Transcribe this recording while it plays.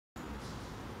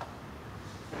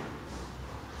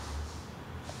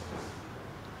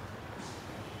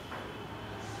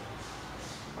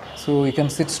So you can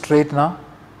sit straight now.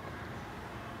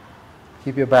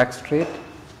 Keep your back straight.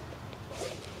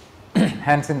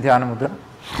 Hands in Dhyana Mudra.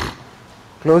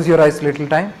 Close your eyes little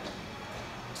time.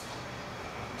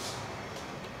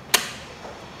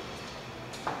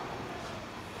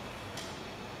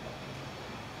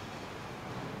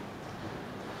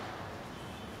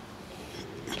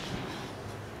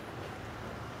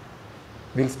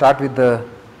 We'll start with the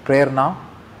prayer now.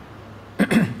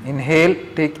 Inhale,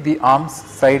 take the arms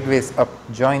sideways up,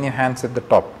 join your hands at the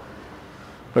top.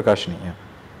 Prakashini. Yeah.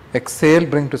 Exhale,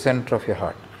 bring to center of your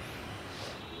heart.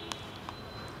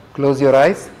 Close your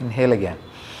eyes, inhale again.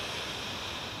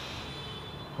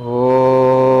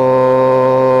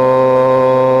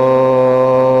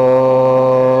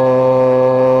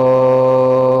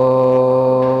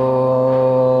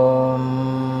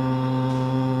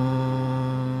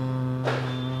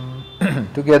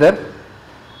 Together.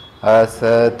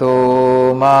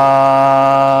 Asato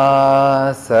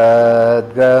ma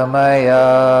sadgamaya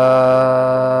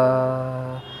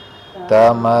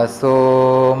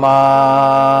tamaso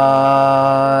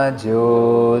ma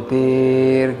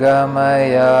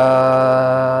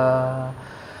jyotirgamaya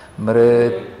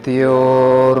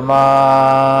mrityorma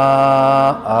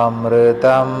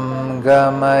amritam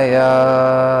gamaya.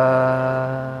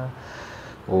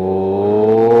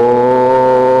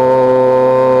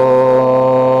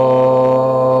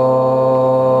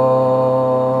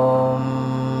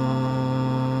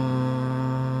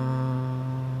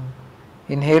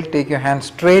 Inhale, take your hands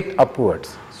straight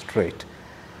upwards, straight.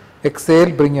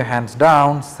 Exhale, bring your hands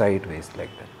down, sideways like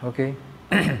that, okay.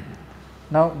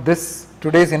 Now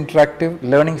today's interactive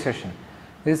learning session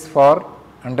is for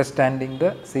understanding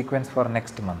the sequence for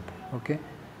next month, okay.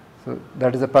 So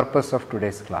that is the purpose of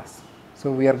today's class.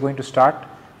 So we are going to start,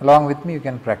 along with me you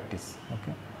can practice,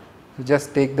 okay. So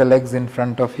just take the legs in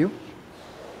front of you,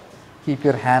 keep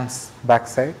your hands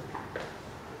backside,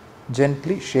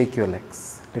 gently shake your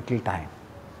legs, little time.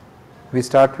 We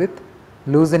start with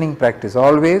loosening practice.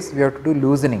 Always we have to do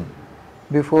loosening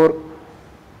before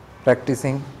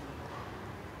practicing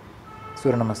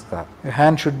Surya Namaskar. Your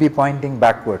hand should be pointing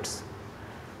backwards,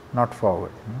 not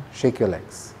forward. Shake your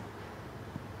legs.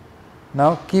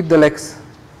 Now keep the legs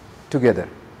together.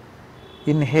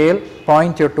 Inhale,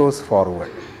 point your toes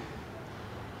forward.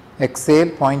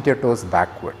 Exhale, point your toes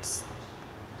backwards.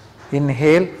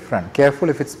 Inhale, front. Careful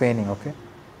if it's paining, okay.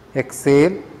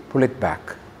 Exhale, pull it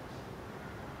back.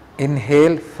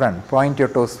 Inhale, front, point your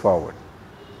toes forward.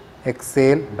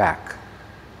 Exhale, back.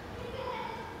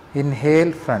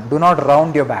 Inhale, front. Do not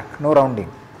round your back, no rounding.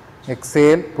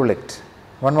 Exhale, pull it.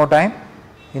 One more time.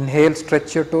 Inhale,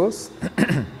 stretch your toes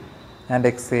and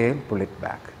exhale, pull it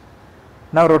back.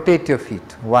 Now rotate your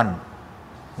feet. 1.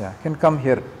 Yeah, you can come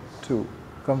here. 2.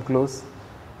 Come close.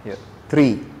 Here.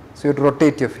 3. So you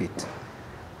rotate your feet.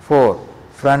 4.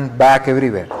 Front, back,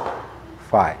 everywhere.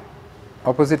 5.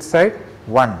 Opposite side.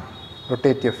 1.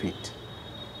 Rotate your feet.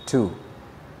 2.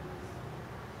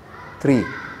 3.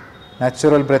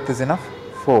 Natural breath is enough.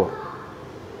 4.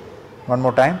 One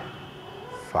more time.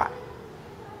 5.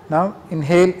 Now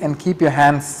inhale and keep your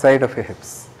hands side of your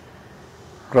hips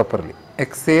properly.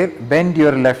 Exhale, bend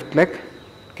your left leg.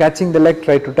 Catching the leg,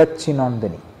 try to touch in on the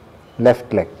knee.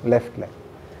 Left leg, left leg.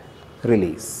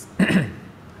 Release.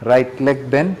 Right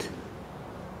leg bend.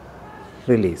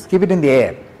 Release. Keep it in the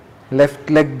air.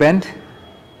 Left leg bend.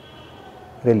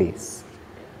 Release.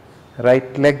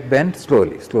 Right leg bend,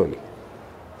 slowly, slowly.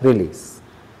 Release.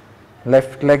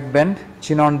 Left leg bend,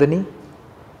 chin on the knee.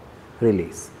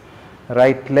 Release.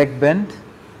 Right leg bend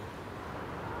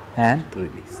and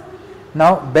release.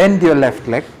 Now bend your left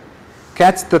leg.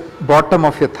 Catch the bottom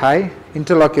of your thigh.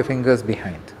 Interlock your fingers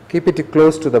behind. Keep it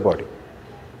close to the body.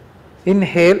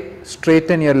 Inhale,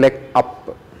 straighten your leg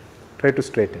up. Try to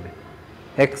straighten it.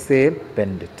 Exhale,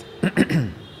 bend it.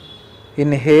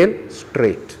 Inhale,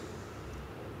 straight.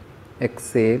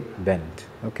 Exhale, bend.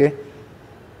 Okay.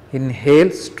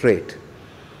 Inhale, straight.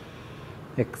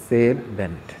 Exhale,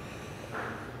 bend.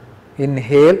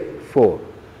 Inhale, 4.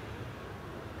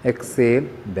 Exhale,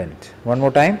 bend. One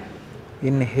more time.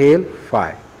 Inhale,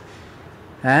 5.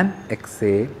 And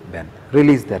exhale, bend.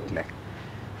 Release that leg.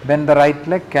 Bend the right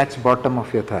leg, catch bottom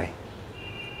of your thigh.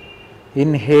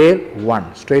 Inhale,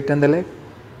 1. Straighten the leg.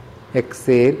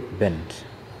 Exhale, bend.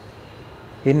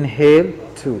 Inhale,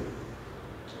 2.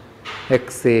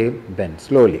 Exhale, bend.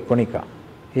 Slowly, Konika.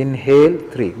 Inhale,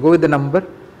 3. Go with the number.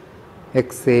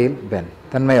 Exhale, bend.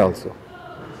 Tanmay also.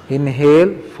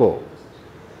 Inhale, 4.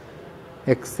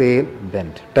 Exhale,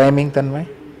 bend. Timing, Tanmay.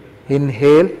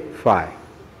 Inhale, 5.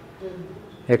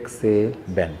 Exhale,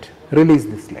 bend. Release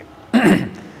this leg.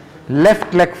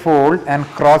 Left leg fold and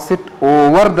cross it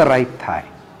over the right thigh.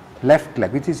 Left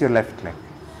leg, which is your left leg?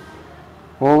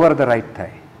 Over the right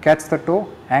thigh. Catch the toe,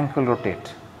 ankle rotate.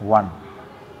 1,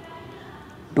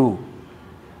 2,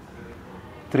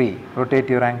 3. Rotate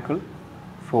your ankle.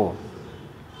 4,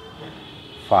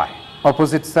 5.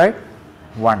 Opposite side.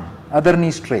 1. Other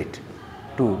knee straight.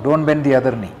 2. Don't bend the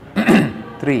other knee.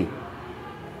 3,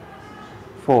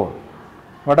 4.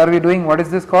 What are we doing? What is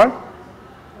this called?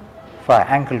 5.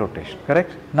 Ankle rotation.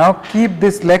 Correct? Now keep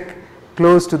this leg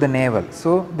close to the navel.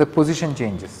 So the position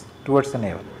changes towards the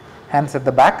navel. Hands at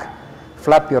the back.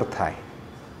 Flap your thigh.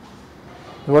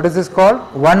 What is this called?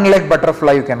 One leg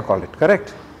butterfly, you can call it. Correct?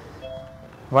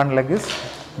 One leg is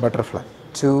butterfly.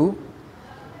 2.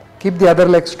 Keep the other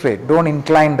leg straight. Don't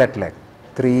incline that leg.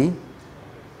 3.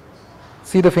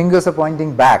 See, the fingers are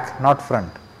pointing back, not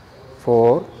front.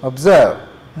 4. Observe.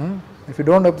 If you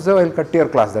don't observe, I will cut your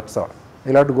class. That's all.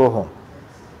 You will have to go home.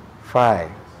 5.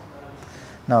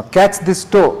 Now catch this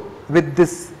toe with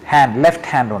this hand, left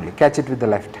hand only. Catch it with the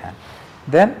left hand.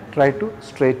 Then try to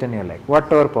straighten your leg,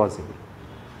 whatever possible.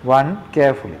 1.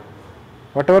 Carefully.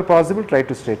 Whatever possible, try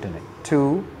to straighten it.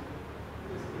 2,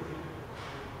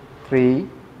 3.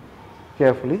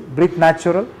 Carefully. Breathe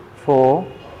natural. 4.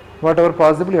 Whatever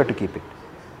possible, you have to keep it.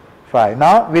 5.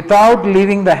 Now without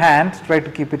leaving the hand, try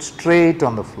to keep it straight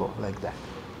on the floor like that.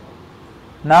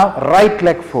 Now right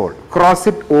leg fold. Cross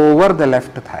it over the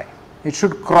left thigh. It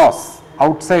should cross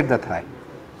outside the thigh.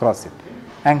 Cross it.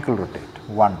 Ankle rotate.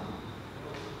 1,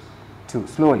 2.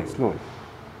 Slowly, slowly.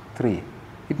 3.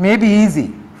 It may be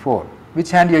easy. 4.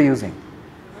 Which hand you are using?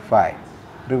 5.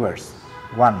 Reverse.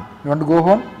 1. You want to go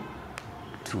home?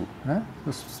 2.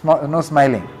 No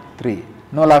smiling. 3.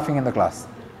 No laughing in the class.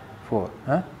 4.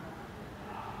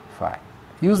 5.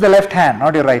 Use the left hand,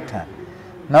 not your right hand.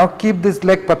 Now keep this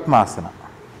leg Padmasana.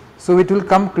 So it will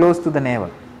come close to the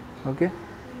navel. Okay?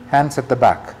 Hands at the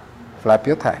back. Flap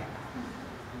your thigh.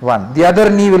 1. The other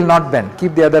knee will not bend.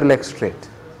 Keep the other leg straight.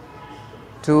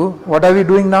 2. What are we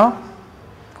doing now?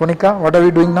 Konika, what are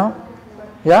we doing now?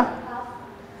 Yeah?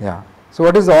 Yeah. So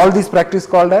what is all this practice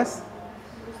called as?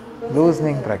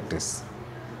 Loosening practice.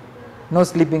 No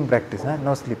sleeping practice.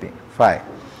 No sleeping. 5.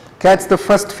 Catch the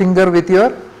first finger with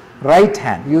your right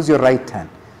hand. Use your right hand.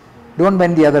 Don't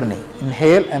bend the other knee.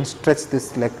 Inhale and stretch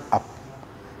this leg up.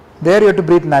 There you have to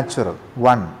breathe natural.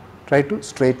 1. Try to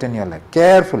straighten your leg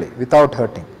carefully without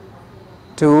hurting.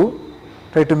 2.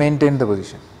 Try to maintain the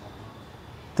position.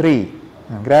 3.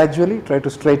 Gradually try to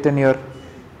straighten your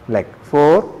leg.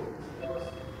 4.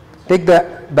 Take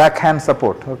the back hand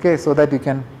support, okay, so that you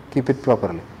can keep it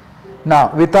properly.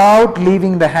 Now without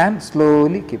leaving the hand,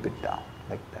 slowly keep it down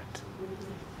like that.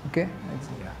 Okay.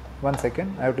 Yeah. 1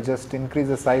 second, I have to just increase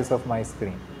the size of my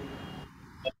screen.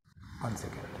 1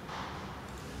 second.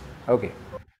 Okay.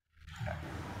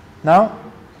 Now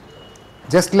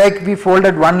just like we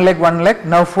folded one leg,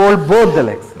 now fold both the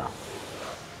legs now.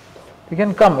 You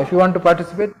can come if you want to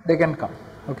participate, they can come.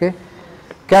 Okay.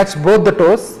 Catch both the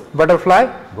toes, butterfly,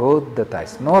 both the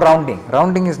thighs. No rounding.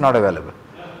 Rounding is not available.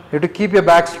 You have to keep your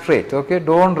back straight. Okay.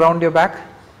 Don't round your back.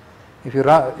 If you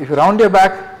round your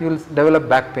back, you will develop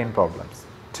back pain problems.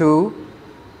 2.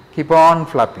 Keep on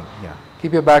flapping. Yeah.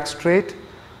 Keep your back straight.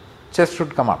 Chest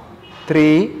should come up.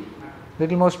 3.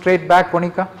 Little more straight back,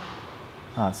 Konika.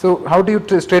 So how do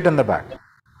you straighten the back?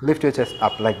 Lift your chest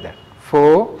up like that.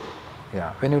 4.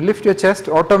 Yeah. When you lift your chest,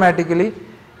 automatically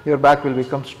your back will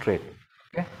become straight.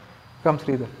 Okay. Come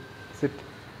Sridhar. Sit.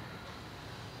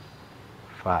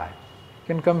 5. You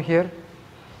can come here.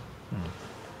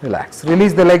 Relax.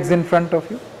 Release the legs in front of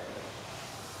you.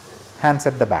 Hands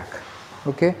at the back.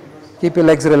 Okay. Keep your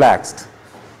legs relaxed.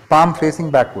 Palm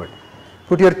facing backward.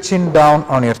 Put your chin down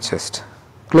on your chest.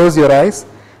 Close your eyes.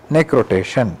 Neck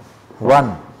rotation.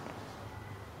 1.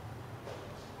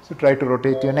 So try to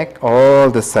rotate your neck all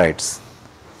the sides.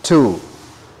 2.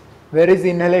 Where is the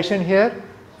inhalation here?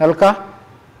 Alka?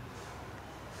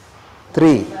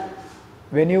 3.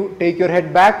 When you take your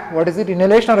head back, what is it?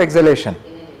 Inhalation or exhalation?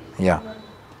 Yeah.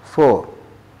 4.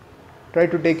 Try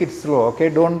to take it slow, okay?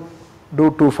 Don't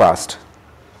do too fast.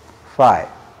 5.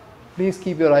 Please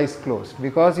keep your eyes closed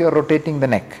because you are rotating the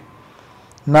neck.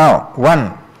 Now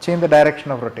 1. Change the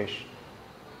direction of rotation.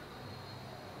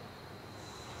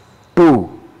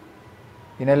 2.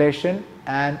 Inhalation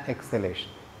and exhalation.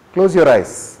 Close your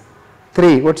eyes.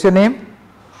 3. What's your name?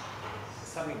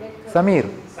 Samir.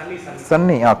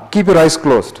 Sunny. Keep your eyes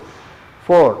closed.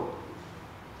 4.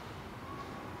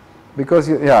 Because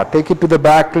you, take it to the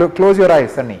back. Close your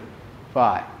eyes, Sunny.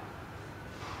 5.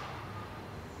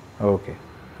 Okay.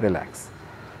 Relax.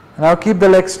 Now keep the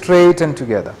legs straight and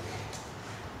together.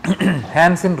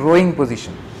 Hands in rowing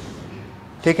position.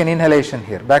 Take an inhalation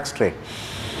here, back straight.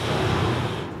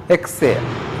 Exhale,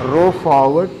 row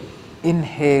forward,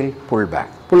 inhale, pull back,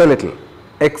 pull a little.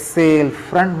 Exhale,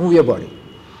 front, move your body.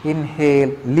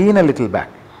 Inhale, lean a little back.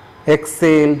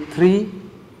 Exhale, 3,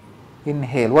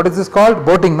 inhale. What is this called?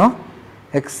 Boating, no?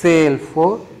 Exhale,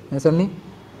 4, yes, only.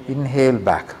 Inhale,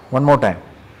 back. One more time.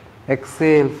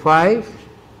 Exhale, 5,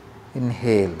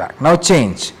 inhale, back. Now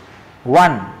change.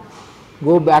 1,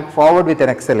 go back forward with an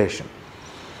exhalation.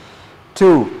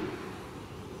 2,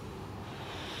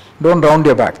 don't round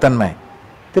your back, Tanmay.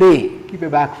 3, keep your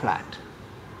back flat.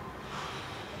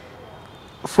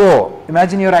 4,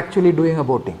 imagine you are actually doing a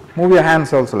boating. Move your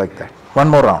hands also like that. One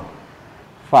more round.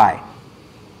 5.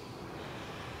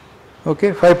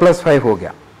 Okay, 5 plus 5 ho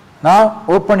gaya. Now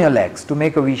open your legs to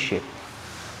make a V shape.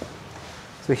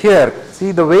 So here,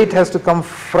 see, the weight has to come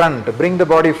front. Bring the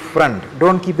body front.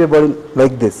 Don't keep your body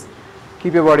like this.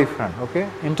 Keep your body front, okay?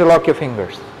 Interlock your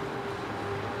fingers.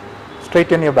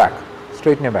 Straighten your back.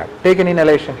 Straighten your back. Take an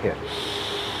inhalation here.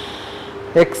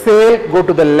 Exhale, go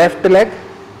to the left leg.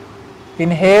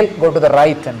 Inhale, go to the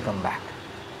right and come back.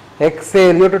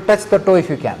 Exhale, you have to touch the toe if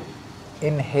you can.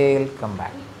 Inhale, come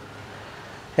back.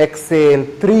 Exhale,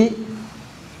 3.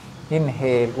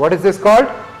 Inhale. What is this called?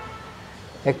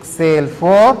 Exhale,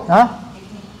 4.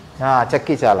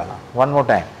 Chakki chalana. One more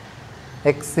time.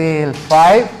 Exhale,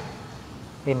 5.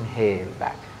 Inhale,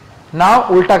 back. Now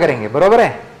ulta karenge. बरोबर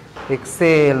है?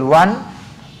 Exhale, 1.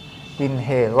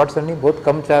 Inhale. What's the name? Both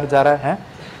कम चार जा रहा है.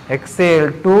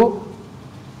 Exhale, 2.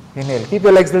 Inhale. Keep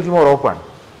your legs a little more open.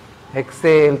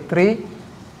 Exhale, 3.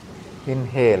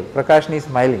 Inhale. Prakashni is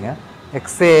smiling.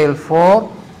 Exhale,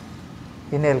 4.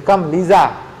 Inhale. Come,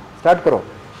 Lisa. Start करो.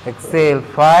 Exhale,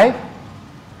 5.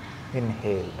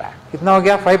 Inhale, back. कितना हो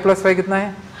गया? 5 plus 5 कितना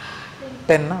है?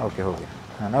 10 ना? Okay, हो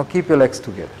गया. Now keep your legs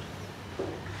together.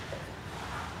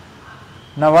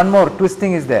 Now one more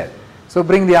twisting is there. So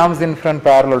bring the arms in front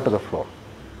parallel to the floor.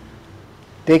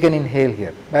 Take an inhale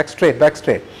here. Back straight, back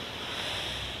straight.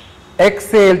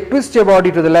 Exhale, twist your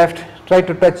body to the left. Try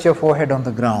to touch your forehead on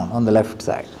the ground on the left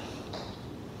side.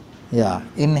 Yeah.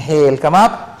 Inhale, come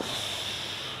up.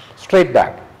 Straight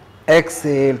back.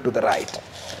 Exhale to the right.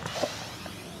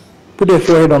 Put your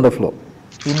forehead on the floor.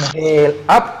 Inhale,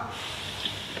 up.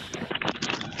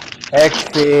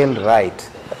 Exhale, right.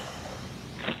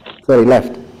 Sorry,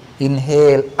 left.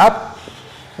 Inhale, up.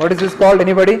 What is this called?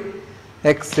 Anybody?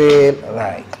 Exhale,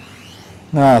 right.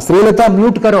 Srilata,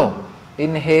 mute karo.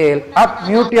 Inhale, up.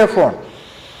 Mute your phone.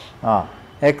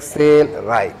 Exhale,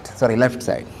 right. Sorry, left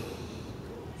side.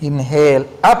 Inhale,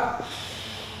 up.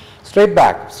 Straight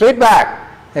back. Straight back.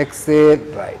 Exhale,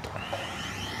 right.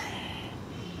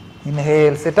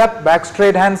 Inhale, sit up. Back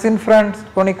straight, hands in front.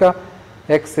 Konika.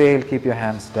 Exhale, keep your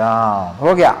hands down.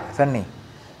 Ho gaya, Sunny.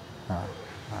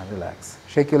 Relax.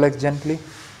 Shake your legs gently.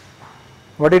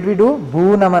 What did we do?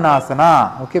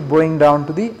 Bhunamanasana. Okay, bowing down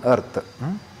to the earth.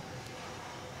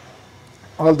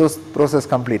 All those process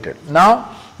completed.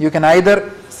 Now you can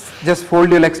either just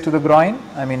fold your legs to the groin,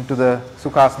 to the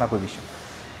Sukhasana position.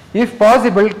 If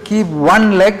possible, keep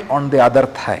one leg on the other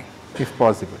thigh, if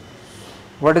possible.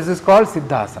 What is this called?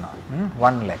 Siddhasana.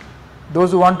 One leg.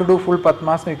 Those who want to do full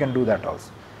Padmasana, you can do that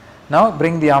also. Now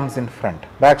bring the arms in front,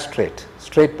 back straight,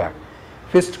 straight back.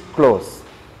 Fist close,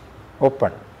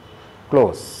 open,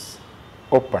 close,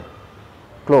 open,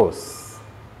 close,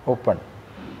 open,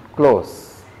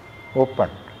 close, open,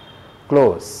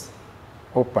 close,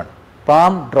 open.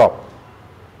 Palm drop,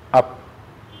 up,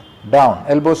 down,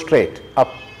 elbow straight, up,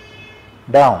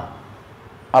 down,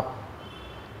 up,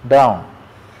 down,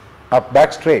 up,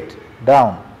 back straight,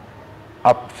 down,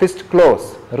 up, fist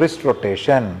close, wrist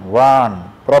rotation,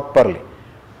 1, properly,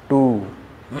 2,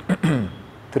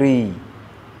 3,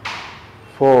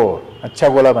 4, अच्छा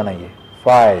गोला बनाइए,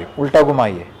 5, उल्टा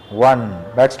घुमाइए,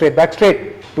 1, back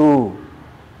straight, 2,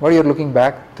 what are you looking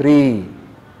back, 3,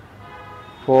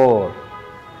 4,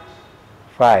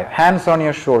 5, hands on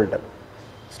your shoulder,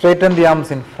 straighten the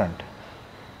arms in front,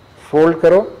 fold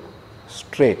करो,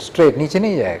 straight, नीचे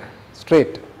नहीं जाएगा,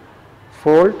 straight,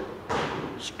 fold,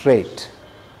 straight,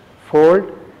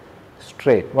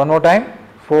 one more time,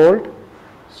 fold,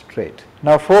 straight.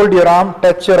 Now fold your arm,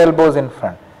 touch your elbows in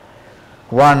front.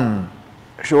 1,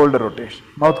 shoulder rotation,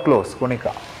 mouth close,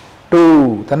 Konika.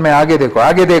 2, Tanmay आगे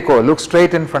देखो, look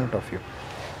straight in front of you.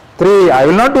 3, I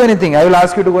will not do anything, I will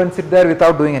ask you to go and sit there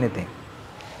without doing anything.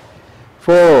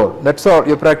 4, that's all,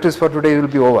 your practice for today will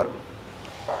be over.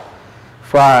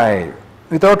 5,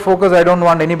 without focus I don't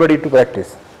want anybody to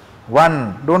practice.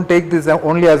 1, don't take this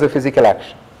only as a physical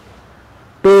action.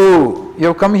 2, you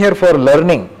have come here for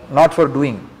learning, not for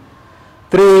doing.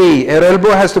 3, your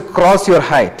elbow has to cross your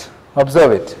height.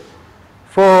 Observe it.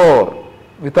 4.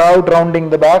 Without rounding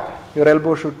the back, your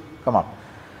elbow should come up.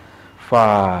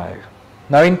 5.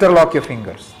 Now interlock your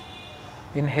fingers.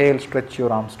 Inhale, stretch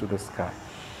your arms to the sky.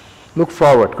 Look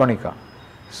forward, Konika.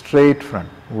 Straight front.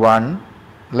 1.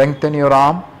 Lengthen your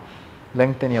arm,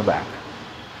 lengthen your back.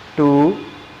 2.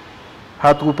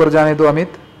 हाथ ऊपर जाने दो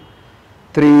Amit.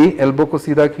 3. Elbow को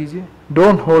सीधा कीजिए.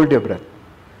 Don't hold your breath.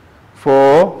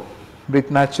 4. Breathe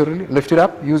naturally. Lift it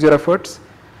up. Use your efforts.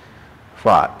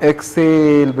 5.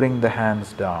 Exhale. Bring the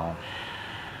hands down.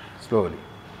 Slowly.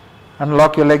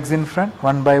 Unlock your legs in front,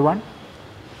 one by one.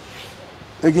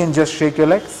 Again, just shake your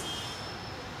legs.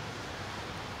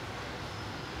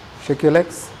 Shake your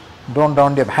legs. Don't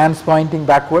round your hands pointing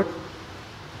backward.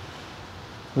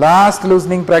 Last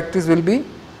loosening practice will be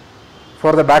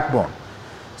for the backbone.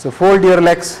 So fold your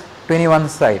legs to any one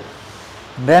side.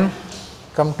 Then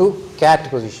come to cat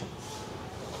position.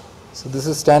 So this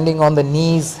is standing on the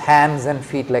knees, hands and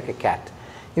feet like a cat.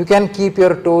 You can keep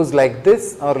your toes like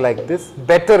this or like this.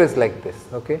 Better is like this.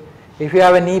 Okay. If you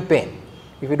have a knee pain,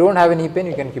 if you don't have a knee pain,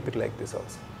 you can keep it like this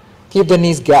also. Keep the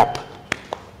knees gap.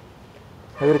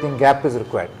 Everything gap is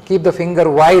required. Keep the finger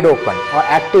wide open or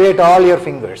activate all your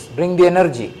fingers. Bring the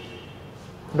energy.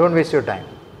 Don't waste your time.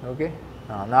 Okay.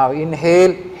 Now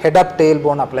inhale, head up,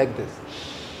 tailbone up like this.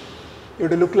 You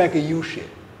have to look like a U shape.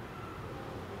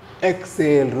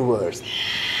 Exhale, reverse.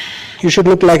 You should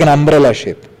look like an umbrella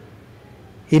shape.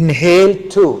 Inhale,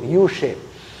 2, U shape.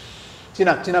 Chin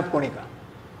up, konika.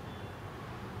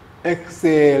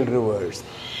 Exhale, reverse.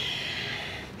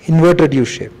 Inverted U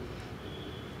shape.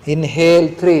 Inhale,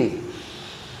 3.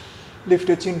 Lift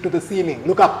your chin to the ceiling.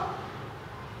 Look up.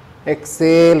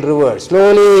 Exhale, reverse.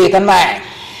 Slowly, Tanmay.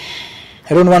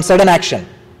 I don't want sudden action.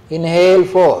 Inhale,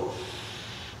 4.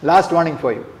 Last warning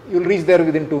for you. You will reach there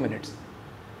within 2 minutes.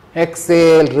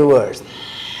 Exhale, reverse.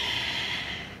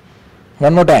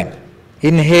 One more time.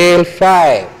 Inhale,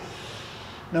 5.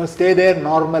 Now stay there,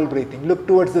 normal breathing. Look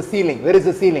towards the ceiling. Where is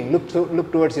the ceiling?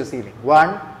 Look towards your ceiling.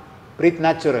 1. Breathe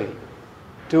naturally.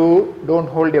 2. Don't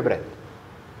hold your breath.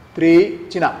 3.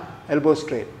 Chin up, elbow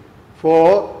straight.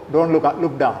 4. Don't look up,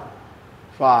 look down.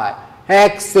 5.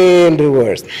 Exhale,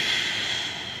 reverse.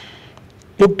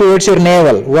 Look towards your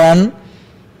navel. 1.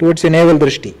 Towards your navel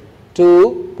drishti.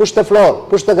 2. Push the floor,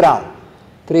 push the ground.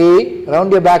 3.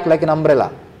 Round your back like an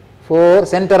umbrella. 4.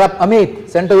 Center up, Amit.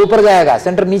 Center ऊपर जाएगा.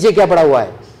 Center नीचे क्या पड़ा हुआ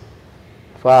है?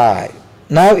 5.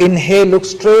 Now inhale, look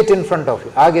straight in front of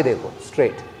you. आगे देखो,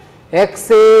 straight.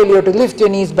 Exhale, you have to lift your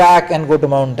knees back and go to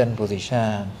mountain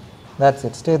position. That's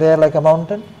it. Stay there like a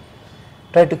mountain.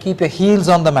 Try to keep your heels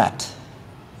on the mat.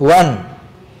 1.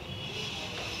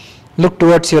 Look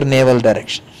towards your navel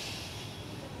direction.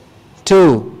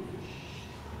 2.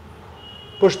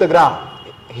 Push the ground.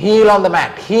 Heel on the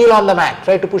mat. Heel on the mat.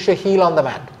 Try to push your heel on the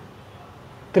mat.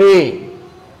 3.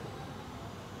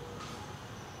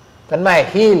 Tanmay,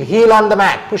 heel on the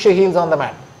mat. Push your heels on the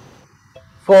mat.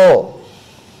 4.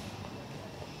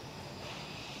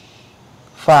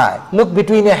 5. Look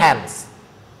between your hands.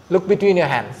 Look between your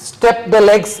hands. Step the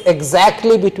legs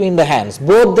exactly between the hands.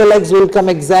 Both the legs will come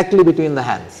exactly between the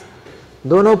hands.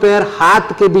 दोनों पैर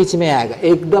हाथ के बीच में आएगा,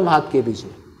 एकदम हाथ के बीच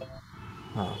में.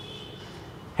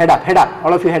 Head up,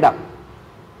 all of you head up.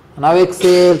 Now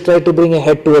exhale, try to bring your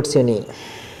head towards your knee.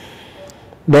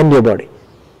 Bend your body.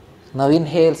 Now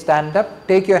inhale, stand up,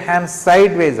 take your hands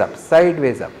sideways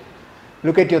up.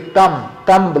 Look at your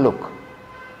thumb look.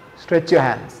 Stretch your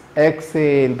hands.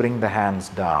 Exhale, bring the hands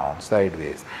down,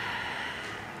 sideways.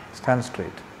 Stand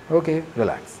straight. Okay,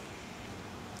 relax.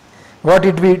 What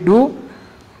did we do?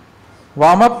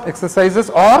 Warm up exercises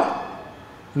or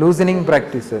loosening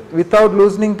practices. Without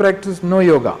loosening practice, no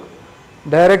yoga.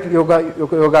 Direct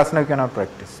yogasana you cannot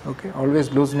practice. Okay,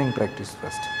 always loosening practice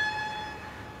first.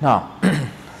 Now,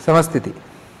 Samasthiti.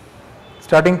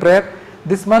 Starting prayer.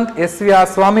 This month, SVR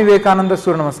Swami Vivekananda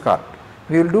Surya Namaskar.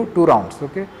 We will do 2 rounds.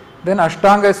 Okay. Then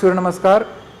Ashtanga Surya Namaskar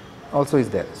also is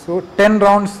there. So 10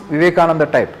 rounds Vivekananda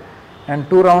type and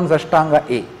 2 rounds Ashtanga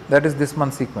A. That is this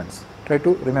month's sequence. Try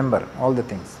to remember all the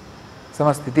things.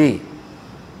 Samasthiti.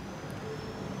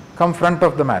 Come front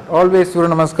of the mat. Always Surya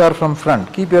Namaskar from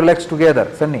front. Keep your legs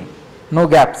together. Sunny. No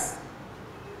gaps.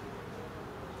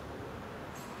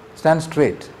 Stand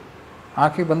straight.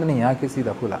 आँखें बंद नहीं है, आँखें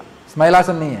सीधा खुला. Smile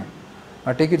आसन नहीं है.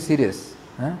 Take it serious.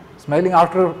 Smiling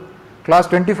after class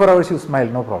 24 hours you smile,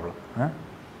 no problem.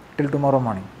 Till tomorrow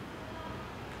morning.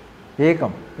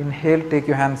 Ekam. Inhale, take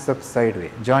your hands up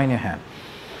sideways. Join your hand.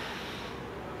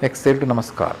 Exhale to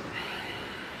Namaskar.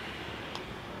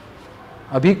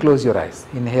 Abhi close your eyes.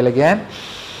 Inhale again.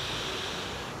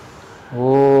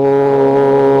 Oh.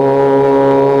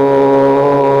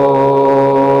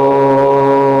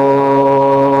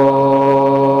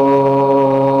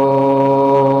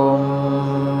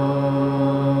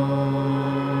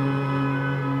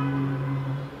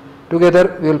 Together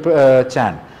we will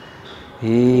chant.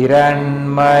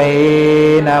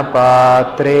 Hiranmayena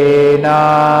patrena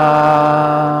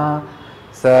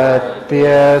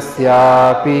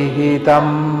satyasyapi hitam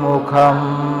mukham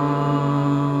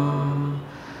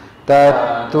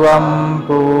tattvam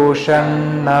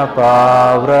pushanna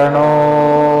pavrano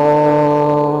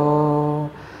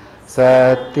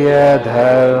satya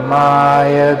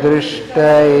dharmaya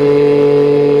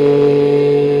drishtaye.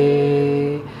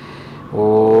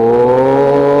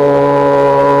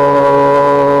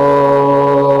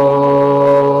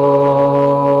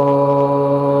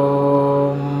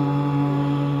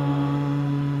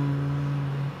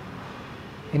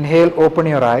 Inhale, open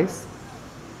your eyes.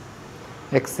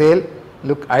 Exhale,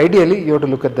 look, ideally you have to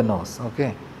look at the nose,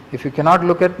 okay. If you cannot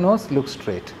look at nose, look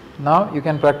straight. Now you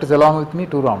can practice along with me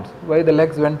 2 rounds. Why the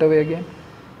legs went away again?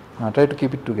 Try to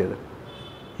keep it together.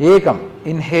 Ekam,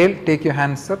 inhale, take your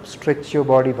hands up, stretch your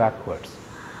body backwards.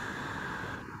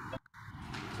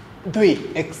 Dvi,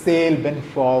 exhale, bend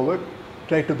forward,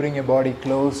 try to bring your body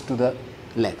close to the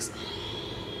legs.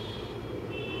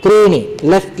 Trini,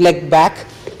 left leg back,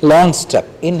 long step.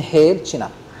 Inhale, chin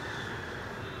up.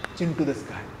 Chin to the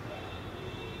sky.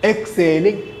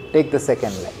 Exhaling, take the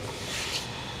second leg.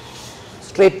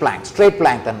 Straight plank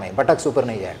Tanmay, buttocks ऊपर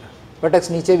नहीं जाएगा, buttocks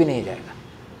नीचे भी नहीं जाएगा.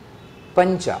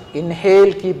 Pancha,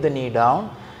 inhale, keep the knee down.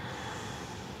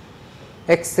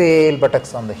 Exhale,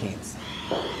 buttocks on the heels.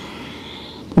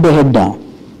 Put the head down.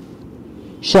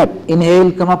 Shat,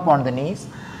 inhale, come up on the knees.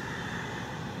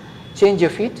 Change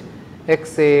your feet.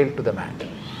 Exhale to the mat.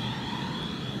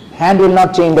 Hand will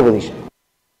not change the position.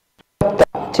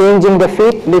 Changing the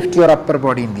feet, lift your upper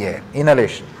body in the air.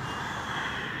 Inhalation.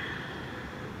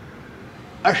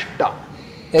 Ashta.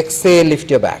 Exhale, lift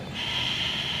your back.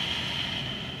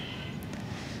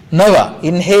 Nava.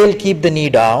 Inhale, keep the knee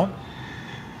down.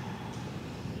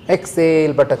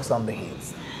 Exhale, buttocks on the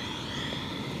heels.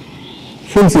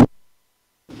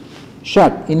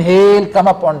 Shut. Inhale, come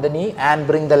up on the knee and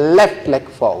bring the left leg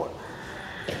forward.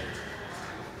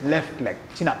 Left leg,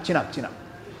 chin up, chin up, chin up.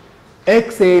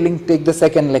 Exhaling, take the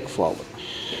second leg forward.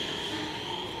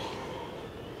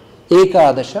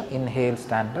 Ekadasha, inhale,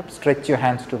 stand up, stretch your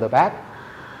hands to the back.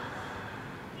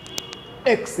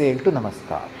 Exhale to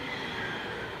Namaskar.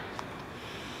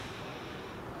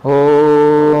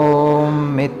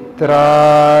 Om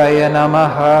Mitraya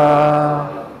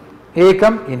Namaha.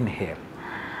 Ekam, inhale.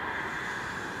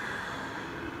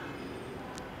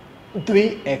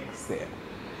 Dvi, exhale.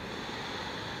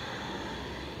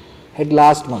 Head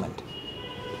last moment.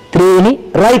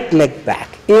 Trini, right leg back.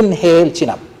 Inhale, chin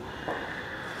up.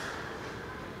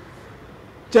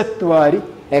 Chatvari,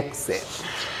 exhale.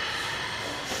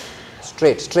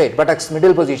 Straight, straight, buttocks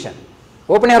middle position.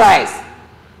 Open your eyes.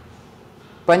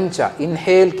 Pancha,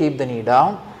 inhale, keep the knee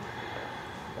down.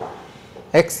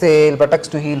 Exhale, buttocks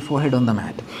to heel, forehead on the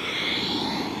mat.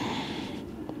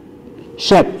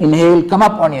 Shat, inhale, come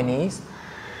up on your knees.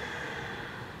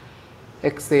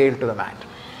 Exhale to the mat.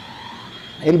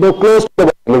 Elbow close to the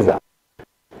body, Lisa.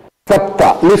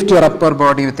 Sapta, lift your upper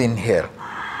body with inhale.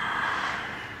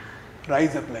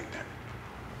 Rise up like that.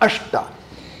 Ashta,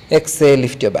 exhale,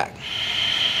 lift your back.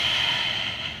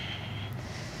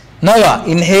 Nava,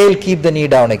 inhale, keep the knee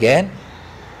down again.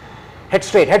 Head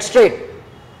straight, head straight.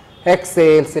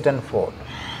 Exhale, sit and fold.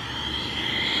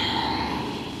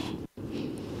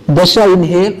 Dasha,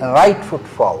 inhale, right foot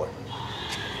forward.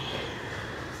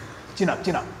 Chin up,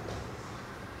 chin up.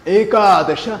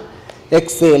 Ekadasha,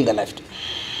 exhale the left.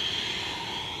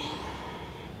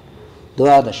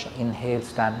 Dwadasha, inhale,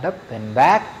 stand up, then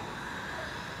back.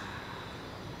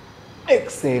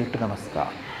 Exhale to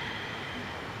Namaskar.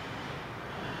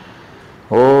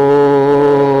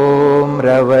 Om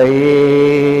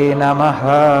Ravaye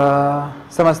Namaha.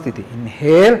 Samastiti.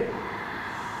 Inhale.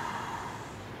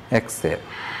 Exhale.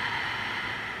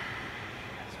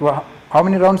 So how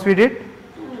many rounds we did?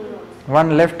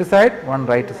 One left side, one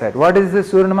right side. What is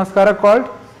this Surya Namaskara called?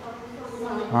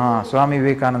 Swami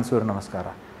Vivekananda Surya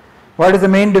Namaskara. What is the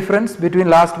main difference between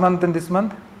last month and this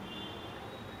month?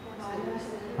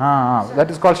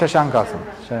 That is called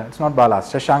Shashankasana. It's not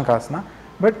Balas, Shashankasana.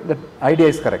 But the idea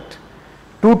is correct.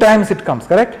 2 times it comes,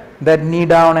 correct? That knee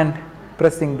down and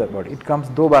pressing the body. It comes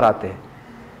 2 बार आते हैं.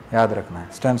 याद रखना है.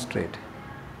 Stand straight.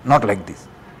 Not like this.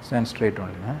 Stand straight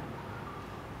only.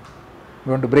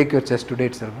 You want to break your chest today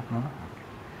itself? No? Okay.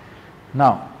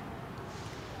 Now,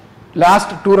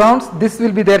 last 2 rounds, this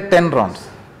will be there 10 rounds.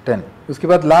 10. उसके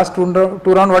बाद last 2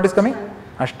 round, what is coming?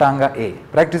 Ashtanga A.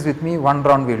 Practice with me, 1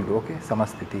 round we will do, okay?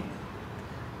 Samastiti.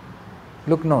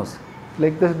 Look nose.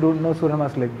 Like this, do no Surya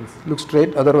Namaskar like this. Look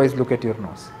straight, otherwise look at your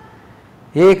nose.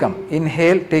 Ekam.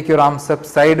 Inhale, take your arms up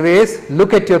sideways,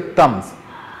 look at your thumbs.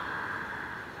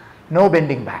 No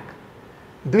bending back.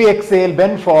 Dvi exhale,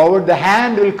 bend forward, the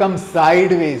hand will come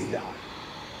sideways down.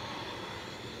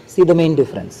 See the main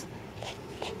difference.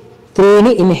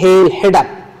 Trini, inhale, head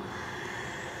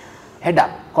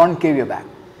up, concave your back.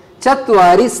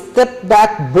 Chatwari, step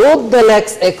back, both the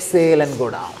legs, exhale and go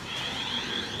down.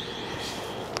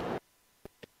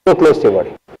 So close to your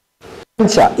body.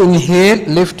 Pancha, inhale,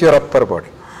 lift your upper body.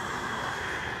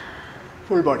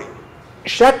 Full body.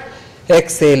 Shut,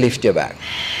 exhale, lift your back.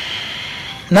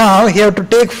 Now you have to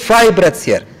take 5 breaths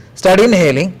here. Start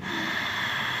inhaling.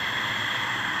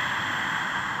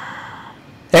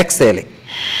 Exhaling.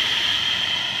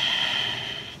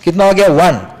 कितना हो गया?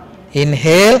 1.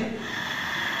 Inhale.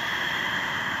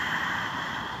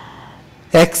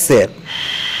 Exhale.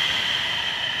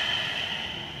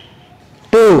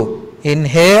 2.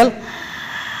 Inhale.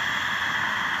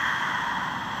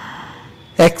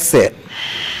 Exhale.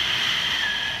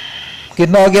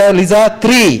 कितना हो गया Lisa?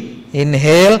 3.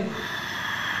 Inhale.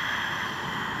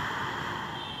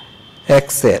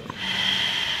 Exhale.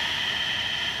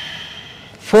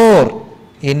 4.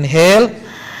 Inhale.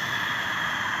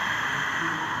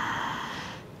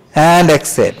 And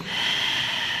exhale.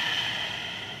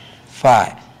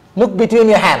 5. Look between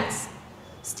your hands.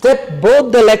 Step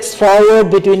both the legs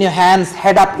forward between your hands.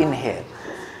 Head up, inhale.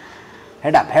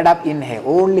 Head up, inhale.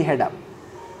 Only head up.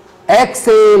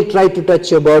 Exhale, try to touch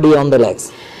your body on the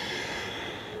legs.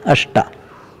 Ashta.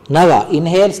 Nava.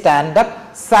 Inhale, stand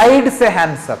up. Side se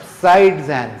hands up. Sides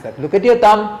hands up. Look at your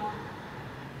thumb.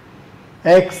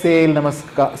 Exhale,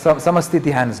 namaskar.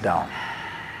 Samastiti, hands down.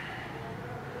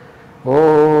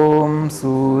 Om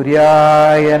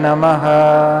Suryaya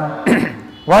Namaha.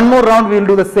 One more round we will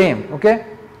do the same, okay?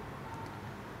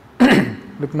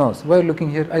 Look nose. Why are you looking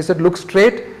here? I said look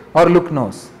straight or look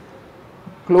nose.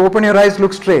 Open your eyes,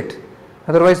 look straight.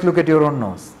 Otherwise look at your own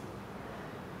nose.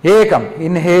 Ekam.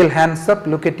 Inhale, hands up,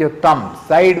 look at your thumb.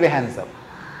 Sideway, hands up.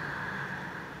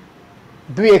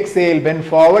 Dvi exhale, bend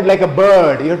forward like a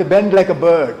bird. You have to bend like a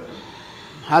bird.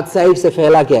 हाथ side से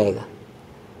फैला के आएगा.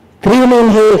 3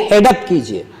 inhale, head up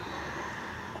कीजिए.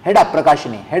 Head up,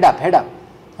 Prakashini. Head up.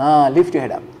 Lift your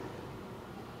head up.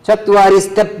 Chatwari,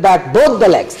 step back, both the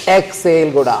legs.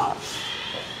 Exhale, go down.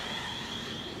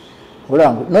 Go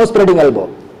down. No spreading elbow.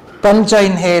 Pancha,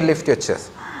 inhale, lift your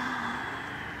chest.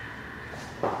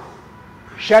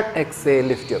 Shut, exhale,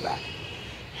 lift your back.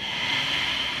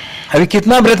 अभी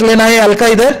कितना breath लेना है हल्का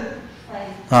इधर?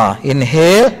 हाँ,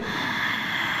 inhale.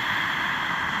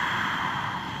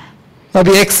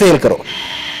 अभी Excel करो.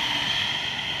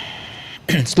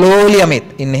 Slowly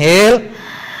Amit. Inhale.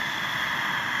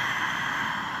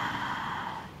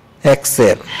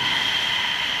 Excel.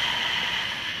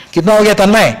 कितना हो गया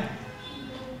तन्मय?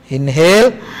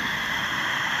 इनहेल.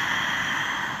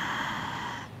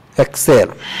 एक्सेल.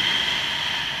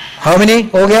 हाउ मेनी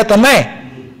हो गया तन्मय?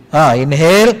 हाँ,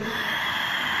 इनहेल.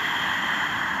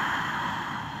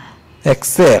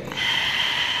 एक्सेल.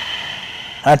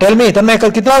 टेल मी तन्मय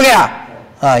कल कितना हो गया?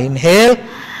 हाँ, inhale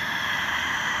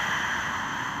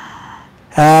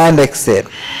and exhale.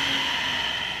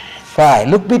 5.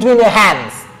 Look between your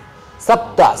hands.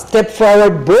 Sapta. Step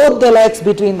forward, both the legs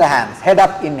between the hands. Head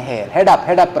up, inhale. Head up,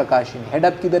 Prakashini. Head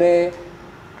up किधर है?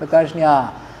 Prakashini.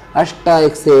 Ashta,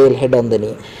 exhale, head on the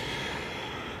knee.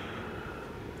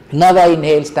 Nava,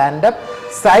 inhale, stand up.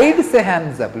 Side se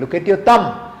hands up. Look at your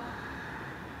thumb.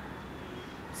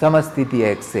 Samastiti,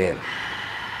 exhale.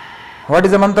 What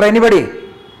is the mantra? Anybody?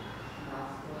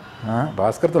 हाँ,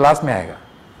 भास्कर तो last में आएगा.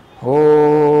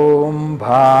 ओम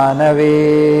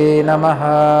भानवे नमः.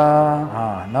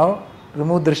 हाँ, now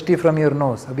remove दृष्टि from your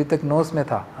nose. अभी तक knows में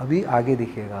था, अभी आगे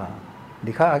दिखेगा.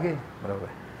 दिखा आगे? बराबर.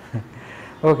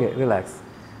 Okay, relax.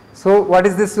 So what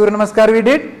is this सूर्य नमस्कार वी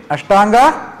डिड? अष्टांगा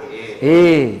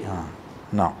ए. हाँ,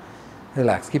 now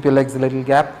relax. Keep your legs little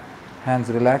gap. Hands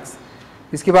relax.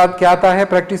 इसके बाद क्या आता है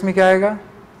प्रैक्टिस में? क्या आएगा?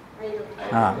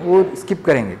 हाँ, वो स्किप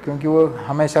करेंगे क्योंकि वो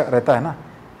हमेशा रहता है ना.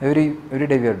 every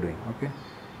day we are doing. Okay.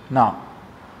 Now,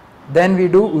 then we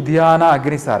do Udhyana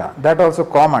Agnisara. That also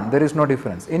common. There is no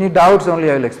difference. Any doubts only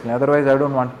I will explain. Otherwise, I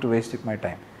don't want to waste my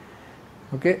time.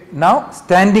 Okay. Now,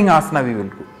 standing asana we will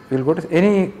do. We will go to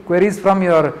any queries from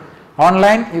your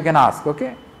online. You can ask.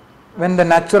 Okay. When the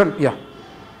natural, yeah.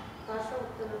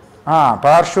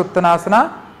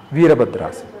 Parshuttanasana,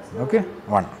 Veerabhadrasana. Okay.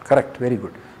 1. Correct. Very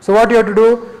good. So what you have to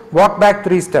do? Walk back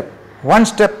 3 step. 1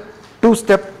 step, 2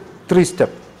 step, 3 step.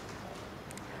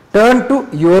 Turn to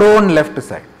your own left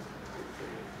side.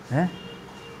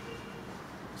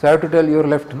 So I have to tell your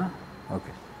left, na?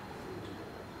 Okay.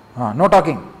 No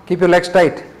talking. Keep your legs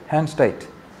tight, hands tight.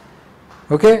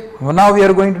 Okay, now we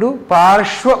are going to do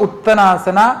Parshva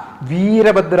Uttanasana,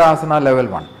 Veerabhadrasana level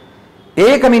 1.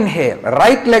 Ekam inhale,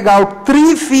 right leg out,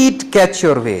 3 feet, catch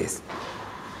your waist.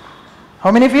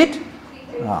 How many feet?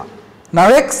 Now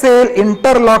exhale,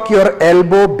 interlock your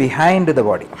elbow behind the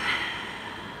body.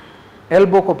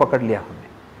 Elbow ko pakad liya humne.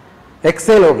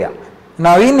 Exhale ho gaya.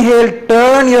 Now inhale,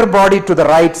 turn your body to the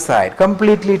right side.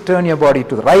 Completely turn your body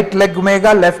to the right leg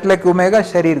घूमेगा, left leg घूमेगा,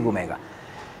 शरीर घूमेगा.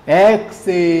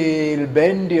 Exhale,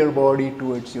 bend your body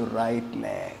towards your right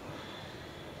leg.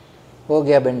 हो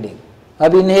गया bending.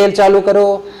 अब inhale चालू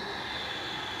करो.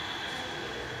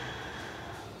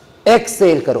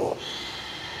 Exhale करो.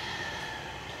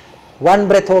 One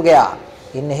breath हो गया.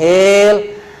 Inhale.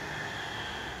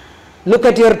 Look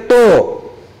at your toe.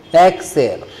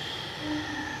 Exhale.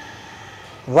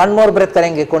 One more breath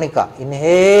करेंगे Konika.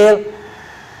 Inhale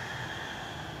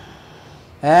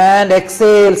and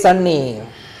exhale Sunny.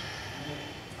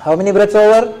 How many breaths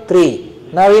over?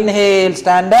 3. Now inhale,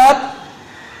 stand up.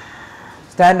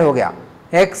 Stand हो गया.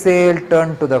 Exhale,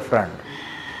 turn to the front.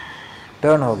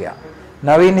 Turn हो गया.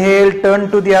 Now inhale,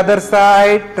 turn to the other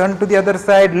side. Turn to the other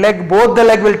side. Leg, both the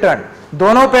leg will turn.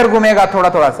 दोनों पैर घूमेगा थोड़ा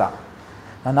थोड़ा सा.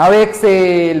 And now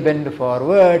exhale, bend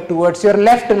forward towards your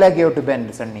left leg. You have to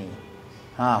bend Sunny.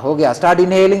 हाँ हो गया. Start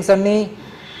inhaling Sunny.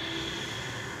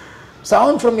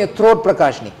 Sound from your throat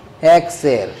Prakashni.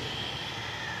 Exhale.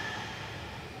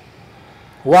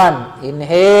 1.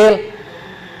 Inhale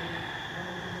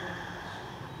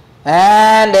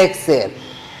and exhale.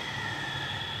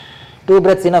 2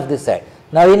 breaths enough this side.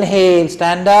 Now inhale,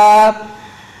 stand up.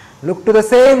 Look to the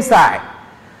same side.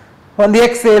 On the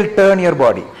exhale, turn your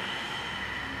body.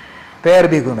 पैर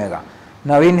भी घूमेगा.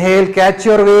 Now inhale, catch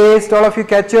your waist. All of you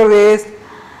catch your waist.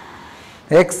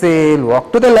 Exhale,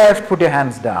 walk to the left, put your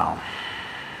hands down.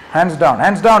 Hands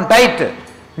down, tight.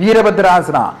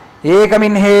 Veerabhadrasana. Ekam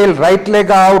inhale, right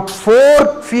leg out,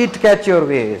 4 feet, catch your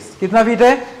waist. कितना feet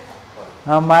है?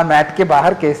 हमारा mat के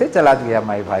बाहर कैसे चला गया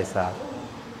माई भाई साहब?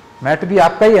 मैट भी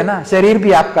आपका ही है ना, शरीर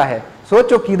भी आपका है.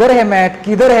 सोचो किधर है मैट,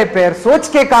 किधर है पैर, सोच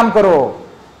के काम करो.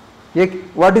 ये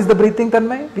what is the breathing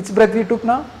Tanmay? Which breath we took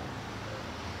now?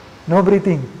 No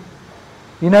breathing.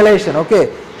 Inhalation,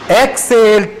 okay.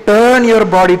 Exhale, turn your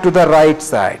body to the right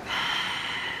side.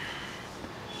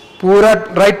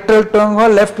 पूरा right turn होगा,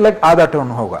 left leg आधा turn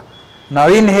होगा. Now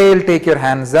inhale, take your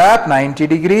hands up, 90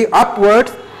 degree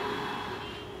upwards.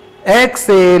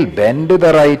 Exhale, bend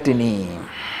the right knee.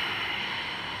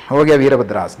 हो गया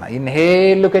Virabhadrasana.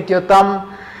 Inhale, look at your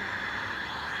thumb.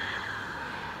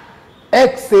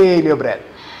 Exhale your breath.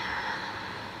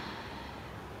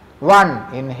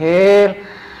 1. Inhale.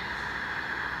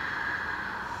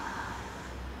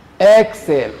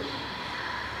 Exhale.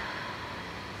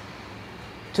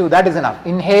 2. That is enough.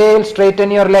 Inhale, straighten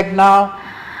your leg now.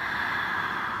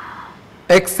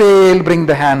 Exhale, bring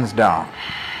the hands down.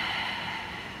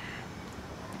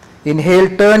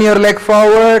 Inhale, turn your leg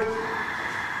forward.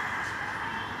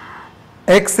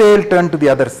 Exhale, turn to the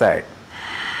other side.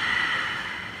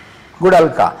 Good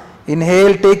Alka.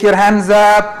 Inhale, take your hands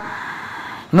up.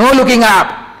 No looking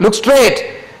up. Look straight.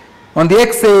 On the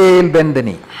exhale, bend the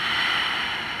knee.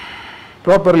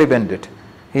 Properly bend it.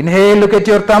 Inhale, look at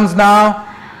your thumbs now.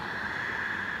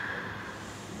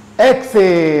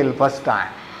 Exhale, first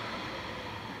time.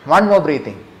 One more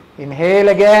breathing. Inhale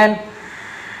again.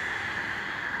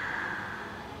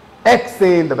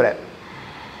 Exhale the breath.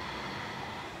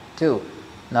 2.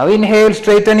 Now inhale,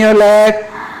 straighten your leg.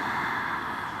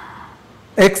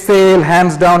 Exhale,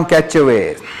 hands down, catch your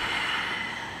waist.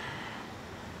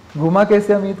 घूमा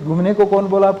कैसे अमित? घूमने को कौन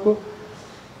बोला आपको?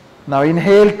 Now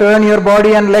inhale, turn your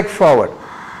body and leg forward.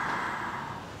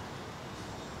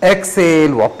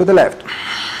 Exhale, walk to the left.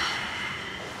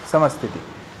 Samasthiti.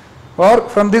 Or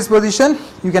from this position,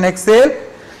 you can exhale,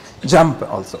 jump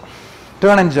also.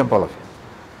 Turn and jump all of you.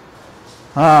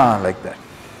 Like that.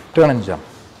 Turn and jump.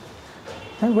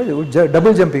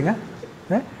 Double jumping,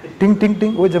 huh? Ting, ting,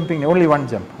 ting. Oh, jumping. Only one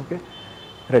jump. Okay.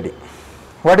 Ready.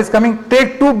 What is coming?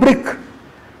 Take 2 brick.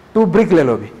 2 brick le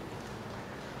lo bhi.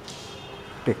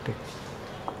 Take.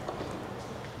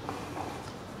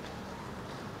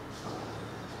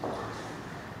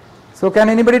 So can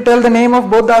anybody tell the name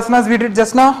of both the asanas we did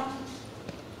just now?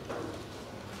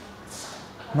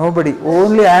 Nobody.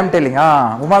 Only I am telling.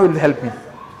 Uma will help me.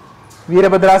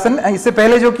 Veerabhadrasana. इससे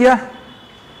पहले जो किया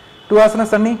 2 asanas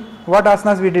Sunny. What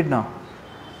asanas we did now?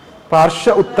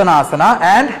 Parsha Uttanasana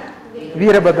and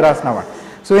Veerabhadrasana 1.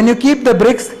 So when you keep the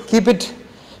bricks, keep it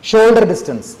shoulder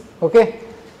distance. Okay?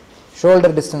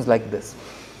 Shoulder distance like this.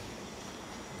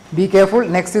 Be careful.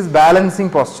 Next is balancing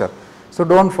posture. So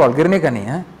don't fall. गिरने का नहीं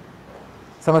है.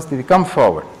 समझती थी. Come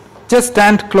forward. Just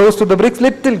stand close to the bricks,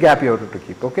 little gap you have to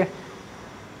keep, okay?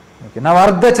 Okay, now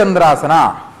Ardha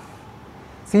Chandrasana.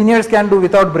 Seniors can do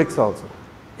without bricks also.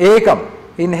 Ekam.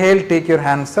 Inhale, take your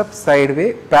hands up,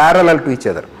 sideways, parallel to each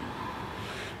other.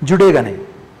 जुड़ेगा नहीं.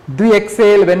 Do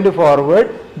exhale, bend forward.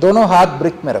 दोनों हाथ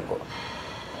brick में रखो.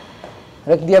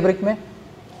 रख दिया brick में.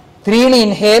 3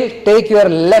 inhale, take your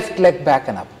left leg back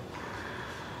and up.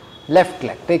 Left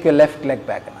leg, take your left leg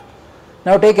back and up.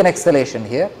 Now take an exhalation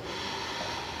here.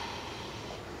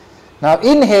 Now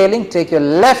inhaling, take your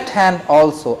left hand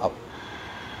also up.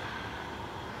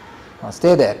 Now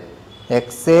stay there.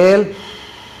 Exhale.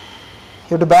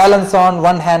 You have to balance on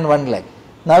one hand, one leg.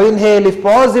 Now inhale, if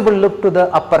possible, look to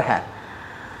the upper hand.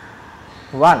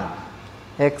 1.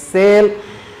 Exhale.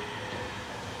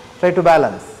 Try to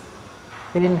balance.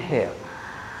 Inhale.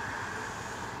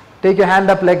 Take your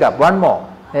hand up, leg up. One more.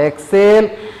 Exhale.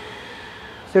 So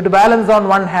you have to balance on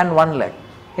one hand, one leg.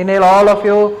 Inhale, all of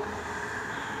you.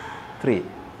 3.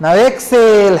 Now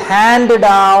exhale, hand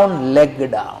down, leg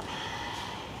down.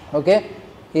 Okay?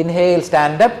 Inhale,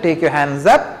 stand up, take your hands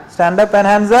up. Stand up and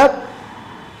hands up.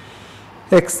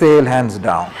 Exhale, hands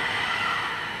down.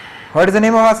 What is the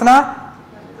name of asana?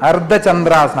 Ardha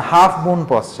Chandrasana, half moon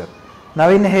posture. Now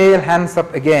inhale, hands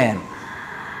up again.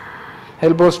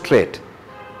 Elbow straight.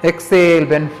 Exhale,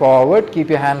 bend forward, keep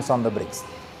your hands on the bricks.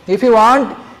 If you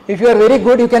want, if you are very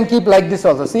good, you can keep like this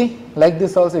also. See, like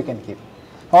this also you can keep.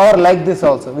 Or like this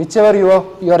also, whichever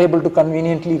you are able to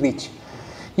conveniently reach.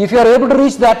 If you are able to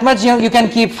reach that much, you can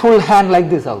keep full hand like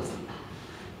this also.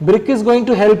 Brick is going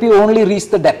to help you only reach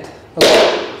the depth.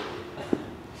 Okay.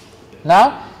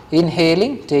 Now,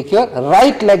 inhaling, take your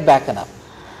right leg back and up.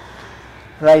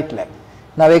 Right leg.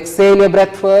 Now exhale your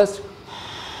breath first.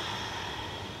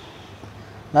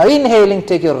 Now inhaling,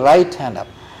 take your right hand up.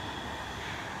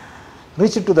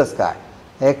 Reach it to the sky.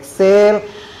 Exhale.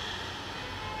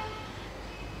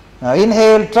 Now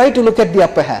inhale, try to look at the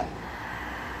upper hand.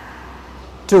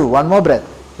 2, one more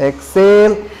breath.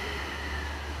 Exhale.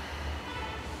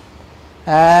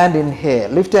 And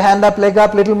inhale. Lift your hand up, leg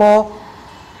up, little more.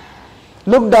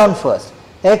 Look down first.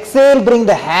 Exhale, bring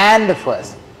the hand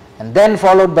first. And then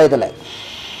followed by the leg.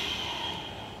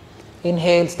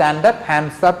 Inhale, stand up,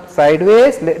 hands up,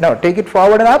 sideways. No, take it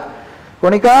forward and up.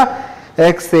 Konika.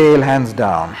 Exhale, hands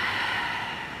down.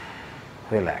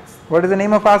 Relax. What is the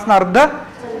name of asana? Ardha?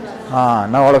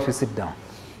 Now all of you sit down.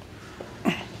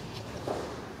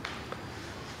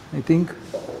 I think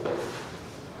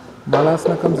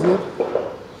Malasana comes here.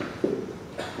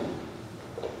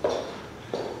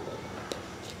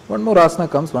 One more asana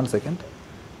comes, 1 second.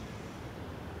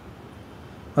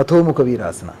 Atho Mukha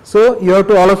Virasana. So you have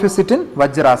to, all of you sit in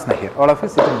Vajrasana here. All of you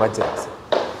sit in Vajrasana.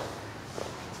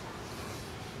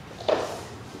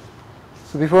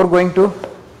 So before going to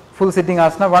full sitting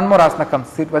asana, one more asana comes.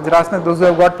 Sit Vajrasana. Those who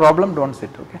have got problem, don't sit.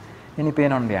 Okay. Any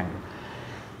pain on the angle.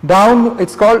 Down,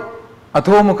 it's called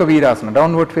Atho Mukha Virasana,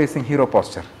 downward facing hero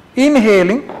posture.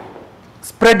 Inhaling,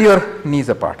 spread your knees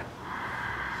apart.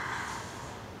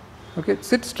 Okay,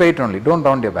 sit straight only, don't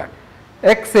round your back.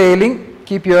 Exhaling,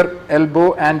 keep your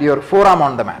elbow and your forearm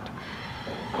on the mat.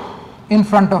 In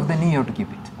front of the knee you have to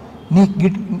keep it. Knee,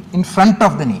 get in front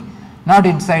of the knee, not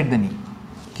inside the knee.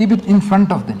 Keep it in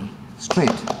front of the knee,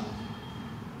 straight.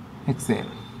 Exhale.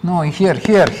 No, here,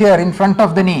 in front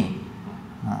of the knee.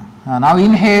 Now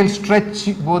inhale,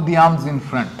 stretch both the arms in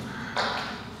front.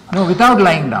 No, without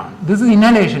lying down. This is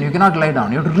inhalation, you cannot lie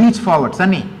down. You have to reach forward,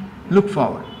 Sunny, look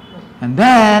forward. And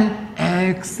then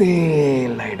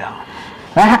exhale, lie down.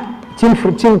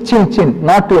 Chin,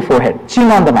 not to your forehead.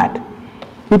 Chin on the mat.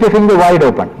 Keep your finger wide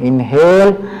open.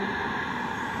 Inhale.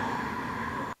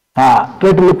 Try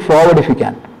to look forward if you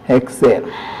can. Exhale.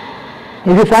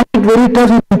 If you find it very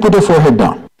tough, you can put your forehead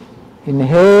down.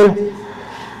 Inhale.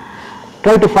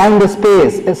 Try to find the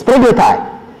space. Spread your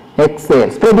thigh. Exhale.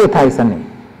 Spread your thighs, Sunny.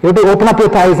 You have to open up your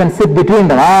thighs and sit between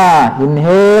them.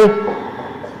 Inhale.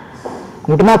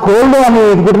 घुटना खोल दो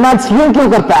अमित, घुटना छीन क्यों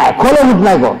करता है? खोलो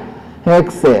घुटना को.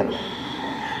 Exhale.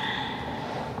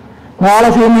 Now all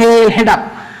of you inhale, head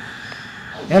up.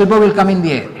 Elbow will come in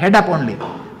the air. Head up only.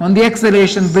 On the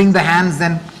exhalation, bring the hands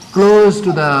and close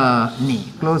to the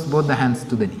knee. Close both the hands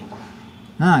to the knee.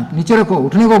 नीचे रखो,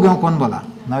 उठने को क्यों कौन बोला?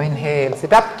 Now inhale,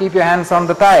 sit up, keep your hands on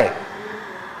the thigh.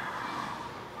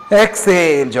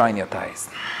 Exhale, join your thighs.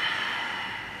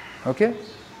 Okay?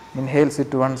 Inhale, sit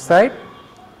to one side.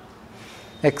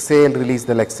 Exhale, release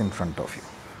the legs in front of you.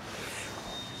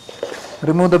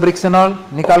 Remove the bricks and all.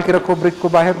 निकाल के रखो brick को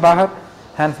बाहर.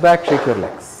 Hands back, shake your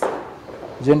legs.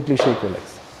 Gently shake your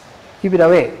legs. Keep it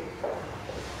away.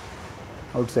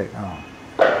 Outside.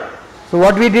 So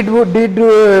what we did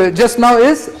just now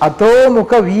is Adho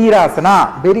Mukha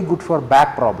Virasana, very good for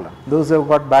back problem. Those who have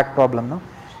got back problem, no?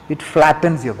 It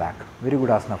flattens your back. Very good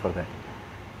asana for that.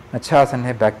 अच्छा आसन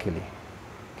है back के लिए.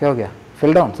 क्या हो गया?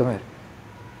 Fell down somewhere.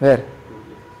 Where?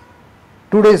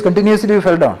 2 days continuously you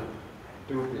fell down.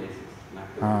 2 places.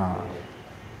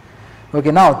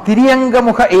 Okay, now Tiriyanga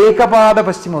Mukha Ekapada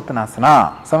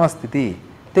Paschimottanasana, Samasthiti.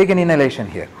 Take an inhalation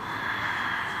here.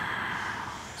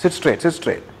 Sit straight, sit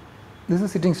straight. This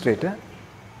is sitting straight.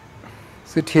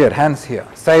 Sit here, hands here,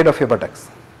 side of your buttocks.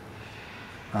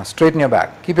 Straighten your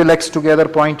back. Keep your legs together,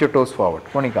 point your toes forward.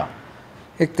 Konika.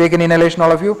 Take an inhalation,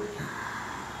 all of you.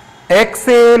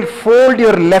 Exhale, fold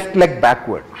your left leg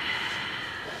backward.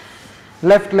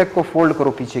 Left leg ko fold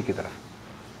karo piche ki taraf.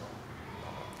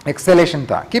 Exhalation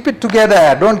tha. Keep it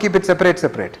together, don't keep it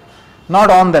separate. Not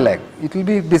on the leg. It will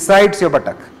be besides your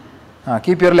buttock.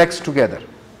 Keep your legs together.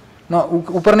 No,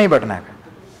 upar nahi batna hai.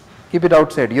 Keep it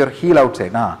outside, your heel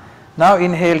outside. Now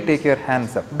inhale, take your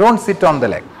hands up. Don't sit on the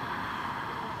leg.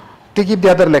 To keep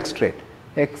the other leg straight.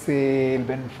 Exhale,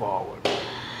 bend forward.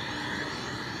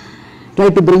 Try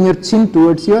to bring your chin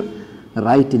towards your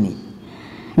right knee.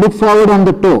 Look forward on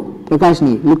the toe.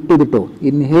 Prakashni, look to the toe.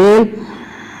 Inhale.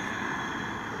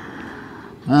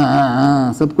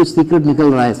 सब कुछ secret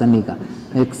निकल रहा है सन्नी का.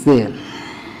 Exhale.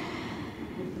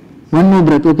 One more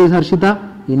breath. Okay, Harshita.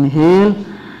 Inhale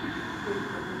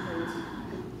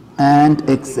and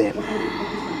exhale.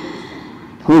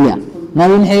 हो गया.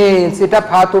 Now inhale, sit up,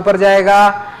 हाथ ऊपर जाएगा.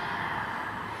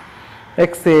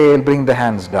 Exhale, bring the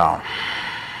hands down.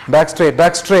 Back straight,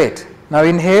 back straight. Now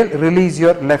inhale, release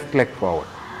your left leg forward.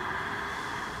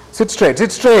 Sit straight,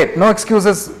 sit straight. No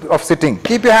excuses of sitting.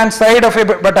 Keep your hands side of your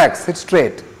buttocks. Sit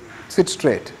straight, sit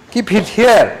straight. Keep it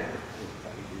here.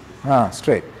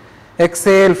 Straight.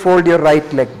 Exhale, fold your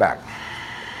right leg back.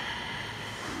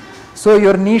 So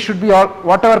your knee should be all,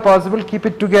 whatever possible, keep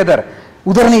it together.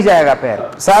 उधर नहीं जाएगा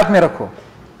पैर, साथ में रखो.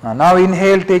 Now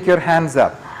inhale, take your hands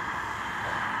up.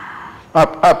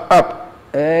 Up.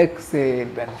 Exhale,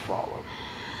 bend forward.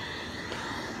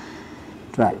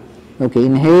 Try. Okay,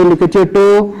 inhale, look at your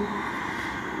toe.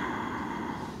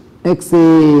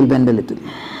 Exhale, bend a little.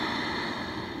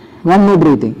 One more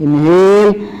breathing.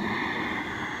 Inhale,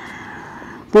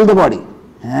 pull the body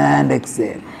and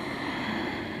exhale.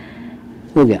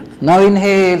 हो गया. Now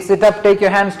inhale, sit up, take your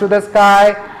hands to the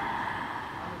sky.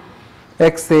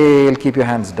 Exhale, keep your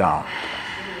hands down.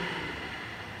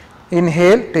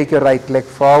 Inhale, take your right leg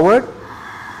forward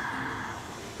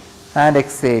and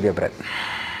exhale your breath.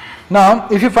 Now,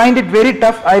 if you find it very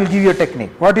tough, I will give you a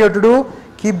technique. What you have to do,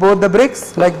 keep both the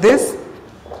bricks like this.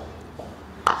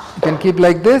 You can keep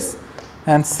like this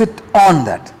and sit on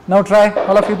that. Now try,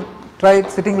 all of you try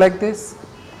sitting like this.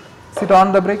 Sit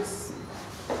on the bricks.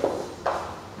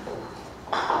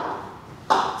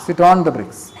 Sit on the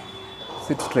bricks.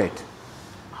 Sit straight.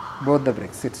 Both the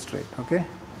bricks, sit straight. Okay.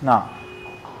 Now,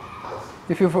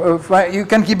 if you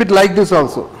can keep it like this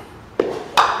also.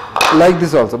 Like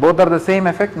this also. Both are the same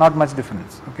effect, not much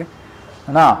difference. Okay.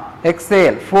 Now,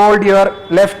 exhale. Fold your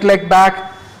left leg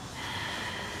back.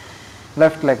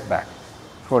 Left leg back.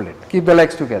 Fold it. Keep the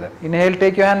legs together. Inhale.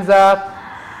 Take your hands up.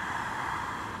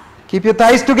 Keep your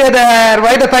thighs together.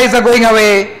 Why the thighs are going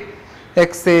away?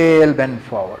 Exhale. Bend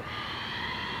forward.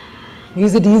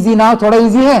 Is it easy now? थोड़ा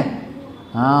easy है?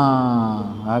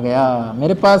 हाँ, आ गया.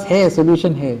 मेरे पास है,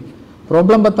 solution है.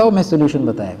 Problem बताओ, मैं solution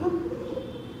बताएगा.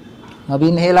 अब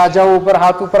inhale आ जाओ, ऊपर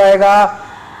हाथ ऊपर आएगा.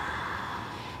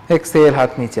 Exhale,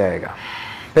 हाथ नीचे आएगा.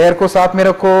 पैर को साथ में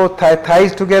रखो.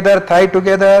 Thighs together, thigh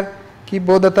together. Keep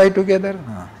both the thigh together.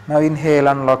 Now inhale,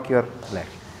 unlock your leg.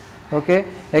 Okay.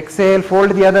 Exhale,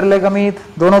 fold the other leg. Amit,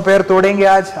 दोनों पैर तोड़ेंगे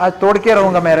आज. आज तोड़ के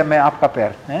रहूँगा मैं आपका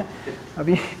पैर. हैं?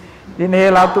 अभी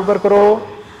इनहेल, हाथ ऊपर करो.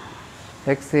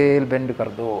 एक्सेल, बेंड कर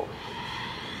दो.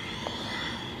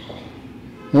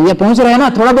 ये पहुंच रहा है ना,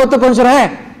 थोड़ा बहुत तो पहुंच रहा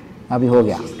है. अभी हो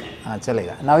गया.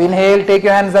 चलेगा. Now inhale, take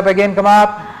your hands up again, come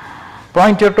up.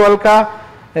 Point your toll का.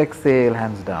 Excel,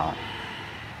 hands down.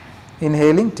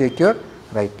 Inhaling, take your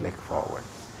right leg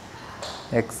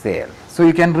forward. Excel. So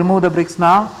you can remove the BRICS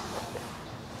now.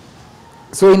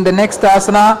 So in the next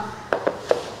Asna,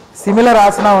 similar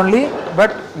asana only,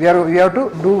 but we have to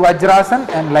do Vajrasan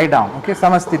and lie down. Okay,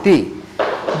 Samasthiti.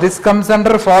 This comes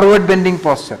under forward bending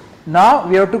posture. Now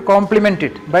we have to complement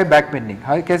it by back bending.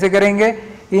 कैसे करेंगे?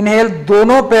 Inhale,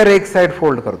 दोनों पैर एक side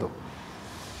fold कर दो.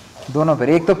 दोनों पैर.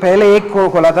 एक तो पहले एक को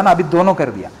खोला था ना, अभी दोनों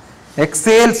कर दिया.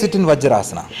 Exhale, sit in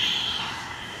Vajrasana.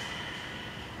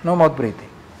 No mouth breathing.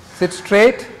 Sit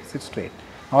straight, sit straight.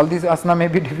 All these asana may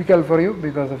be difficult for you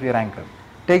because of your ankle.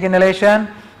 Take inhalation.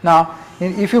 Now,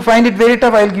 if you find it very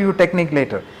tough, I will give you technique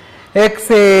later.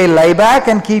 Exhale, lie back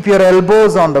and keep your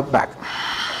elbows on the back.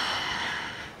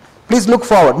 Please look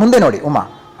forward. Munde nodi, Uma.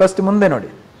 First munde nodi.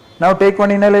 Now take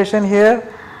one inhalation here.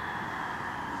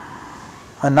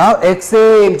 And now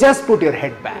exhale, just put your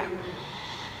head back.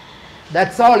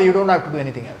 That's all, you don't have to do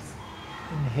anything else.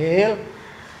 Inhale.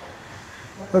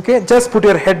 Okay, just put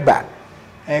your head back.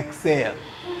 Exhale.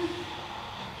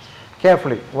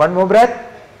 Carefully. One more breath.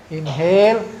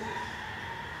 Inhale.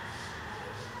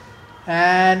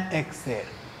 And exhale.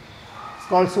 It's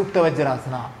called Supta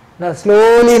Vajrasana. Now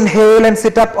slowly inhale and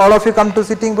sit up. All of you come to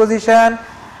sitting position.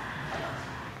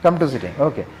 Come to sitting.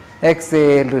 Okay.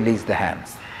 Exhale, release the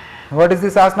hands. What is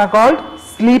this asana called?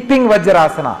 Sleeping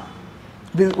Vajrasana.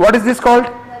 What is this called?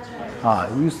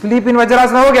 You sleep in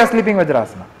Vajrasana. Ho gaya sleeping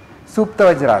Vajrasana.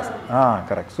 Supta Vajrasana.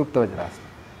 Correct. Supta Vajrasana.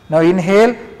 Now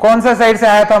inhale. कौन सा side से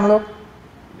आया था हम लोग?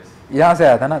 यहाँ से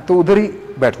आया था ना, तो उधर ही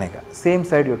बैठने का. Same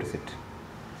side you have to sit.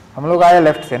 हम लोग आया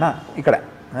left से ना, इकड़ा.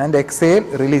 And exhale,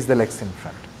 release the legs in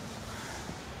front.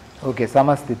 Okay,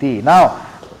 Samasthiti. Now,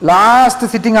 last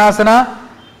sitting asana.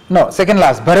 No, second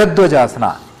last,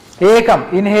 Bharadwajasana.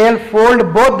 Ekam, inhale,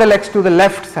 fold both the legs to the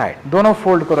left side. दोनों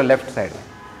fold करो left side.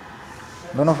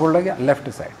 दोनों fold हो गया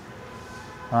left side.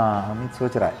 Amit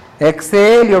सोच रहा है.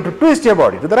 Exhale, you have to twist your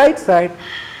body to the right side.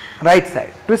 Right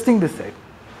side, twisting this side.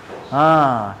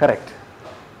 Correct.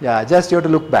 Yeah, just you have to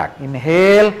look back.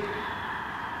 Inhale.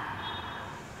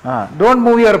 Don't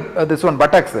move your this one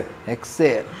buttocks.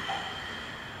 Exhale.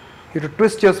 You have to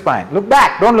twist your spine. Look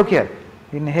back. Don't look here.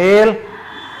 Inhale.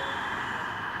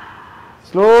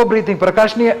 Slow breathing.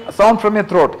 Prakashni sound from your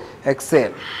throat.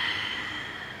 Exhale.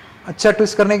 अच्छा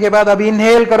twist करने के बाद अब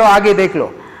inhale करो, आगे देख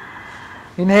लो.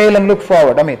 Inhale and look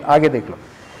forward. Amit, आगे देख लो.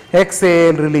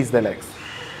 Exhale, release the legs.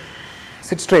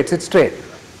 Sit straight, sit straight.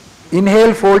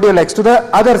 Inhale, fold your legs to the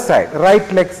other side.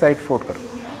 Right leg side fold करो.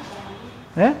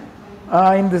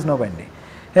 In this no bending.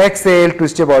 Exhale,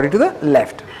 twist your body to the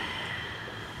left.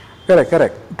 Correct,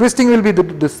 correct. Twisting will be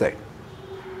this side.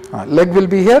 Leg will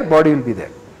be here, body will be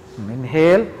there.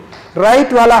 Inhale.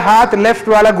 Right वाला हाथ left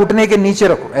वाला घुटने के नीचे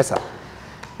रखो, ऐसा.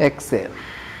 Exhale.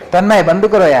 तन्मय बंद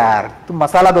करो यार. तुम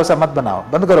मसाला डोसा मत बनाओ.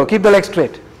 बंद करो. Keep the leg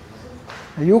straight.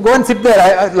 You go and sit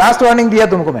there. Last warning दिया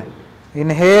तुमको मैं.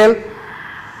 Inhale.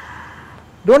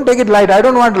 Don't take it light. I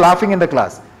don't want laughing in the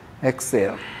class.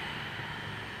 Exhale.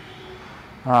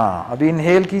 अभी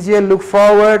inhale कीजिए. Look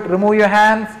forward. Remove your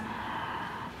hands.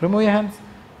 Remove your hands.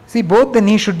 See, both the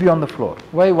knees should be on the floor.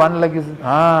 Why one leg is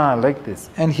like this?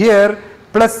 And here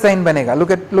plus sign बनेगा.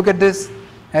 Look at this.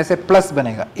 ऐसे plus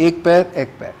बनेगा. एक पैर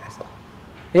ऐसा.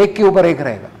 एक के ऊपर एक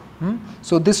रहेगा.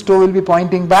 So this toe will be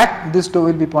pointing back. This toe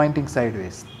will be pointing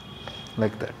sideways.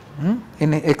 Like that.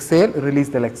 In exhale, release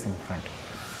the legs in front.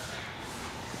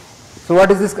 So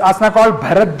what is this asana called?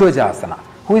 Bharadwajasana.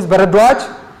 Who is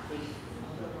Bharadwaj?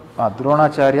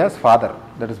 Dronacharya's father.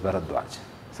 That is Bharadwaj.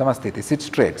 Samasthiti. Sit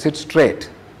straight. Sit straight.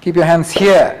 Keep your hands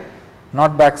here,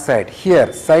 not back side.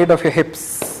 Here, side of your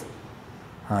hips.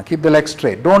 Keep the legs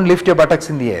straight. Don't lift your buttocks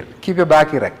in the air. Keep your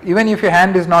back erect. Even if your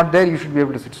hand is not there, you should be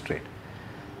able to sit straight.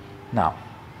 Now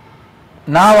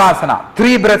asana.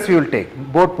 3 breaths we will take.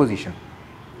 Both position.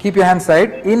 Keep your hands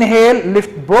side. Inhale,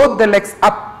 lift both the legs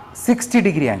up 60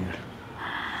 degree angle.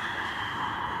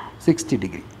 60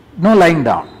 degree. No lying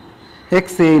down.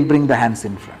 Exhale, bring the hands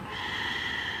in front.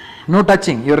 No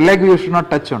touching. Your leg you should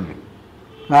not touch only.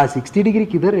 60 degree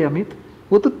किधर है अमित?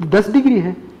 वो तो 10 degree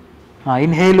है.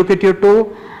 Inhale, look at your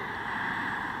toe.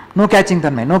 No catching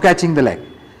Tanmay, no catching the leg.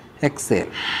 Exhale.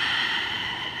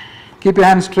 Keep your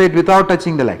hands straight without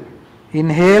touching the leg.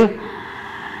 Inhale.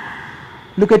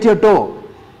 Look at your toe.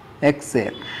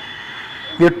 Exhale.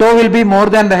 Your toe will be more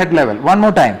than the head level. One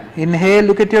more time. Inhale,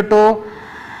 look at your toe.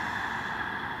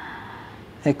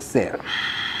 Exhale.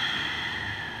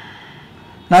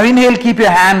 Now inhale, keep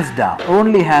your hands down.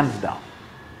 Only hands down.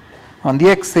 On the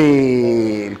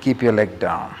exhale, keep your leg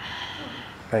down.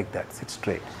 Like that. Sit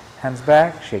straight. Hands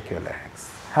back, shake your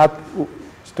legs.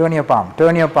 Turn your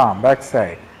palm, back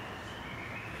side.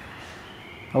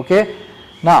 Okay?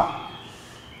 Now,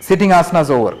 sitting asana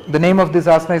is over. The name of this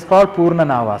asana is called Purna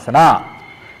Navasana.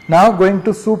 Now going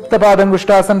to Supta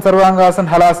Padangushtasana, Sarvangasana,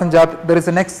 Halasana, Jat. There is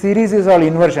a next series is all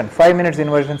inversion. 5 minutes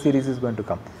inversion series is going to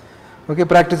come. Okay,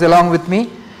 practice along with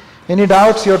me. Any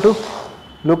doubts? You have to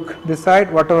look this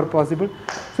side, whatever possible.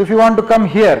 So if you want to come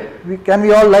here, can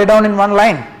we all lie down in one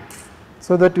line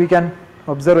so that we can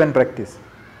observe and practice?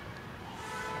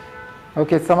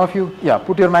 Okay, some of you,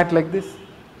 put your mat like this,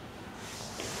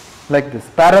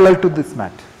 parallel to this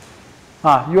mat.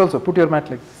 You also put your mat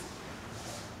like this,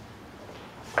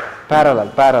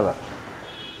 parallel.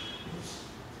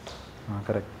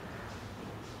 Correct.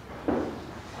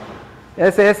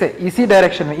 ऐसे ऐसे इसी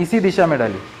direction में, इसी दिशा में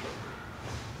डालिए.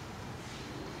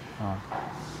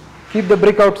 Keep the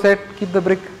brick outside, keep the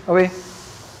brick away.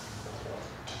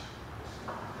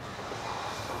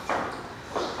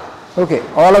 Okay,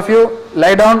 all of you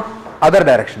lie down other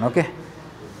direction, okay?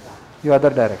 Your other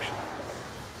direction.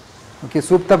 Okay,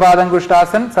 Supta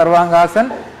Padangushtasana,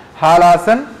 Sarvangasana,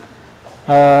 Halasana,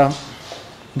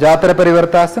 Jatara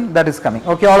Parivartasana, that is coming.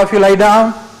 Okay, all of you lie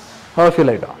down. All of you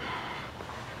lie down.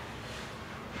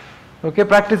 Okay,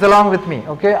 practice along with me.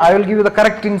 Okay, I will give you the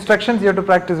correct instructions, you have to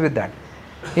practice with that.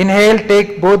 Inhale,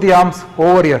 take both the arms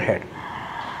over your head.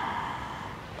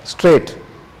 Straight.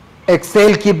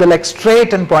 Exhale, keep the legs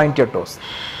straight and point your toes.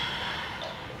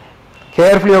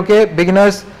 Carefully, okay?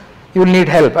 Beginners, you will need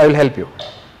help. I will help you.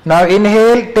 Now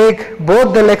inhale, take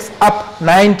both the legs up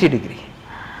 90 degree.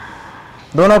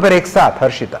 दोनों पैर एक साथ,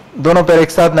 हर्षिता. दोनों पैर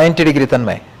एक साथ 90 degree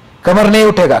तन्मय. कमर नहीं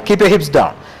उठेगा. Keep your hips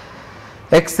down.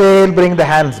 Exhale, bring the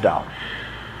hands down.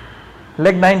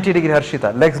 Leg 90 degree,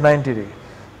 Harshita. Legs 90 degree.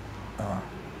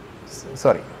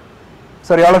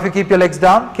 Sorry, all of you keep your legs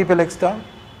down. Keep your legs down.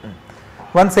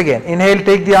 Once again, inhale,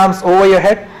 take the arms over your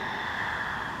head.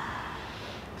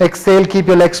 Exhale, keep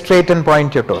your legs straight and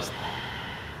point your toes.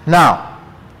 Now,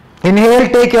 inhale,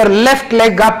 take your left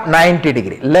leg up 90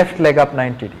 degree. Left leg up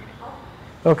 90 degree.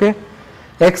 Okay?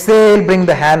 Exhale, bring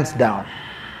the hands down.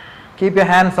 Keep your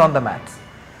hands on the mats.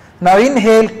 Now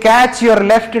inhale, catch your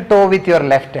left toe with your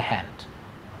left hand.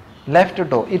 Left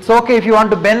toe. It's okay if you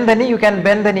want to bend the knee, you can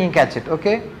bend the knee and catch it,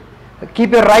 okay?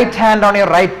 Keep your right hand on your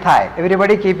right thigh.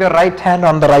 Everybody keep your right hand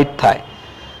on the right thigh.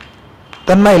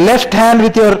 Then my left hand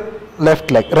with your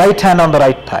left leg, right hand on the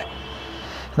right thigh.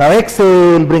 Now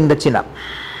exhale, bring the chin up.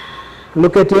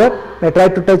 Look at your, try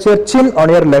to touch your chin on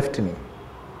your left knee.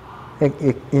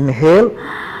 Inhale,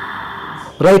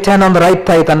 right hand on the right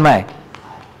thigh, Tanmay.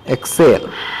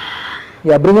 Exhale.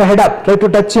 Yeah, bring your head up, try to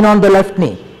touch chin on the left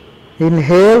knee.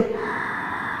 Inhale.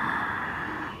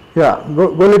 Yeah, go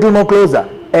little more closer.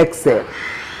 Exhale.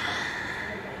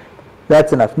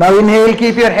 That's enough. Now inhale,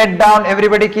 keep your head down.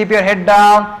 Everybody keep your head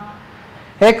down.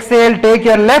 Exhale, take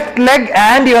your left leg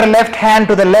and your left hand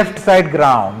to the left side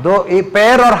ground. दो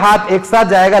पैर और हाथ एक साथ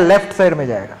जाएगा, left side में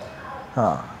जाएगा.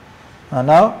 हाँ.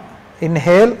 Now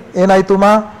inhale,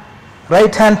 enaituma,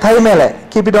 right hand thigh mele.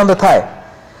 Keep it on the thigh.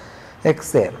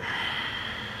 Exhale.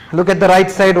 Look at the right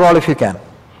side wall if you can.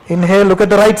 Inhale, look at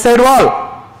the right side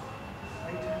wall.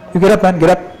 You get up, man. Get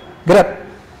up. Get up.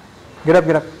 Get up,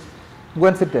 get up. Go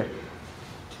and sit there.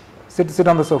 Sit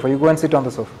on the sofa. You go and sit on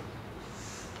the sofa.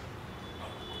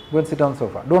 Go and sit on the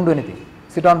sofa. Don't do anything.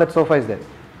 Sit on that sofa is there.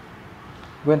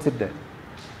 Go and sit there.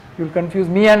 You will confuse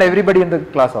me and everybody in the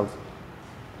class also.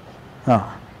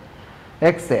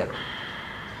 Exhale.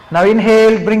 Now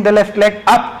inhale, bring the left leg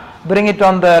up. Bring it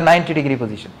on the 90 degree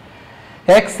position.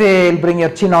 Exhale, bring your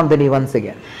chin on the knee once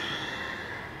again.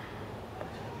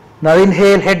 Now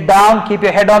inhale, head down, keep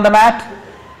your head on the mat.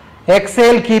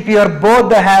 Exhale, keep your both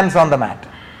the hands on the mat.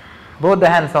 Both the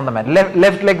hands on the mat.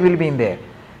 Left leg will be in there.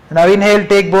 Now inhale,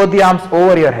 take both the arms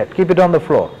over your head. Keep it on the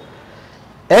floor.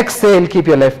 Exhale, keep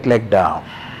your left leg down.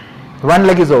 One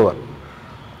leg is over.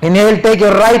 Inhale, take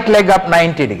your right leg up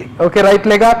 90 degree. Okay, right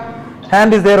leg up.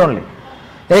 Hand is there only.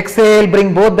 Exhale,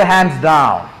 bring both the hands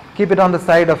down. Keep it on the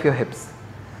side of your hips.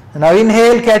 Now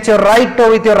inhale, catch your right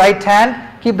toe with your right hand.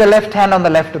 Keep the left hand on the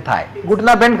left thigh.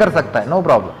 Gutna bend kar sakta hai, no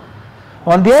problem.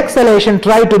 On the exhalation,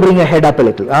 try to bring your head up a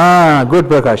little. Good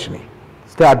Prakashini.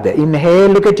 Start there. Inhale,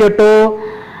 look at your toe.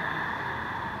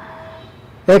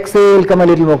 Exhale, come a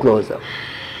little more closer.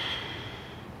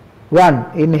 One.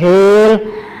 Inhale,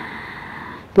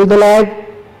 pull the leg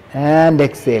and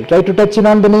exhale. Try to touch in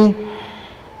on the knee.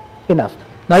 Enough.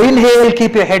 Now inhale,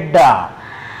 keep your head down.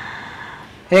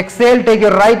 Exhale, take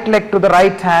your right leg to the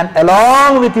right hand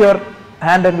along with your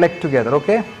hand and leg together,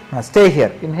 okay? Now stay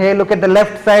here. Inhale, look at the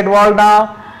left side wall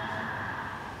now.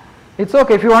 It's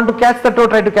okay. If you want to catch the toe,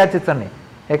 try to catch it, Sunny.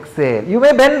 Exhale. You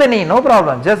may bend the knee, no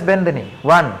problem. Just bend the knee.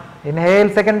 One. Inhale,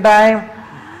 second time.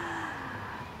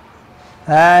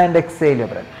 And exhale your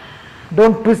breath.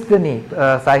 Don't twist the knee,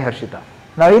 Sai Harshita.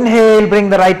 Now inhale, bring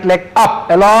the right leg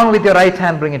up. Along with your right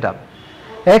hand, bring it up.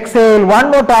 Exhale, one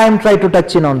more time, try to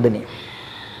touch chin on the knee.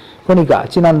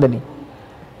 Konika, chin on the knee.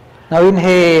 Now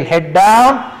inhale, head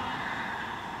down.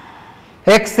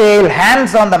 Exhale,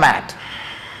 hands on the mat.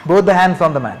 Both the hands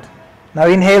on the mat. Now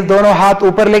inhale, दोनों हाथ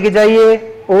ऊपर लेके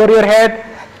जाइए, over your head.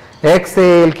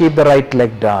 Exhale, keep the right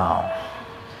leg down.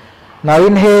 Now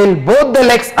inhale, both the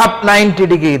legs up 90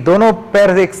 degree. दोनों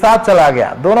पैर एक साथ चला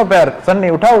गया. दोनों पैर सन्नी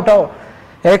उठाओ.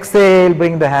 Exhale,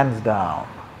 bring the hands down.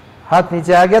 हाथ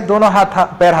नीचे आ गया, दोनों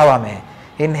हाथ पैर हवा में.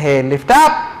 Inhale, lift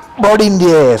up, body in the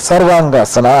air,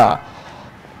 Sarvangasana.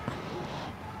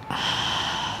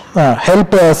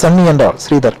 Help Sunny and all,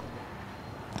 Sridhar.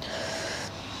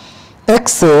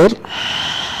 Exhale.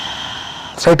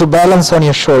 Try to balance on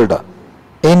your shoulder.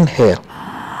 Inhale.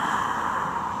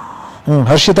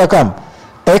 Harshita, come.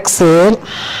 Exhale.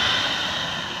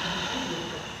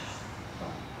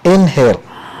 Inhale.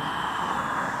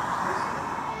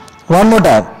 One more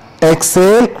time.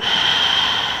 Exhale.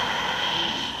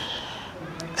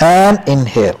 And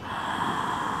inhale.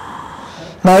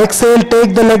 Now exhale,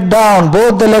 take the leg down,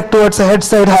 both the leg towards the head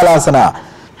side halasana.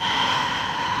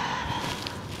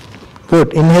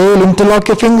 Good. Inhale, interlock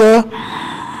your finger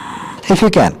if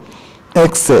you can.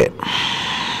 Exhale.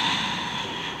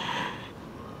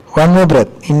 One more breath.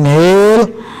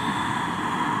 Inhale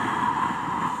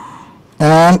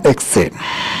and exhale.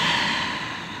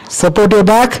 Support your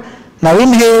back. Now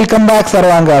inhale, come back,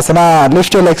 Sarvangasana.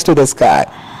 Lift your legs to the sky.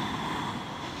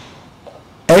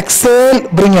 Exhale,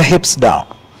 bring your hips down.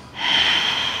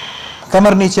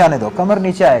 कमर नीचे आने दो, कमर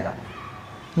नीचे आएगा.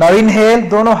 Now inhale,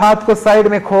 दोनों हाथ को side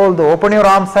में खोल दो. Open your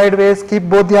arms sideways, keep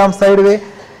both the arms sideways.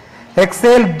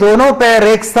 Exhale, दोनों पैर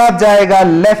एक साथ जाएगा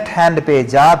लेफ्ट हैंड पे.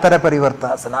 जातर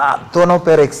परिवर्तासना, दोनों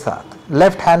पैर एक साथ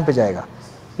लेफ्ट हैंड पे जाएगा.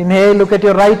 Inhale, look at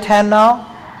your right hand now.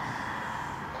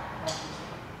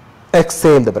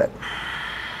 Exhale the breath.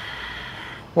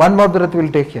 One more breath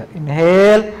we'll take here.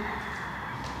 Inhale.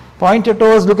 Point your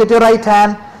toes, look at your right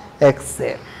hand.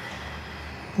 Exhale.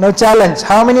 Now challenge.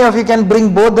 How many of you can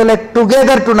bring both the legs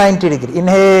together to 90 degree?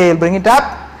 Inhale, bring it up.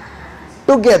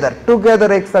 Together,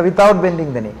 exhale, without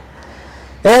bending the knee.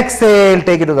 Exhale,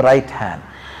 take it to the right hand.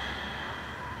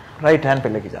 Right hand pe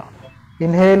leke jao.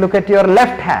 Inhale, look at your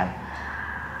left hand.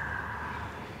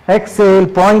 Exhale,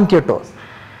 point your toes.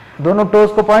 दोनों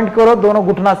toes को point करो, दोनों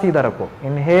घुटना सीधा रखो.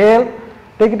 Inhale,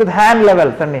 take it to the hand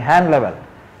level, Sunny, hand level.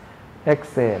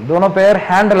 Exhale, दोनों पैर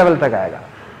hand level तक आएगा.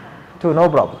 Two, no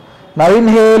problem. Now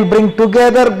inhale, bring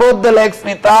together both the legs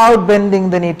without bending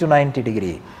the knee to 90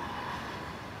 degree.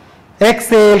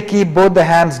 Exhale, keep both the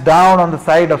hands down on the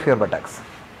side of your buttocks.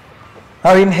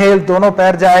 Now inhale, दोनों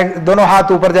पैर जाएगा, दोनों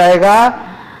हाथ ऊपर जाएगा.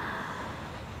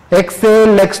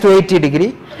 Exhale, legs to 80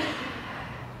 degree,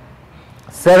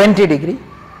 70 degree,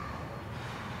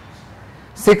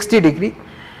 60 degree,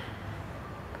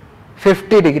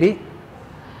 50 degree,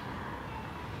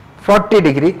 40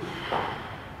 degree,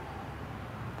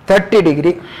 30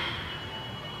 degree,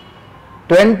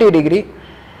 20 degree,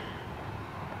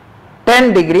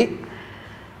 10 degree,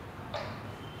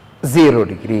 0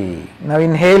 degree. Now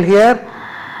inhale here.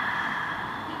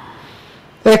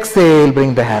 Exhale,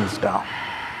 bring the hands down.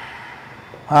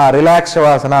 Relax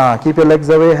Shavasana. Keep your legs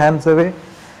away, hands away.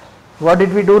 What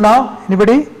did we do now?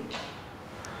 Anybody?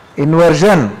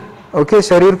 Inversion. Okay,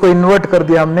 शरीर को invert कर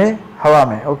दिया हमने हवा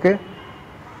में. Okay.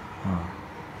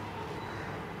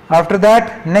 After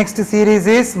that, next series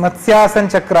is Matsyasan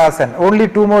Chakrasan. Only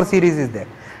 2 more series is there.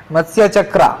 Matsya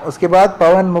Chakra. उसके बाद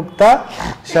Pavan Mukta,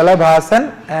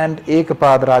 Shalabhasan and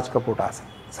Ekpadraj Kapotasan.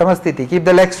 Samasthiti. Keep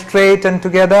the legs straight and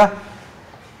together.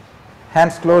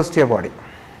 Hands close to your body.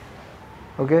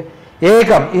 Okay.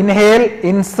 Ekam. Inhale.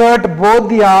 Insert both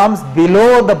the arms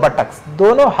below the buttocks.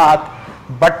 दोनों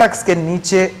हाथ buttocks के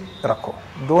नीचे रखो.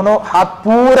 दोनों हाथ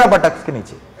पूरा buttocks के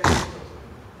नीचे.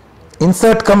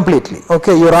 Insert completely.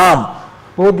 Okay, your arm,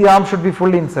 both the arms should be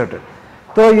fully inserted.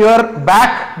 So your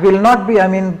back will not be,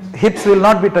 hips will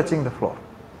not be touching the floor.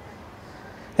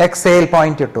 Exhale,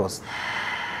 point your toes.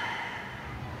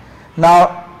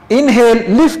 Now inhale,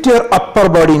 lift your upper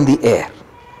body in the air.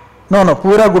 No,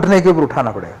 पूरा घुटने के ऊपर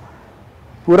उठाना पड़ेगा.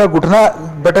 पूरा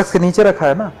घुटना buttocks के नीचे रखा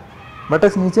है ना.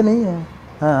 Buttocks नीचे नहीं है.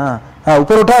 हाँ,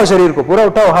 ऊपर उठाओ शरीर को, पूरा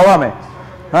उठाओ हवा में.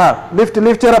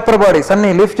 Lift your upper body.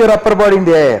 Sunny, lift your upper body in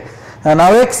the air. And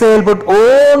now exhale, put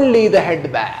only the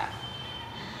head back.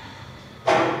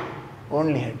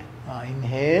 Only head.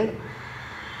 Inhale.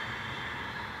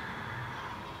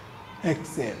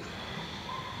 Exhale.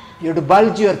 You have to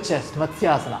bulge your chest.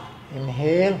 Matsyasana.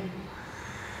 Inhale.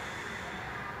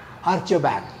 Arch your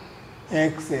back.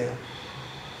 Exhale.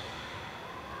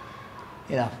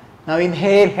 Enough. Now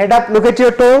inhale. Head up. Look at your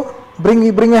toe. Bring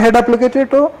your head up. Look at your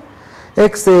toe.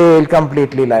 Exhale.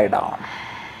 Completely lie down.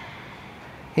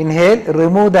 Inhale,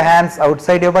 remove the hands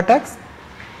outside your buttocks.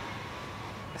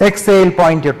 Exhale,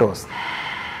 point your toes.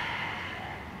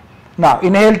 Now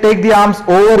inhale, take the arms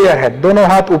over your head. दोनों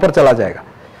हाथ ऊपर चला जाएगा.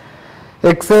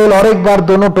 Exhale और एक बार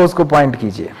दोनों toes को point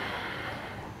कीजिए.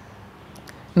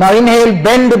 Now inhale,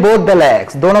 bend both the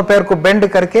legs. दोनों पैर को bend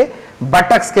करके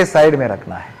buttocks के side में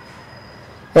रखना है.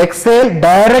 Exhale,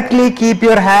 directly keep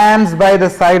your hands by the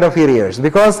side of your ears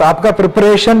because आपका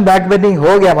preparation back bending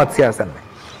हो गया मत्स्यासन में.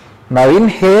 Now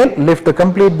inhale, lift the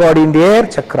complete body in the air,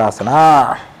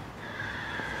 Chakrasana.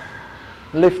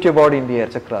 Lift your body in the air,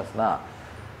 Chakrasana.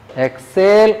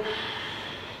 Exhale.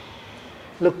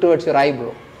 Look towards your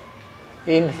eyebrow.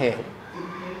 Inhale.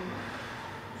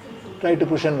 Try to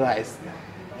push and rise.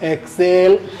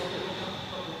 Exhale.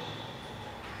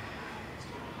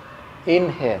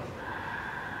 Inhale.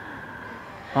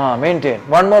 Maintain.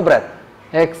 One more breath.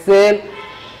 Exhale.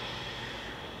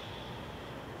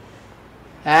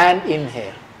 And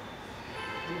inhale.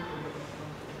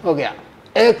 Okay.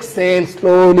 Exhale.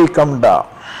 Slowly come down.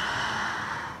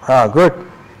 Good.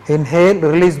 Inhale.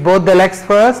 Release both the legs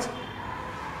first.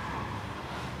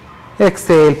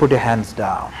 Exhale. Put your hands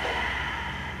down.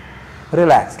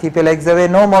 Relax. Keep your legs away.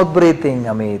 No mouth breathing,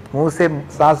 Amit. मुंह से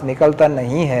सांस निकलता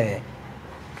नहीं है.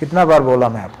 कितना बार बोला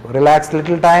मैं आपको? Relax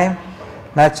little time.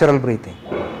 Natural breathing.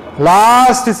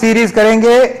 Last series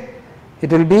करेंगे.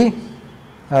 It will be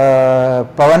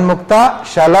पवन मुक्ता,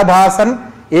 शलभासन,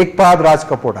 एक पाद राज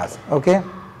कपोटासन. Okay.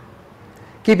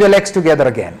 Keep your legs together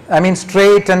again. I mean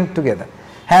straight and together.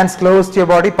 Hands close to your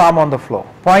body, palm on the floor.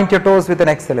 Point your toes with an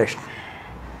exhalation.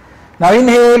 Now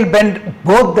inhale, bend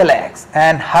both the legs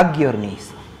and hug your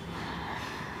knees.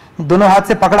 दोनों हाथ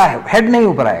से पकड़ा है, head नहीं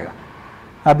ऊपर आएगा.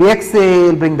 अब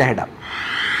exhale, bring the head up.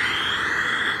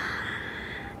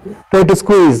 Try to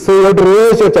squeeze. So you have to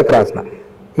raise your chakrasana.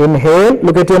 Inhale,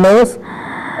 look at your nose.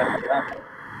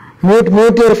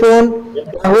 Mute your phone.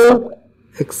 Rahul,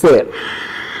 exhale.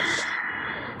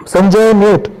 Sanjay,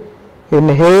 mute.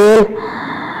 Inhale.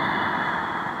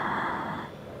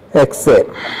 Exhale.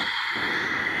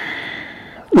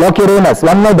 Lock your anus.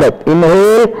 One more breath.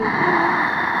 Inhale.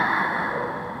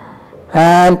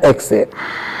 And exhale.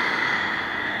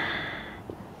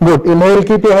 Good. Inhale,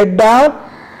 keep your head down.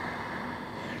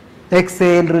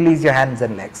 Exhale, release your hands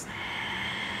and legs.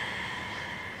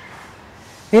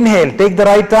 Inhale, take the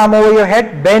right arm over your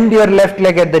head, bend your left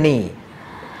leg at the knee.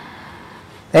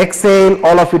 Exhale,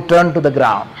 all of you turn to the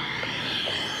ground.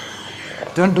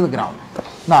 Turn to the ground.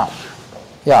 Now,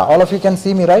 yeah, all of you can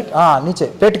see me, right? नीचे,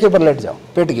 पेट के ऊपर late जाओ,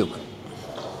 पेट के ऊपर.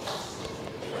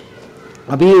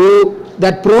 अभी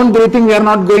that prone breathing we are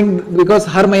not going, because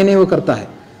हर महीने वो करता है.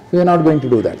 We are not going to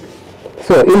do that.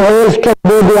 So, inhale, stretch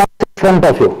both the arms in front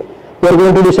of you. We are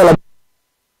going to do shalabh.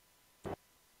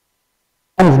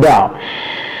 Hands down.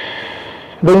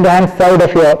 Bring the hands side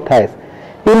of your thighs.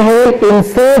 Inhale,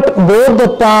 insert both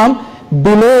the palm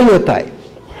below your thigh.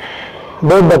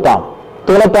 Both the palm.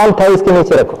 दोनों palm thighs के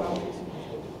नीचे रखो.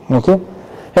 Okay.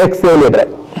 Exhale your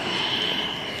breath.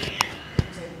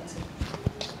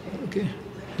 Okay.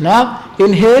 Now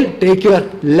inhale, take your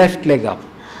left leg up.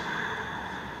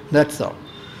 That's all.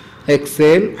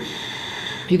 Exhale.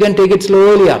 You can take it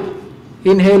slowly up.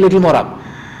 Inhale, little more up.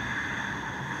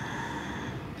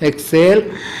 Exhale.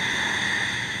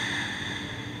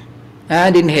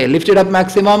 And inhale. Lift it up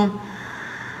maximum.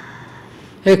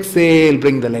 Exhale.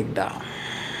 Bring the leg down.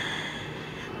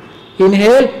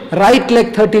 Inhale. Right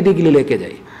leg 30 degree लेके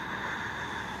जाइए.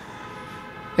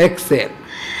 Exhale.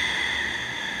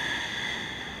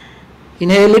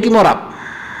 Inhale, little more up.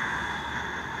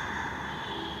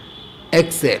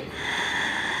 Exhale.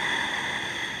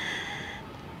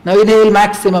 Now inhale,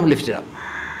 maximum, lift it up.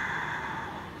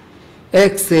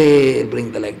 Exhale,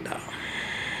 bring the leg down.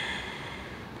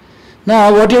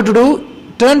 Now what you have to do,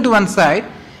 turn to one side,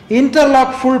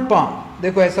 interlock full palm.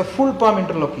 देखो ऐसा full palm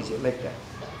interlock कीजिए, like that.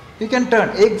 You can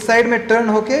turn, एक side में turn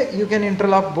होके, you can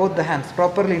interlock both the hands,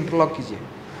 properly interlock कीजिए.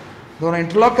 दोनों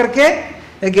interlock करके,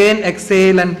 again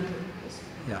exhale and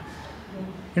yeah,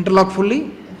 interlock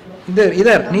fully.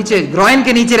 इधर नीचे, groin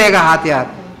के नीचे रहेगा हाथ यार,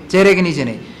 चेहरे के नीचे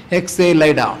नहीं. Exhale,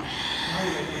 lie down.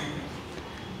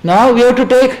 Now we have to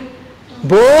take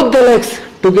both the legs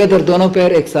together, दोनों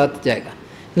पैर एक साथ जाएगा.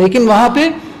 लेकिन वहां पे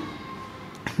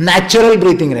natural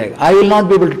breathing रहेगा. I will not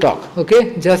be able to talk.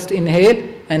 Okay, just inhale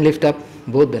and lift up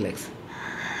both the legs.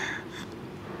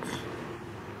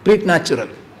 Breathe natural.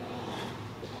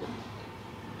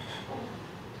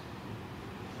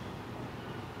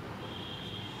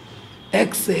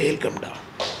 Exhale, come down.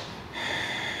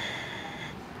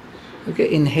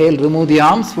 Okay, inhale, remove the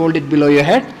arms, fold it below your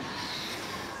head.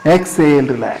 Exhale,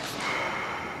 relax.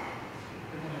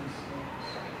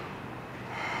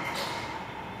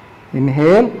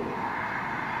 Inhale.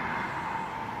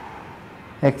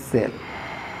 Exhale.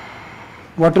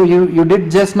 What you did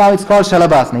just now, it's called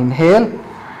Shalabhasana. Inhale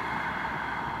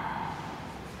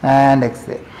and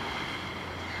exhale.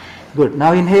 Good.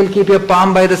 Now inhale, keep your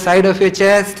palm by the side of your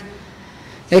chest.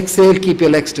 Exhale, keep your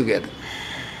legs together.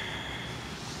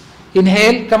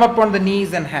 Inhale, come up on the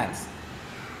knees and hands.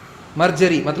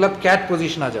 Marjari, matlab cat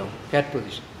position aa jao. Cat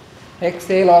position.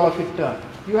 Exhale, all of it turn.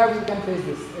 You can face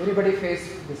this. Everybody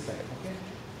face this side. Okay.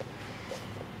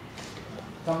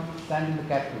 come stand in the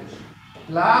cat position.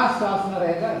 Last asana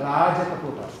rahega Raja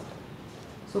Kapotasana.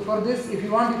 So for this, if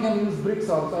you want, you can use bricks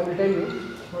also. I will tell you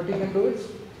what you can do is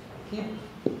keep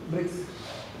bricks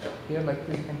here like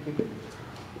this. You can keep it.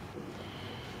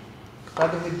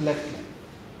 Starting with left leg.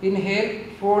 Inhale,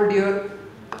 fold your,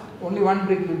 only one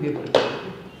brick will be able to do.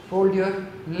 Fold your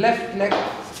left leg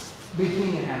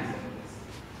between your hands like this.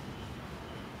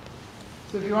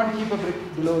 So if you want to keep a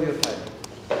brick below your thigh,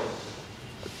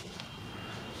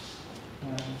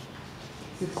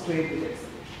 sit straight with exhale.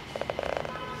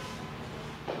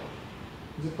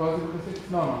 Is it possible to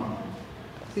sit? No.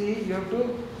 See, you have to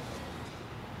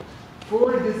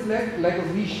fold this leg like a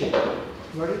V shape.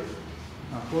 Got it?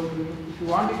 Now fold. If you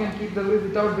want, you can keep the brick.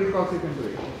 Without brick also you can do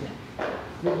it. Okay.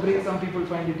 With brick, some people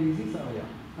find it easy. So yeah,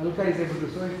 Alka is able to.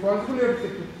 So if possible, you have to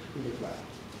sit really flat.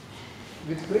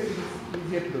 With brick, it is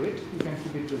easier to do it. You can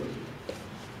keep it below.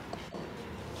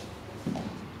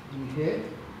 Inhale.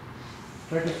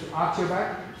 Try to arch your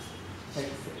back.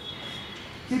 Exhale.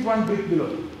 Keep one brick below.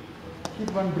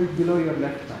 Keep one brick below your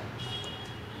left thigh.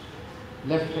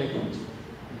 Left thigh के नीचे.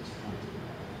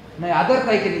 नहीं, other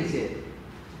thigh के नीचे.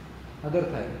 Other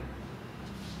thigh.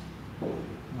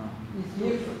 ये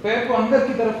पैर को अंदर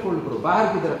की तरफ फोल्ड करो,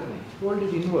 बाहर की तरफ नहीं. Fold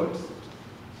it inwards.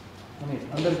 नहीं,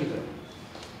 अंदर की तरफ.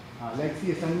 हाँ, like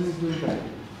see, Sunny is doing that.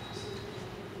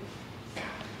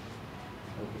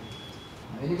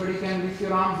 Okay. Anybody can lift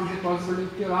your arms. Is it possible to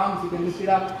lift your arms? You can lift it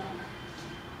up.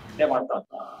 क्या मारता हूँ?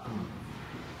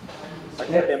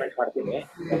 पेमेंट ಮಾಡ್ತೀನಿ.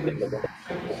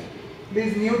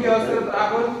 Please mute yourself,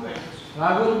 Rahul.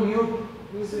 Rahul, mute.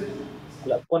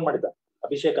 ಅಲ್ಲ, phone ಮಾಡಿದ್ದ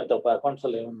ಅಭಿಷೇಕ್ ಅಂತ ಒಬ್ಬ accounts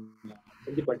ಅಲ್ಲಿ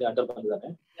ಸಂಜಿ ಪಟ್ಟಿ ಅಂಟರ್ ಬಂದಿದ್ದಾನೆ.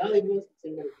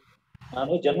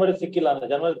 ನಾನು ಜನವರಿ ಸಿಕ್ಕಿಲ್ಲ, ನಾನು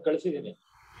ಜನವರಿ ಕಳಿಸಿದ್ದೀನಿ,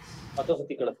 ಮತ್ತೊಂದು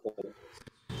ಸತಿ ಕಳಿಸ್ತೀನಿ.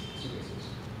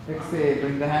 Exhale,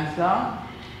 bring the hands down.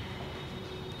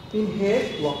 Inhale,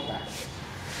 walk back.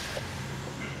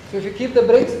 So if you keep the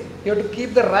bricks, you have to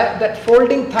keep the right, that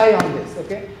folding thigh on this,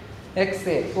 okay?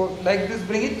 Exhale, fold, like this,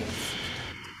 bring it.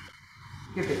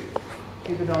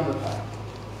 Keep it on the thigh.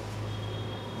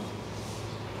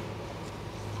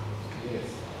 Yes.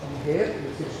 Inhale, you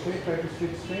sit straight, try to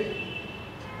sit straight.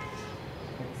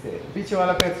 Exhale. पीछे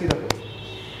वाला पैर सीधा करो.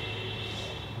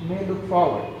 You may look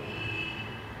forward.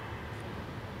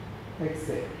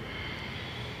 Exhale.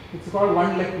 It's called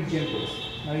one leg pigeon pose.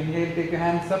 Now inhale, take your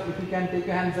hands up. If you can take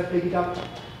your hands up, take it up.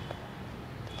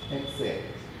 Exhale.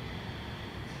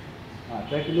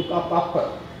 Try to look up, upper.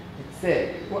 Exhale.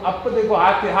 वो up पे देखो,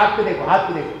 हाथ पे देखो.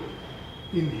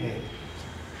 Inhale.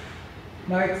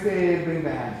 Now exhale, bring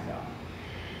the hands down.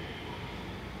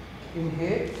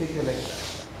 Inhale, take your legs down.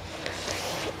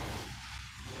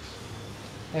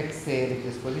 Exhale, in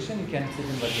this position, you can sit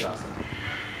in Vajrasana.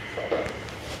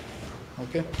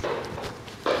 Okay.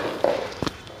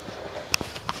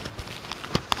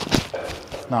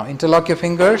 Now interlock your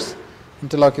fingers.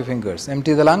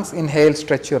 Empty the lungs. Inhale,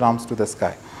 stretch your arms to the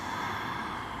sky.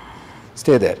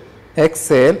 Stay there.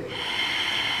 Exhale.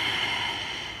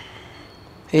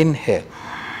 Inhale.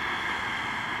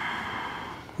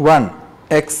 1.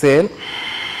 Exhale.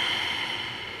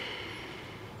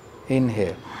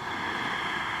 Inhale.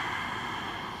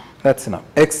 That's enough.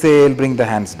 Exhale, bring the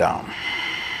hands down.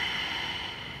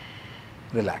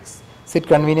 Relax. Sit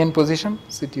convenient position.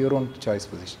 Sit your own choice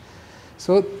position.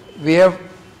 So we have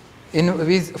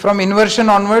from inversion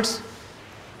onwards,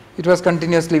 it was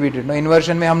continuously we did. No,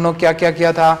 inversion में हम लोग क्या क्या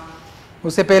किया था?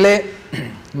 उससे पहले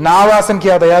नावासन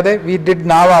किया था, याद है? We did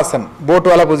नावासन, boat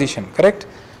वाला position, correct?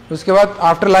 उसके बाद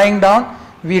after lying down,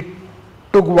 we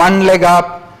took one leg up,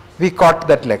 we caught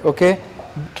that leg, okay?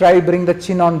 Try bring the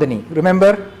chin on the knee.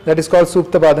 Remember, that is called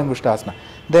Supta Padangusthasana.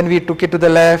 Then we took it to the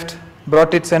left,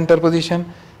 brought it center position.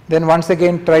 Then once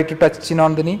again try to touch chin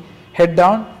on the knee. Head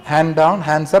down,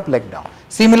 hands up, leg down.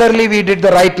 Similarly, we did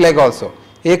the right leg also.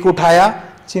 एक उठाया,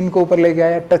 chin को ऊपर ले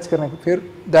गया, touch करने, फिर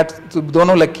that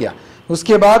दोनों leg किया.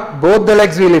 उसके बाद both the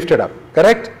legs we lifted up,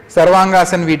 correct?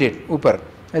 Sarvangasana we did ऊपर.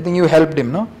 I think you helped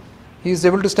him, no? He is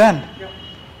able to stand. Yeah.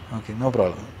 Okay, no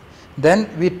problem. Then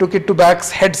we took it to back,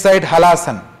 head side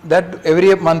halasana. That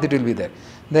every month it will be there.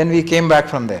 Then we came back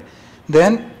from there.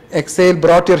 Then exhale,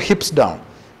 brought your hips down.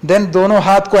 Then दोनों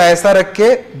हाथ को ऐसा रख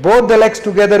के both the legs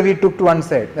together we took to one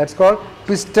side. That's called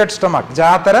twisted stomach.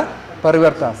 जहाँ तरह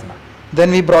परिवर्तासना. Then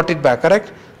we brought it back,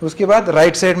 correct? उसके बाद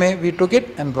right side में we took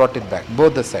it and brought it back,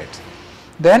 both the sides.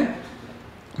 Then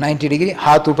 90 degree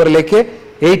हाथ ऊपर लेके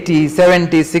 80,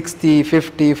 70, 60,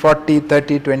 50, 40,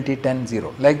 30, 20, 10,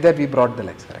 0. Like that we brought the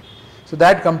legs, correct? So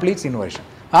that completes inversion.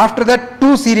 After that,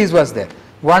 2 series was there.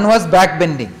 One was back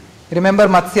bending. Remember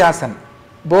Matsyasana.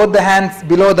 Both the hands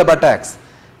below the buttocks.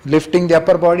 Lifting the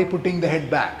upper body, putting the head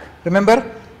back. Remember?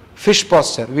 Fish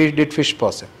posture, we did fish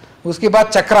posture. उसके बाद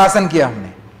चक्रासन किया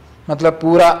हमने, मतलब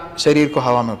पूरा शरीर को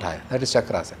हवा में उठाया, that is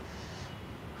chakrasana.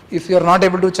 If you are not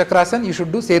able to chakrasana you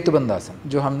should do Setu Bandhasana,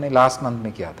 जो हमने लास्ट मंथ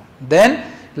में किया था. Then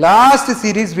last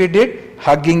series we did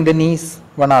hugging the knees,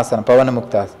 one आसन, पवन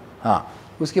मुक्तासन. हाँ,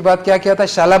 उसके बाद क्या किया था,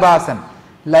 शलभासन,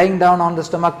 lying down on the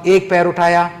stomach, एक पैर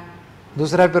उठाया,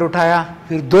 दूसरा पैर उठाया,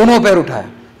 फिर दोनों पैर उठाया.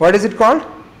 What is it called?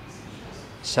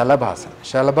 Shalabhasana.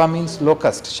 शलभा means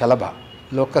locust, शलभा,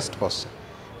 locust posture.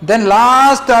 Then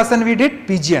last asan we did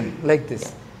pigeon, like this.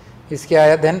 इसके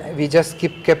आया, then we just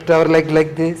kept our leg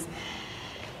like this,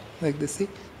 see,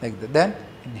 like that. Then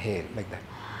inhale like that.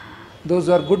 Those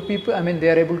who are good people, I mean they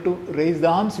are able to raise the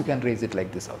arms, you can raise it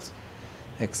like this also.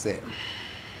 Exhale.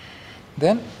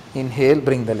 Then inhale,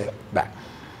 bring the leg back.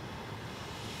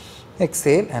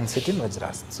 Exhale and sit in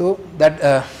Vajrasana. So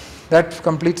that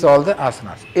completes all the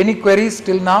asanas. Any queries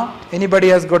till now?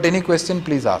 Anybody has got any question,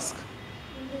 please ask.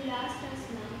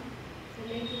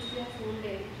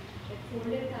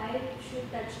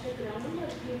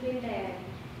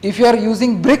 If you are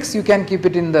using bricks, you can keep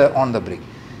it on the brick.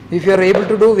 If you are able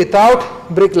to do without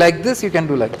brick like this, you can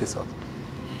do like this also.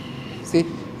 See,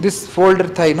 this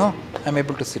folded thigh, no, I am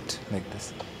able to sit like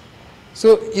this.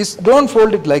 So don't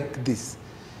fold it like this.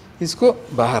 इसको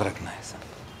बाहर रखना है ऐसा,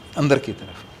 अंदर की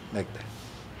तरफ, like that.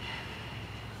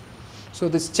 So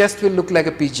this chest will look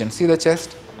like a pigeon. See the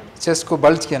chest? Chest को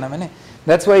bulge किया ना मैंने.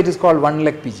 That's why it is called one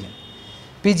leg pigeon.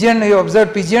 Pigeon, you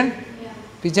observed pigeon? Yeah.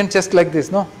 Pigeon chest like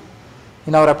this, no?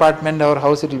 In our apartment, our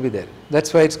house, it will be there.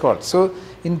 That's why it's called. So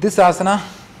in this asana,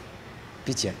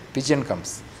 pigeon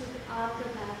comes.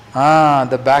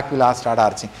 The back will start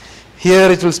arching. Here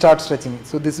it will start stretching.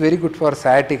 So this is very good for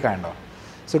sciatica and all.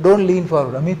 So don't lean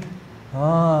forward. Amit,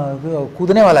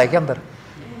 कूदने वाला है क्या अंदर?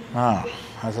 हाँ,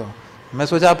 ऐसा. मैं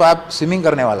सोचा आप स्विमिंग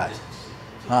करने वाला है.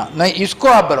 हाँ, नहीं, इसको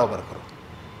आप बराबर करो.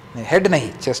 नहीं, हेड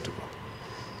नहीं, चेस्ट को.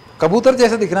 कबूतर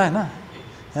जैसा दिख रहा है ना,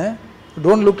 हैं?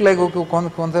 Don't look like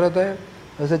कौन सा रहता है,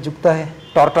 ऐसे झुकता है,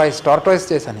 टॉर्टोइस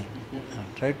जैसा नहीं,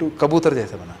 ट्राई टू कबूतर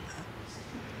जैसा बना.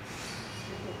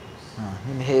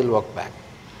 Inhale, walk back.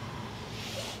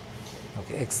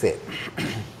 Okay, exhale.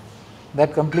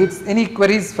 That completes. Any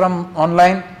queries from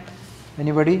online?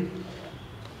 Anybody?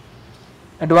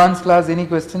 Advanced class, any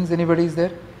questions? Anybody is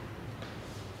there?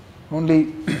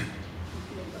 Only.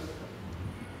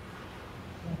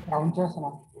 Crown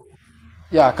Chasana.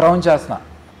 Yeah, Crown Chasana.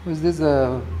 Who is this?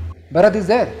 Bharat is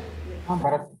there?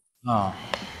 Bharat.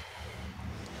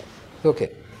 Okay.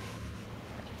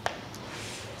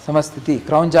 Samasthiti.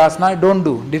 Crown Chasana, don't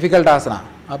do. Difficult asana.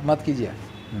 आप मत कीजिए.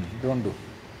 Don't do.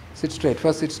 Sit straight.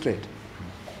 First sit straight.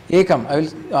 Ekam. I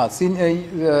will see.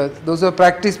 Those who have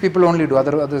practiced people only do.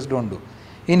 Others don't do.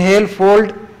 Inhale.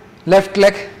 Fold left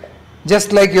leg,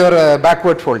 just like your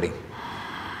backward folding.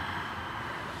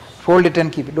 Fold it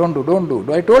and keep it. Don't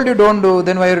do. I told you don't do.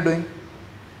 Then why are you doing?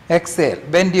 Exhale.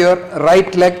 Bend your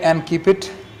right leg and keep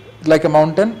it like a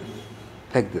mountain,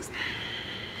 like this.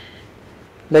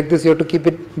 Like this, you have to keep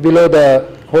it below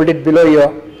hold it below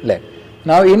your leg.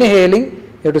 Now inhaling,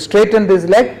 you have to straighten this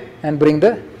leg and bring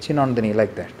the chin on the knee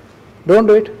like that. Don't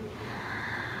do it.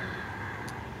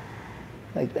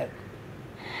 Like that.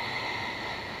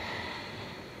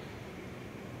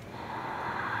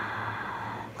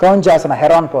 Crown Chasana,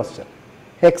 heron posture.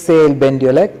 Exhale, bend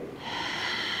your leg.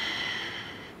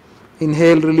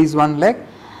 Inhale, release one leg.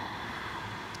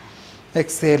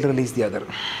 Exhale, release the other.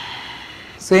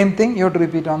 Same thing you have to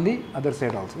repeat on the other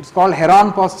side also. It's called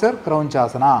heron posture, Crown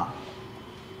Chasana.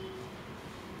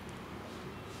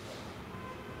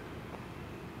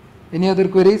 Any other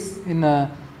queries in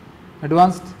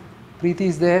advanced? Preeti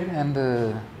is there and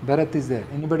Bharat is there.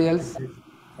 Anybody else?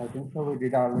 I think so. We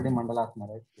did already Mandalasana,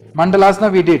 right?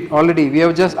 Mandalasana we did already. We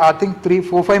have just, I think 3,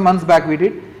 4, 5 months back we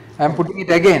did. I am putting it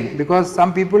again because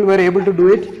some people were able to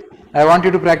do it. I want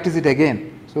you to practice it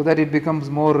again so that it becomes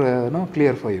more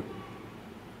clear for you.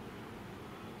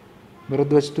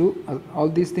 Bharadwaj too. All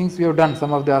these things we have done,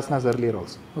 some of the asanas earlier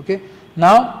also. Okay.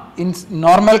 Now in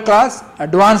normal class,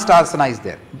 advanced asana is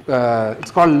there.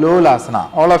 It's called Lolasana.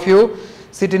 All of you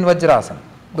sit in Vajrasana.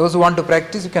 Those who want to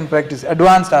practice, you can practice.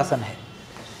 Advanced asana hai.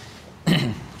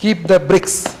 Keep the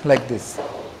bricks like this.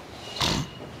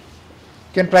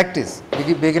 You can practice.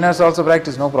 Beginners also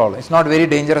practice, no problem. It's not very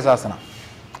dangerous asana.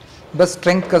 But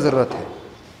strength ka zarurat hai.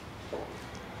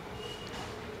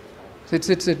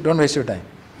 Sit. Don't waste your time.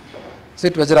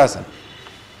 Sit Vajrasana.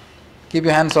 Keep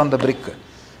your hands on the brick.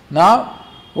 Now,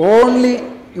 only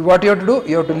what you have to do,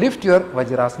 you have to lift your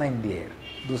Vajrasana in the air.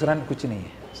 Dusra kuch nahi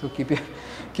hai. So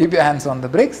keep your hands on the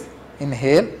bricks.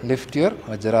 Inhale, lift your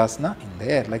Vajrasana in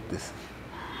the air like this.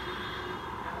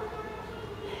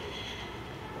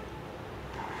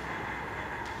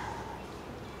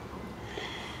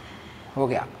 हो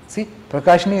गया. See,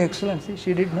 Prakashini, excellent. See,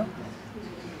 she did, no?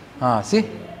 See,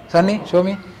 Sunny, show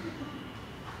me.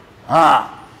 आ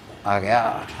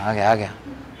गया.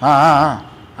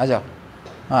 आ जाओ.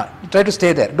 Try to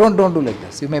stay there. Don't do like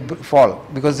this. You may fall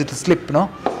because it will slip, no?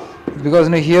 Because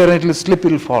here it will slip,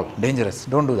 it will fall. Dangerous.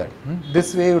 Don't do that.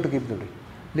 This way you have to keep the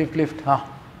lift.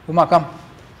 Uma, come.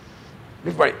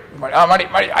 Lift body. Madi.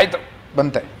 Aito.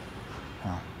 Bante.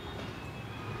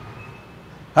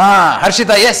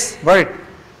 Harshita, yes. Got it.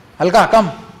 Alka,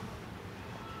 come.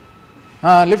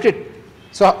 Lift it.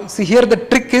 So see here the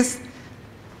trick is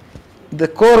the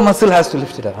core muscle has to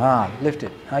lift it up. Lift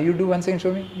it. You do one second,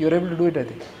 show me. You are able to do it, I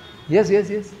think. Yes.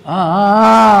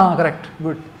 Correct.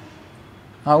 Good.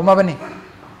 Uma Bani.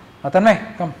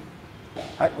 Tanmay, come.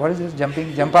 What is this?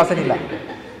 Jumping? Jumpasana illa.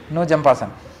 No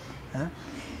jumpasana.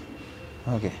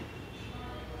 Okay.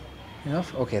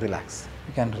 Enough? Okay, relax.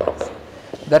 You can relax.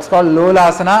 That's called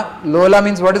Lola Asana. Lola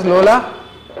means what is Lola?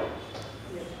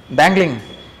 Dangling.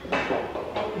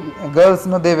 Girls,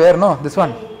 no, they wear, no, this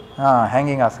one.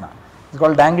 Hanging asana. It's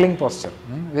called dangling posture.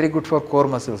 Very good for core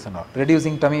muscles and all.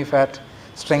 Reducing tummy fat,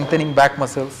 strengthening back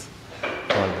muscles.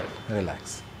 All that.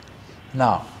 Relax.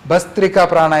 Now, Bastrika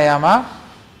Pranayama,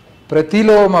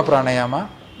 Pratiloma Pranayama.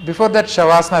 Before that,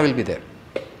 Shavasana will be there.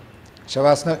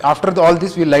 Shavasana, after all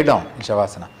this, we will lie down in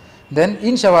Shavasana. Then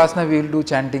in Shavasana, we will do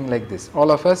chanting like this. All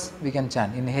of us, we can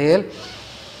chant. Inhale.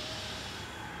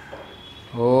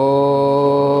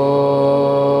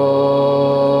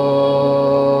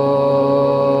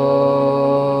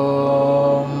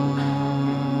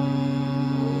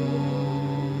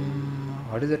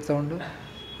 What is that sound?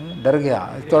 Dar gaya.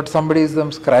 I thought somebody is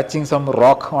scratching some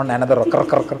rock on another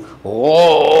rock.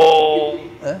 Oh!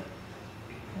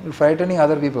 You're frightening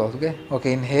other people, okay?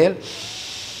 Okay, inhale.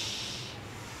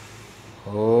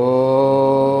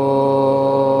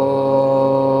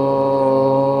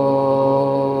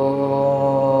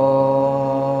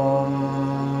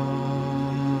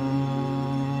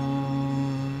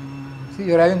 See,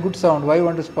 you're having good sound. Why you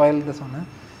want to spoil the sound?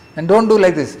 And don't do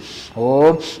like this.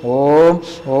 Om.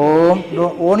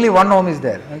 Only one Om is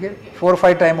there. Okay? 4 or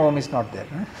 5 times Om is not there.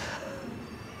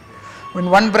 In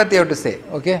one breath you have to say.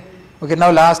 Okay? Okay,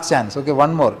 now last chance. Okay,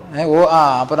 one more.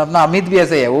 अपना अमित भी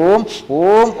ऐसे है.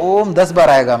 ओम 10 बार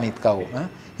आएगा अमित का ओम.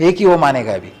 एक ही ओम आने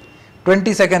का अभी.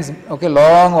 20 seconds. Okay,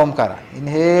 long Omkara.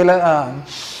 Inhale.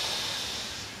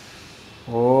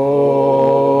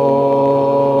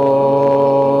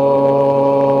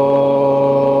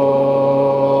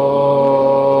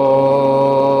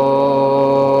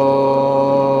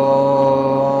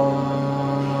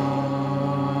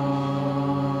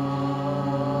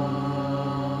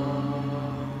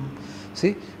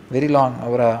 See, very long.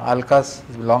 Our alkas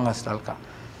is longest alka.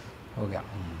 हो गया.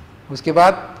 उसके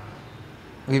बाद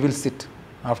we will sit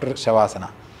after Shavasana.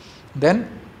 Then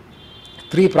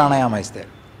 3 pranayama is there.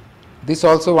 This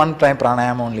also one time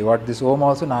pranayama only. What this Om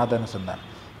also Nadana Sundana.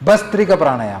 Bastrika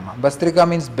pranayama. Bastrika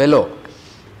means bellow.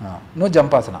 No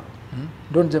jumpasana.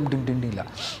 Don't jump ding ding ding la.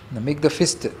 Make the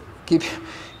fist.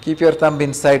 Keep your thumb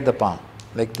inside the palm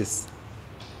like this.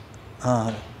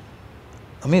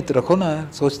 Amit रखो ना.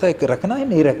 सोचता है कि रखना है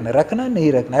नहीं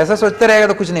रखना. ऐसा सोचते रहेगा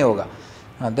तो कुछ नहीं होगा.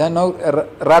 Then now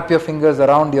wrap your fingers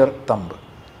around your thumb.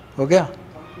 हो गया.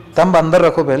 thumb अंदर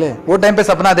रखो पहले. वो टाइम पे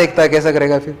सपना देखता है कैसा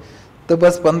करेगा फिर. तो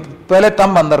बस पहले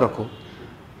thumb अंदर रखो.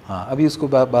 अभी उसको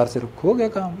बाहर से रखो. हो गया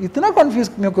काम. इतना कंफ्यूज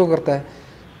क्यों करता है.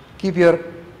 Keep your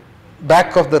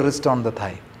back of the wrist on the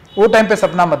thigh. वो टाइम पे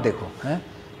सपना मत देखो.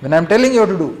 When I am telling you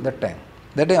to do that time.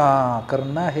 That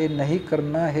करना है नहीं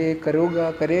करना है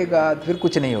करेगा फिर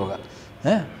कुछ नहीं होगा.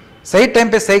 सही टाइम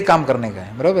पे सही काम करने का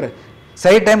है. बराबर है.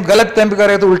 सही टाइम गलत टाइम पे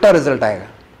करेगा तो उल्टा रिजल्ट आएगा.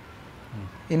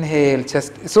 Inhale,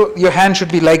 chest. So your hand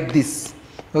should be like this.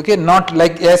 Okay, not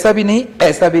like ऐसा भी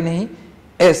नहीं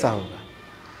ऐसा होगा.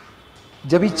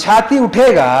 जब ये छाती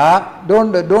उठेगा,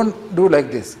 don't do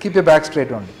like this. Keep your back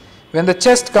straight only. When the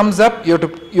chest comes up, you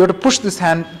have to push this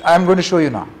hand. I am going to show you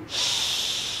now.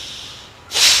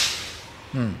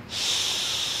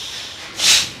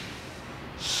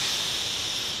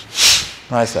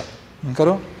 ऐसा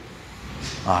करो.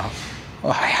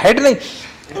 हेड नहीं.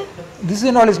 This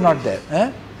and all is not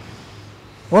there.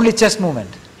 Only chest movement.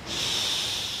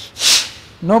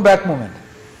 No back movement.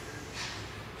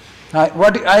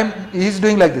 He is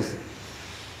doing like this.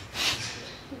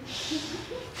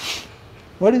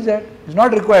 What is that? It's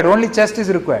not required. Only chest is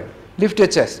required. Lift your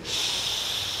chest.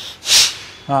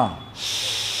 Up.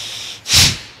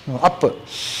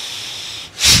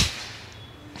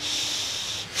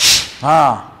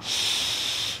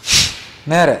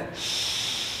 Nere.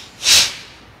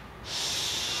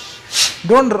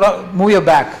 Don't move your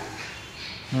back.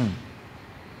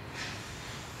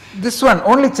 This one,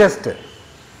 only chest.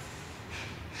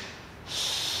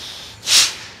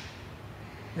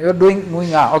 You are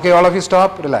moving, okay, all of you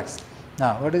stop, relax.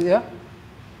 Now, what is here?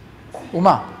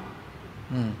 Uma.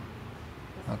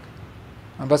 Okay.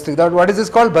 Bhastrika, what is this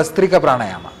called? Bhastrika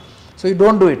pranayama. So you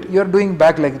don't do it. You are doing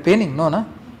back like paining, no, no?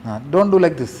 Don't do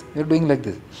like this. You are doing like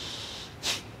this.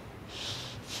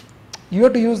 You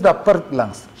have to use the upper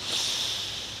lungs.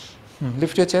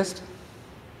 Lift your chest.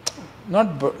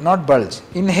 Not bulge.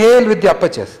 Inhale with the upper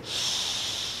chest.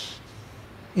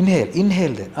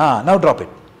 Inhale there. Now drop it.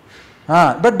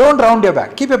 But don't round your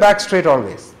back. Keep your back straight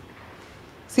always.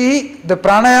 See, the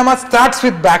pranayama starts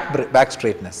with back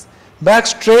straightness. Back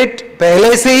straight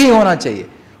पहले से ही होना चाहिए.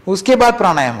 उसके बाद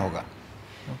प्राणायाम होगा.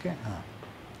 Okay.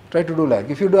 Try to do like.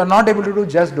 If you are not able to do,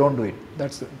 just don't do it.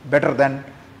 That's better than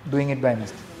doing it by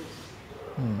mistake.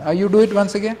 You do it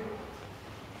once again.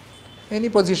 Any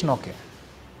position, okay.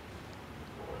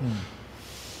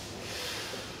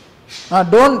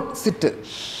 Don't sit.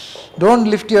 Don't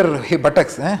lift your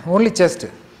buttocks. Only chest.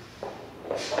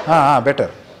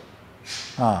 Better.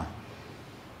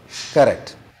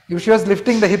 Correct. If she was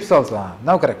lifting the hips also.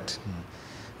 Now correct.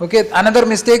 Okay. Another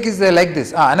mistake is like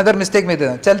this. Another mistake में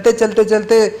चलते चलते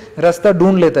चलते रास्ता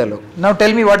ढूंढ लेता है लोग. Now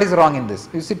tell me what is wrong in this.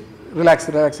 You sit, relax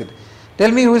it.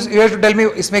 Tell me, you have to tell me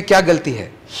इसमें क्या गलती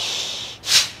है.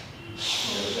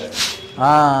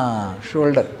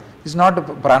 Shoulder. It's not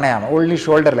pranayama, only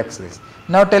shoulder exercise.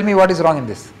 Now tell me what is wrong in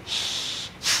this.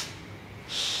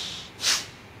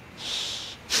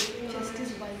 Chest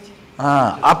is bulging.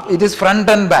 Up, it is front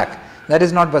and back. That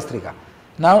is not Bhastrika.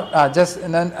 Now just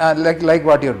like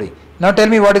what you are doing. Now tell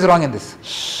me what is wrong in this.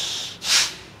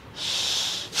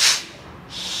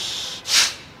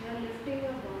 You are lifting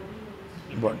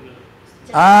your body.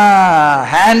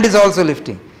 Hand is also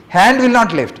lifting. Hand will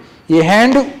not lift. ये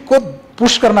hand को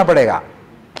push करना पड़ेगा.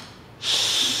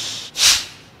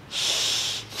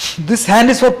 This hand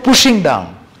is for pushing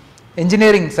down.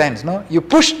 Engineering science, no? You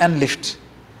push and lift.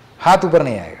 हाथ ऊपर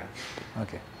नहीं आएगा.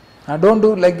 Okay. Now don't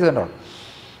do like this and all.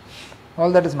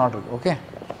 All that is not okay.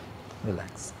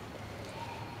 Relax.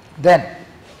 Then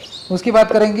उसकी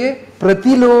बात करेंगे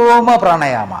प्रतिलोम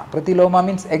प्राणायामा. प्रतिलोमा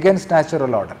means against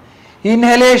natural order.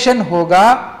 Inhalation होगा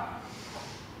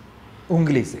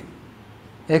उंगली से.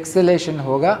 Exhalation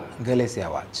होगा गले से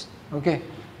आवाज. Okay.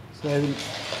 So I will,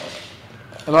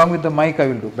 along with the mic I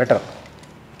will do better.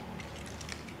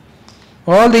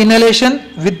 All the inhalation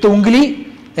with the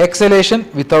ungli, exhalation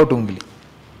without ungli.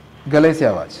 गले से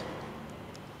आवाज.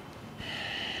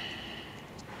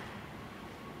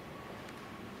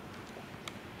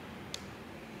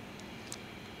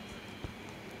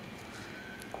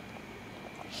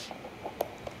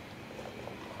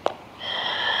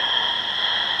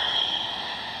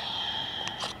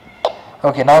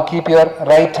 Okay, now keep your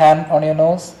right hand on your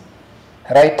nose.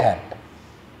 Right hand.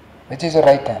 Which is your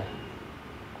right hand?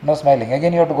 No smiling.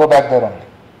 Again you have to go back there only.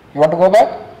 You want to go back?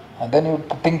 And then you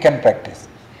think and practice.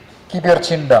 Keep your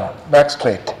chin down. Back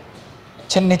straight.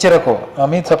 Chin नीचे रखो.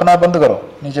 अमित सपना बंद करो.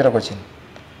 नीचे रखो chin.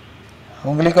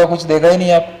 उंगली का कुछ देखा ही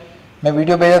नहीं आप. मैं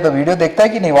वीडियो भेजा तो वीडियो देखता है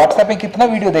कि नहीं. व्हाट्सएप पे कितना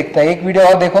वीडियो देखता है. एक वीडियो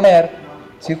और देखो ना यार.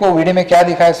 सीखो वीडियो में क्या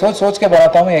दिखा है. सोच सोच के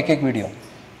बनाता हूँ एक एक video.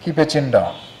 Keep your chin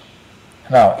down.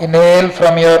 Now inhale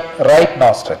from your right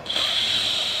nostril.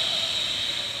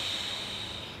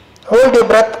 Hold your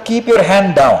breath, keep your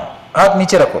hand down. हाथ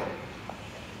नीचे रखो.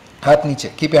 हाथ नीचे,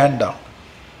 keep your hand down.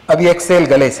 अभी exhale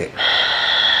गले से.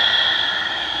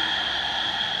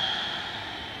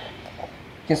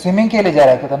 क्या स्विमिंग के लिए जा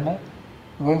रहा है क्या तन्मय?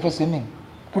 Going for swimming.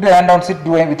 Put your hand down, sit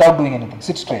without doing anything.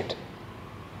 Sit straight.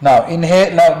 Now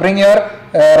inhale. Now bring your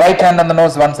right hand on the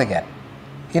nose once again.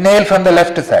 Inhale from the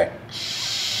left side.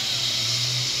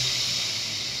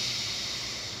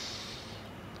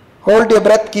 Hold your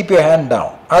breath, keep your hand down.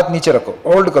 हाथ नीचे रखो,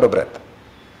 hold करो breath.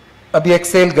 अभी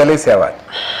exhale गले से आवाज.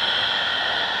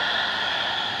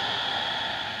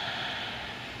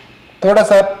 थोड़ा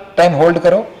सा time hold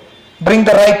करो. Bring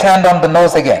the right hand on the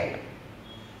nose again.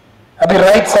 अभी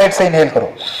right side से inhale करो.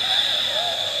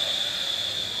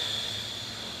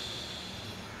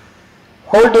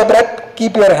 Hold your breath,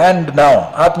 keep your hand down.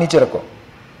 हाथ नीचे रखो.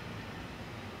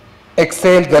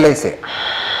 Exhale गले से.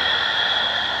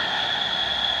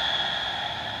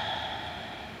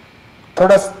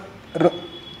 थोड़ा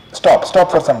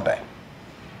stop for some time.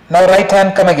 Now right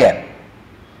hand come again.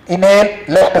 Inhale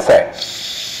left side.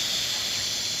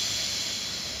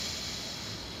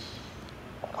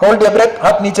 Hold your breath,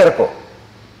 हाथ नीचे रखो.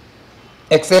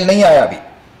 Exhale नहीं आया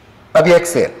अभी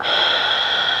exhale.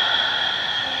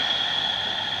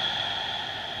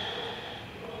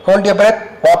 Hold your breath,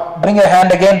 bring your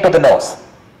hand again to the nose.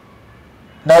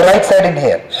 Now right side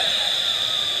inhale.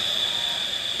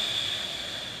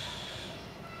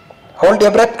 Hold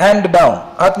your breath, hand down,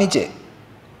 हाथ नीचे.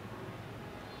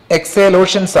 Exhale,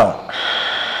 ocean sound.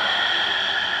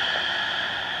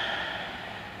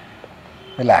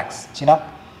 Relax, chin up.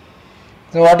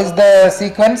 So what is the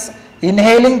sequence?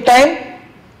 Inhaling time,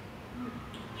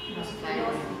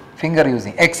 finger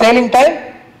using. Exhaling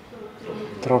time,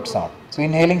 throat sound. So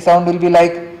inhaling sound will be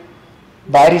like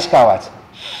बारिश का आवाज.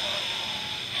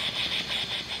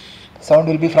 Sound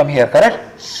will be from here, correct?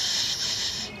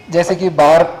 जैसे कि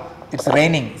बाहर it's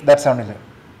raining, that sound is there.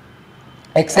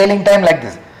 Exhaling time like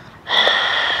this.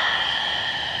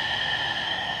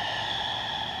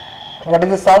 What is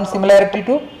the sound similarity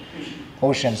to?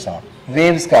 Ocean sound.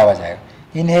 Waves का आवाज आएगा.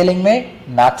 Inhaling में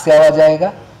नाक से आवाज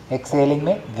आएगा, exhaling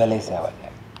में गले से आवाज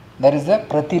आएगा. That is the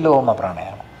pratiloma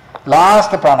pranayama.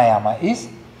 Last pranayama is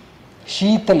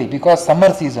Shitali, because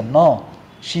summer season. No,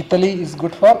 Shitali is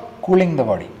good for cooling the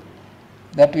body.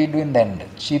 That we do in the end.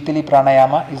 Shitali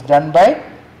pranayama is done by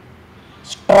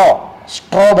straw.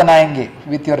 Straw बनाएंगे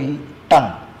with your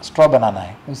tongue. Straw बनाना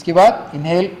है. उसके बाद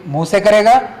inhale मुंह से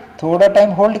करेगा, थोड़ा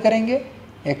time hold करेंगे,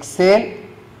 Excel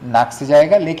नाक से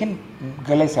जाएगा लेकिन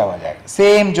गले से आवाज आएगा.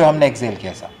 सेम जो हमने एक्सेल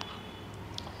किया था.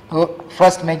 तो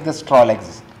first make the straw like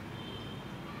this.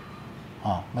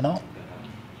 हाँ बनाओ.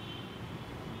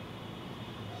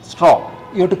 Straw.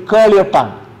 You have to curl your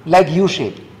tongue like U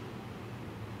shape.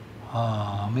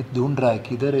 हाँ अमित ढूंढ रहा है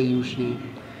किधर है U shape.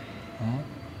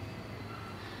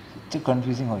 It's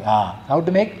confusing हो गया. हाँ how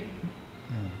to make?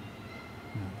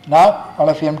 Now all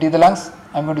of you empty the lungs.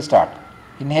 I'm going to start.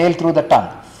 Inhale through the tongue.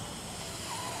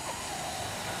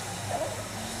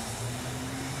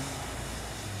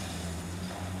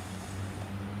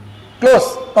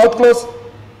 Close. Mouth close.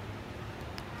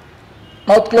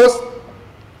 Mouth close.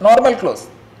 Normal close.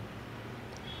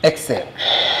 Exhale.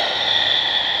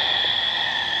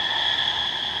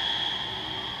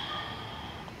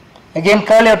 Again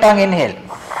curl your tongue, inhale.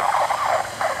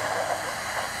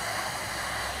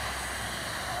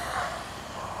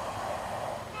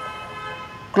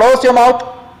 Close your mouth.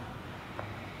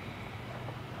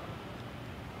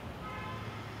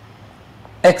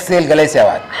 Exhale, गले से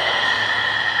आवाज.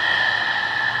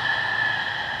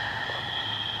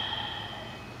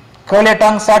 Curl your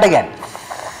tongue, start again.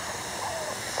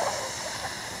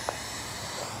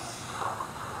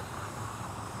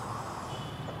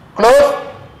 Close.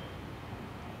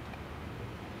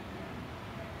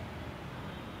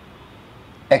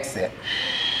 Exhale.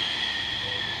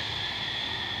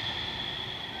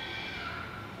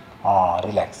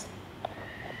 Relax.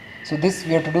 So this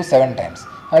we have to do 7 times.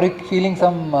 Are you feeling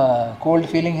some cold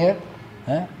feeling here?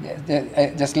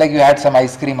 Just like you had some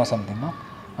ice cream or something, no?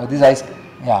 Or this ice cream,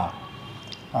 yeah.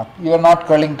 You are not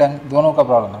curling tongue. दोनों का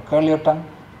problem है. Curl your tongue.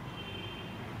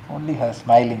 Only her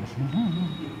smiling.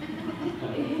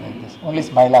 Like this. Only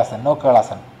smile asan, no curl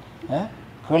asan.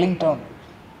 Curling tongue.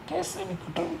 कैसे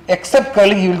except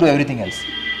curling, he will do everything else.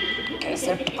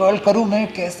 कैसे curl करूँ मैं,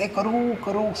 कैसे करूँ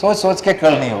सोच सोच के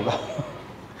कर्ल नहीं होगा.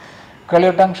 Curl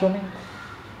your tongue, show me.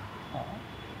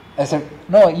 I said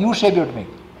no, U shape you have to make.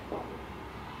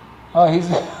 He's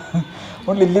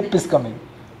only lip is coming.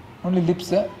 Only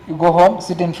lips. You go home,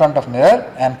 sit in front of mirror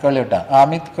and curl your tongue.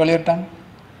 Amit, curl your tongue.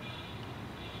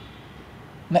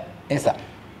 नहीं ऐसा.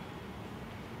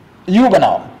 U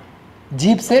बनाओ.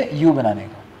 जीभ से U बनाने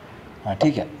का. हाँ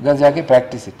ठीक है. घर जाके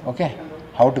practice it. Okay.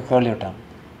 How to curl your tongue.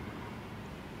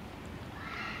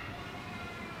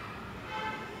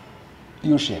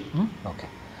 U shape. Okay.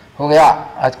 हो गया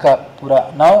आज का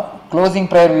पूरा. Now closing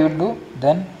prayer we will do.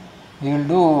 Then we will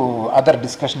do other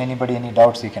discussion. Anybody any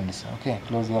doubts you can discuss. Okay.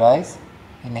 Close your eyes.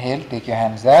 Inhale. Take your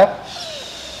hands up.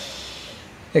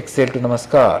 Exhale to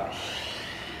नमस्कार.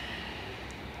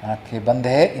 आंखें बंद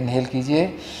है. Inhale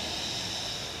कीजिए.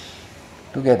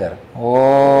 Together.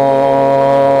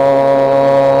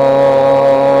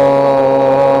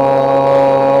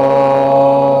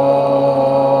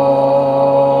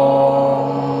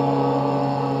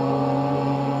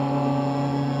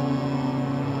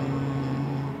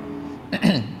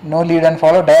 No lead and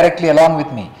follow, directly along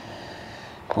with me.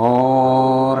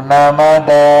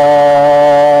 Purnamada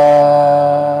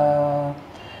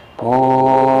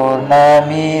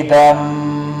Purnamidam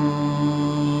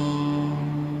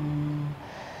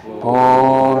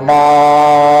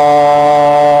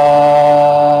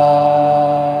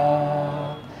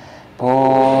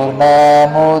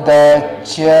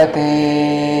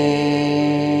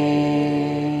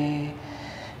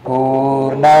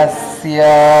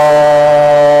Purnasya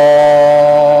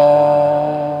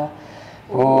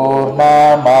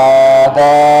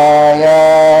Purnamadaya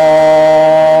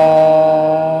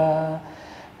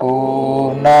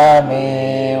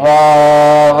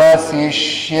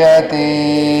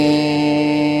Purnamevavasishyate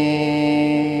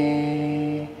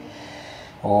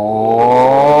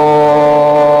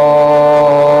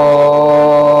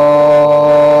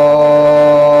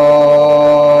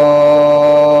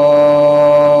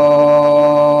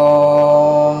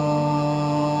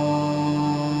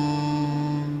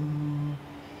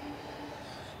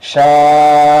Shanti,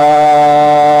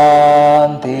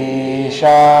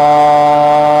 Shanti,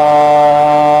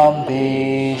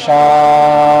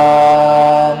 Shanti.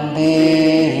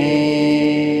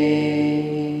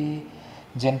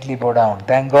 Gently bow down.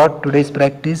 Thank God today's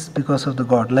practice because of the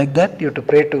God. Like that you have to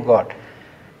pray to God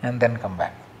and then come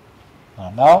back.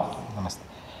 Now, namaste.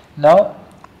 Now,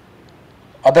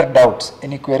 other doubts,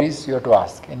 any queries you have to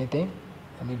ask? Anything?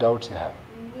 Any doubts you have?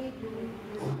 When we do this,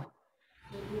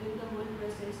 during the whole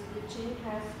process, the chin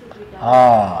has to be down.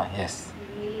 Yes.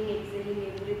 Inhaling, exhaling,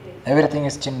 everything. Everything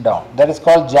is chin down. That is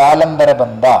called Jalandhara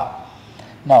Bandha.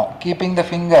 Now, keeping the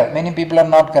finger, many people are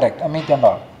not correct. Amit and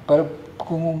all. पर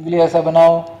उंगली ऐसा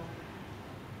बनाओ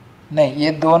नहीं,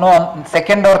 ये दोनों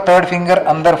second और third finger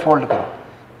अंदर fold करो,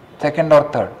 सेकंड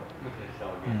और third.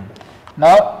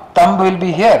 Now thumb will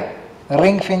be here,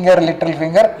 ring finger, little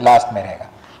finger last में रहेगा.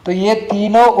 तो ये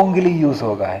तीनों उंगली यूज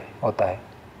होता है.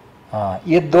 हाँ,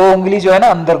 ये दो उंगली जो है ना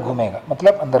अंदर घूमेगा,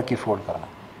 मतलब अंदर की फोल्ड करना.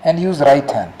 And use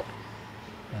right hand.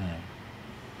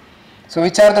 So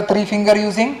which are the three finger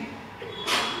using?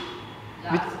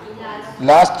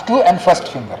 Last two and first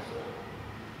finger.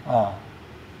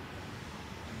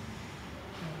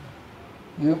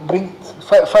 You bring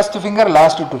first finger,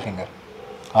 last two finger.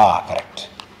 Correct.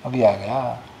 अभी आ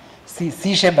गया.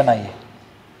 C shape बनाइए.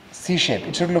 C shape.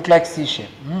 It should look like C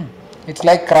shape. It's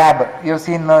like crab. You have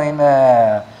seen in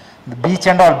the beach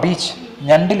and all. Beach.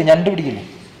 ഞണ്ട് പിടിക്കില്ലേ?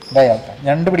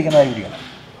 ഞണ്ട് പിടിക്കുന്ന പിടിക്കണം.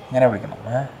 ഇങ്ങനെ പിടിക്കണം.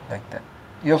 Like that.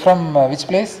 You are from which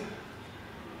place?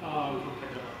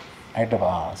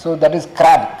 Hyderabad. So that is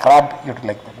crab. Crab, you have to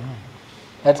like that.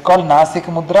 That's called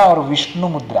Nasika Mudra or Vishnu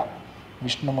Mudra.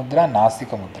 Vishnu Mudra,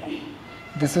 Nasika Mudra.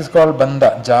 This is called Bandha,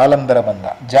 Jalandhara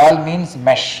Bandha. Jal means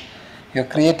mesh. You are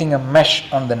creating a mesh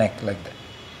on the neck like that,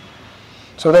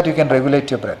 so that you can regulate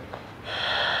your breath.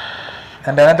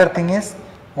 And another thing is,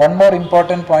 one more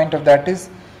important point of that is,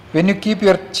 when you keep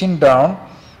your chin down,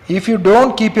 if you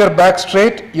don't keep your back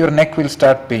straight, your neck will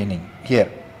start paining here.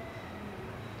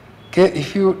 Okay,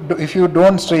 if you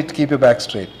don't keep your back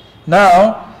straight. Now,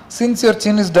 since your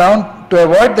chin is down, to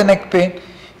avoid the neck pain,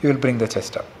 you will bring the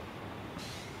chest up.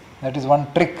 That is one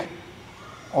trick.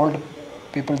 Old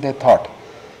people, they thought.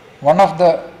 One of the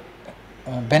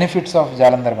benefits of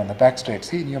Jalandhara Bandha, back straight.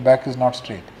 See, your back is not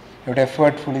straight. You have to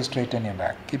effortfully straighten your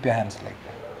back. Keep your hands like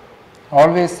that.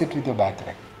 Always sit with your back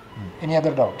like that. Any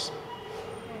other doubts?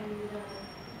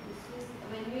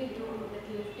 When we do like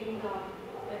lifting the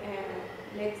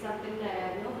legs up in the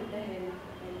air, with the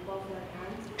help of your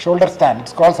hands. Shoulder stand.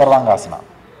 It's called Sarvangasana.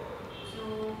 So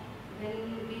when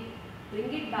we bring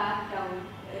it back down,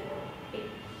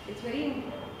 it's very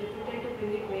difficult to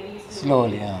bring it very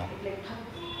slowly.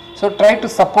 So try to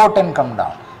support and come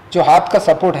down. जो हाथ का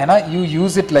support है ना, you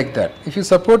use it like that. If you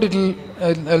support it,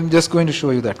 I'm just going to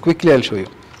show you that. Quickly I'll show you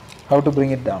how to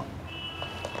bring it down.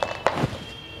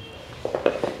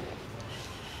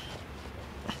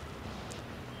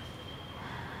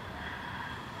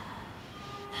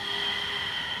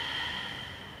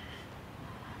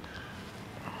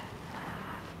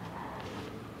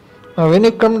 Now when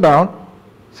you come down,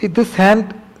 see this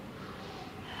hand,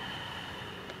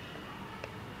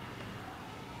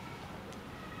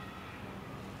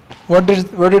 what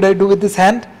did I do with this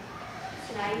hand?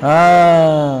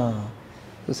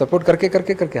 तो support करके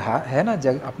करके करके है ना,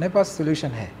 जग अपने पास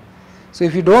solution है. So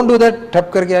if you don't do that,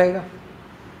 ठप करके आएगा.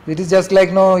 It is just like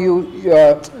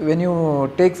when you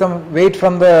take some weight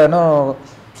from the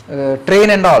train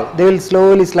and all, they will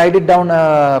slowly slide it down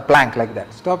a plank like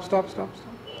that. Stop.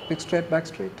 Pick straight, back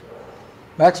straight.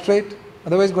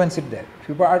 Otherwise, go and sit there. If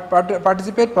you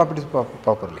participate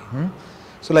properly.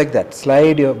 So like that,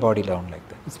 slide your body down like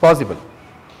that. It's possible.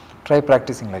 Try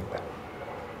practicing like that.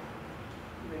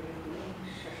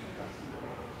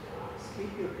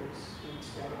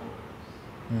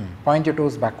 Point your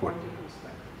toes backward.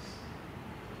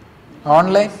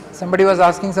 Online, somebody was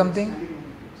asking something.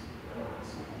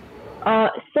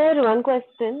 Sir, one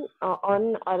question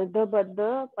on Ardha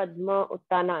Baddha Padma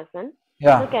Uttanasana.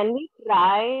 Yeah. So can we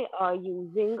try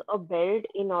using a belt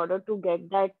in order to get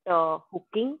that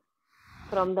hooking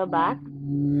from the back?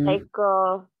 Like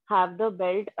have the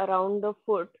belt around the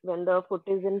foot when the foot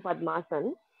is in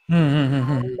Padmasana.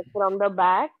 And from the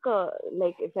back,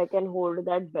 like if I can hold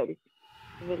that belt.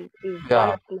 Is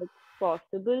that like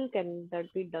possible? Can that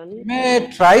be done? You may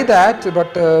try that,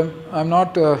 but I'm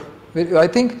not. I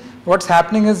think what's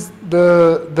happening is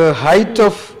the height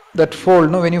of that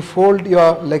fold. No, when you fold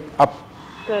your leg up.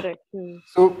 Correct.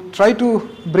 So try to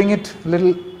bring it a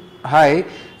little high,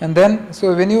 and then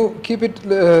so when you keep it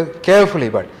carefully,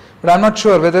 but I'm not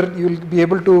sure whether you'll be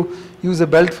able to use a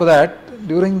belt for that.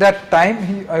 During that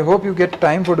time, I hope you get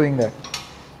time for doing that.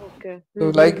 Okay. So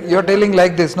like you're telling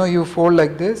like this, no? You fold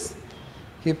like this,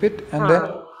 keep it, and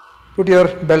then put your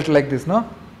belt like this, no?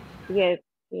 Yes.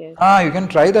 Yes. You can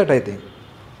try that, I think.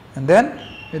 And then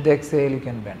with the exhale, you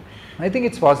can bend. I think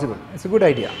it's possible. It's a good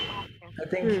idea. Okay. I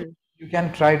think you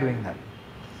can try doing that.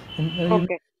 And, you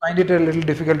Okay. find it a little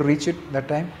difficult to reach it that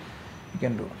time, you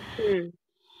can do. Hmm.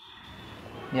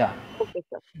 Yeah, Okay,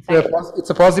 sir. Thank you. it's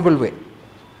a possible way.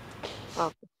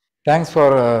 Okay. Thanks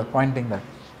for pointing that.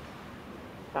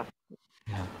 Sure.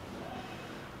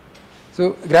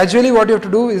 So gradually what you have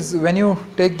to do is when you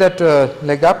take that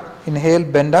leg up, inhale,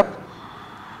 bend up,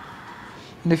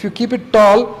 and if you keep it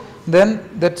tall, then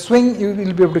that swing you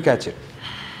will be able to catch it.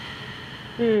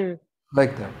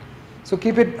 Like that. So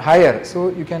keep it higher so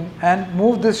you can, and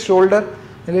move this shoulder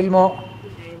a little more,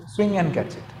 swing and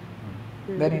catch it.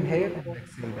 Then inhale and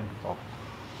exhale and pop.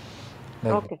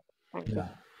 Like Okay. Thank you.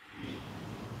 that.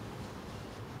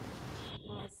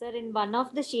 Sir, in one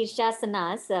of the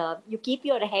Shirshasanas, you keep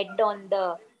your head on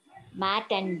the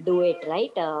mat and do it,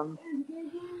 right?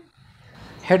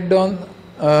 Head on.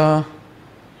 I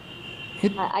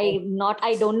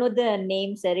don't know the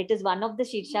name, sir. It is one of the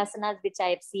Shirshasanas which I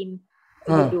have seen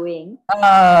you doing.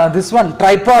 This one,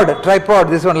 tripod,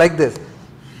 this one like this.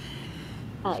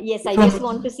 Yes, I just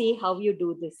want to see how you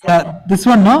do this. This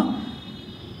one, no?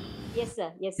 Yes,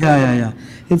 sir. Yes, sir. Yeah.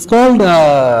 It's called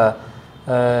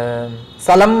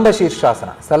Salamba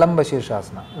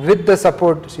Shirshasana with the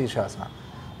support Shirshasana.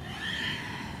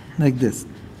 Like this.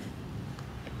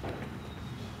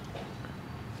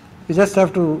 You just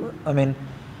have to,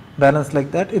 balance like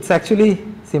that. It's actually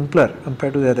simpler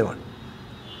compared to the other one.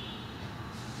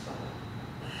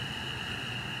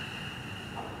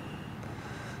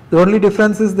 The only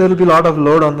difference is there will be a lot of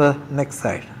load on the neck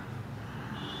side.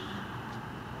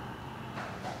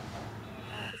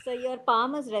 So your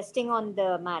palm is resting on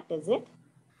the mat, is it?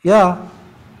 Yeah.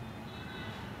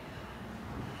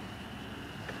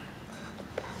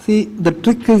 See, the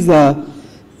trick is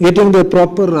getting the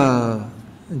proper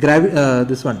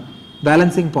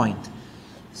balancing point.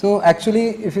 So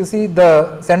actually, if you see,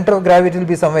 the center of gravity will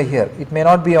be somewhere here. It may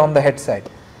not be on the head side.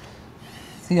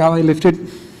 See how I lift it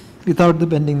without the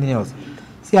bending the knee also.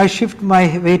 See, I shift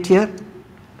my weight here.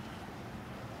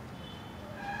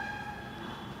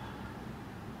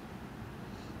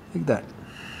 Like that.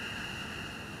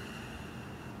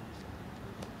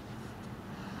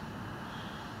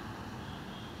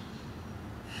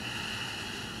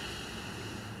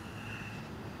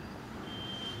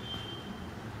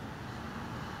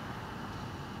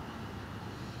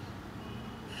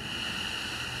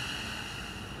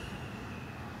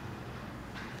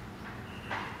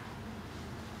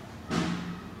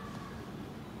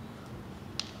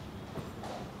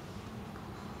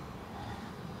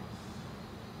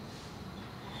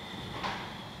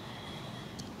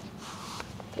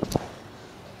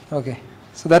 Okay,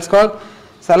 so that's called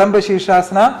Salamba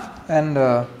Shirshasana, and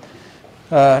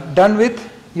done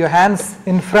with your hands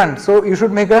in front. So you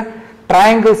should make a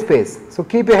triangle space. So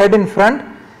keep your head in front,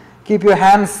 keep your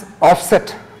hands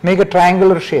offset, make a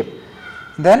triangular shape.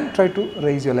 Then try to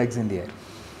raise your legs in the air.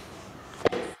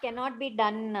 This cannot be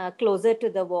done closer to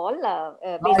the wall.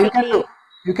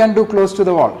 You can do close to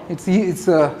the wall. It's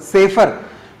safer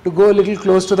to go a little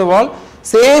close to the wall.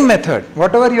 Same method.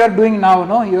 Whatever you are doing now,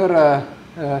 no, your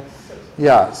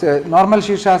so normal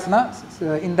Shirshasana,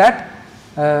 in that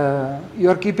you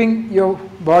are keeping your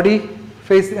body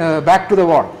face back to the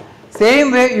wall.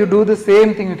 Same way you do the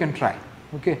same thing, you can try.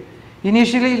 Okay.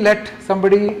 Initially let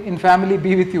somebody in family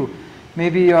be with you.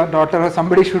 Maybe your daughter or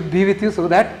somebody should be with you so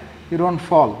that you don't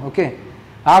fall. Okay.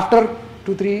 After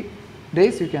 2-3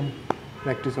 days you can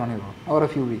practice on your own, or a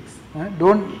few weeks.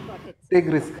 Don't take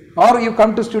risk. Or you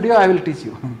come to studio, I will teach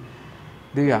you.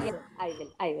 Divya. Yes,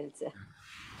 I will, sir.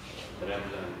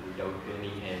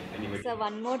 So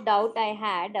one more doubt I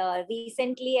had.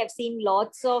 Recently, I've seen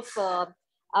lots of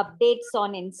updates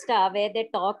on Insta where they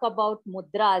talk about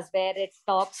mudras, where it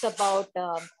talks about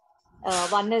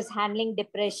one is handling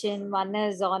depression, one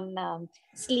is on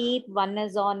sleep, one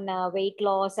is on weight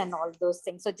loss and all those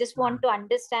things. So just want to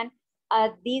understand,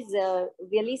 are these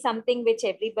really something which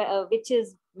which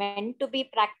is meant to be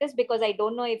practiced? Because I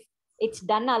don't know if it's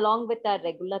done along with our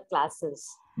regular classes.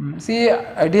 See,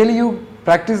 ideally you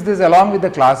practice this along with the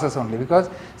classes only, because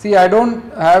see, I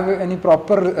don't have any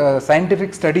proper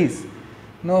scientific studies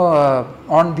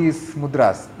on these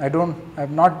mudras. I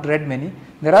have not read many.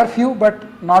 There are few but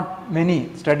not many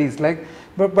studies,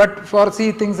 but for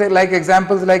things like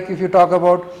examples, like if you talk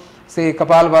about say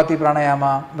Kapalbhati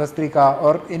Pranayama, Vastrika,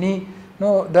 or any,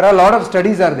 there are a lot of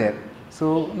studies are there.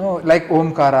 So like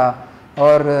Omkara,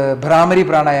 or Bhramari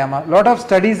Pranayama. Lot of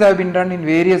studies have been done in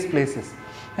various places,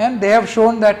 and they have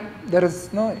shown that there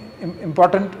is no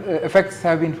important effects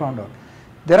have been found out.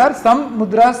 There are some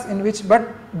mudras in which, but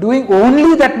doing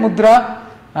only that mudra,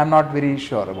 I am not very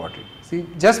sure about it. See,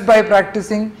 just by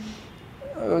practicing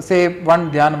say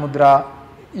one dhyana mudra,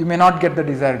 you may not get the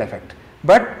desired effect.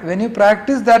 But when you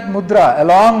practice that mudra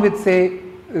along with say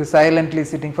silently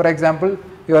sitting, for example,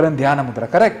 you are in dhyana mudra,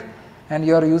 correct? And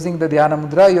you are using the dhyana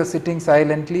mudra, you are sitting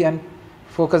silently and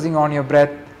focusing on your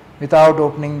breath without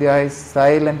opening the eyes,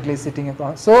 silently sitting.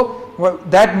 So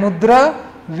that mudra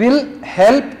will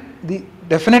help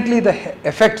definitely the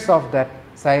effects of that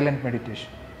silent meditation.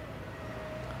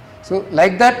 So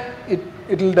like that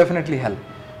it will definitely help.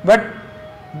 But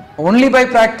only by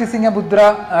practicing a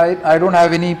mudra, I don't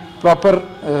have any proper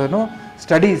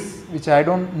studies, which I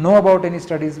don't know about any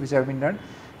studies which have been done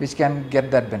which can get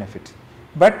that benefit.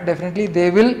 But definitely they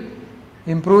will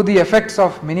improve the effects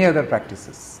of many other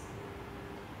practices.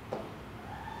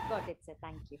 Got it, sir.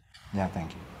 Thank you. Yeah,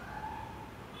 thank you.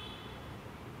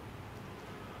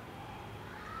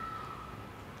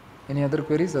 Any other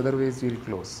queries? Otherwise we will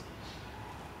close.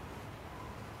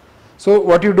 So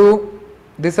what you do,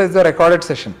 this is the recorded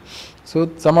session. So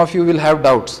some of you will have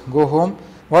doubts. Go home.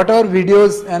 Whatever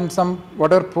videos and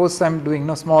whatever posts I am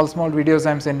doing, small videos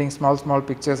I am sending, small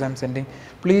pictures I am sending,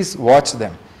 please watch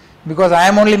them. Because I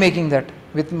am only making that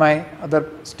with my other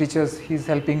teachers. He is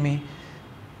helping me.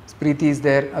 Preeti is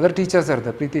there. Other teachers are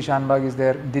there. Preeti Shanbag is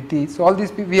there. Diti. So all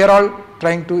these people, we are all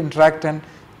trying to interact and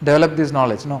develop this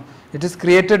knowledge. No, it is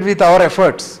created with our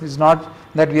efforts. It's not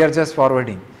that we are just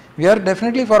forwarding. We are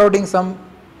definitely forwarding some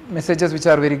messages which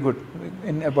are very good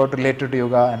about related to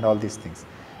yoga and all these things.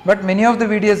 But many of the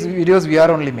videos we are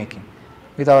only making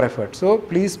with our effort. So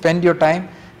please spend your time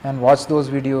and watch those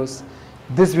videos.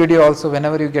 This video also,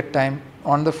 whenever you get time,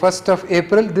 on the 1st of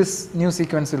April this new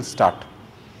sequence will start.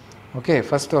 Okay,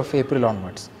 1st of April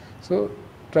onwards. So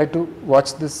try to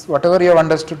watch this. Whatever you have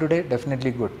understood today,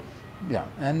 definitely good. Yeah,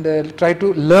 and try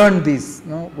to learn these.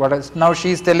 Now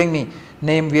she is telling me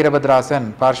name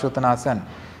Veerabhadrasan, Parshvottanasana.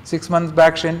 6 months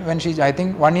back when she, I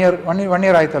think 1 year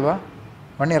aitalva?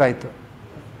 1 year aitu.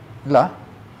 La?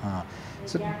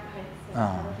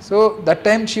 So that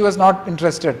time she was not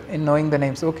interested in knowing the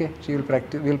names. Okay, she will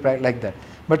practice, like that.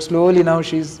 But slowly now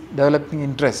she is developing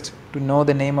interest to know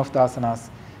the name of the asanas,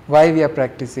 why we are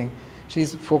practicing. She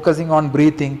is focusing on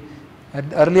breathing.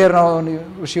 Earlier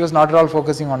now she was not at all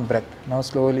focusing on breath. Now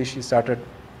slowly she started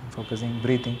focusing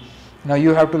breathing. Now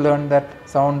you have to learn that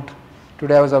sound.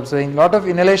 Today I was observing lot of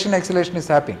inhalation exhalation is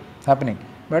happening,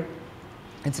 but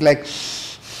it's like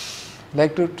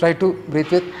to try to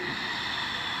breathe with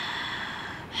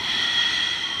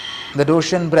the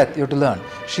ocean breath. You have to learn.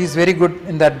 She is very good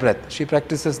in that breath. She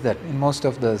practices that in most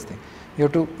of those things. You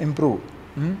have to improve.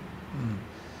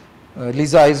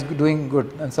 Lisa is doing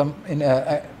good,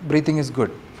 and breathing is good,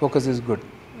 focus is good.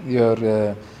 Your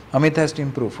Amit has to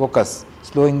improve focus,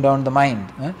 slowing down the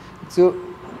mind. So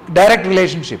direct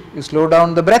relationship. You slow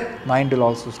down the breath, mind will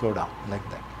also slow down, like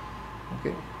that.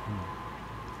 Okay,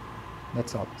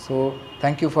 that's all. So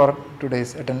thank you for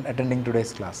attending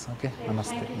today's class. Okay,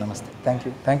 namaste.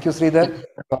 Thank you, Sridhar,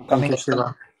 for coming. Thank you,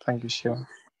 Shiva. Thank you, Shiva.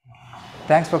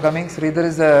 Thanks for coming. Sridhar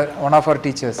is one of our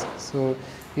teachers. So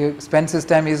he spends his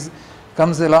time,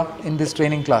 comes along in this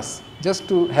training class just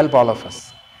to help all of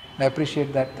us. I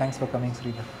appreciate that. Thanks for coming,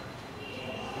 Sridhar.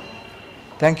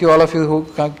 Thank you all of you who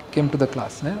came to the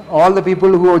class. All the people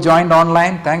who joined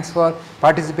online, thanks for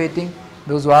participating.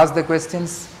 Those who asked the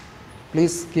questions,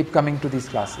 please keep coming to these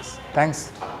classes.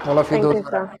 Thanks all of you. Thank Those you, who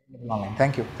sir. are online.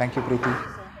 Thank you, Preeti.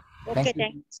 Okay, Thank you.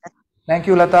 thanks. Thank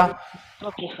you, Lata.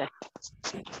 Okay, sir.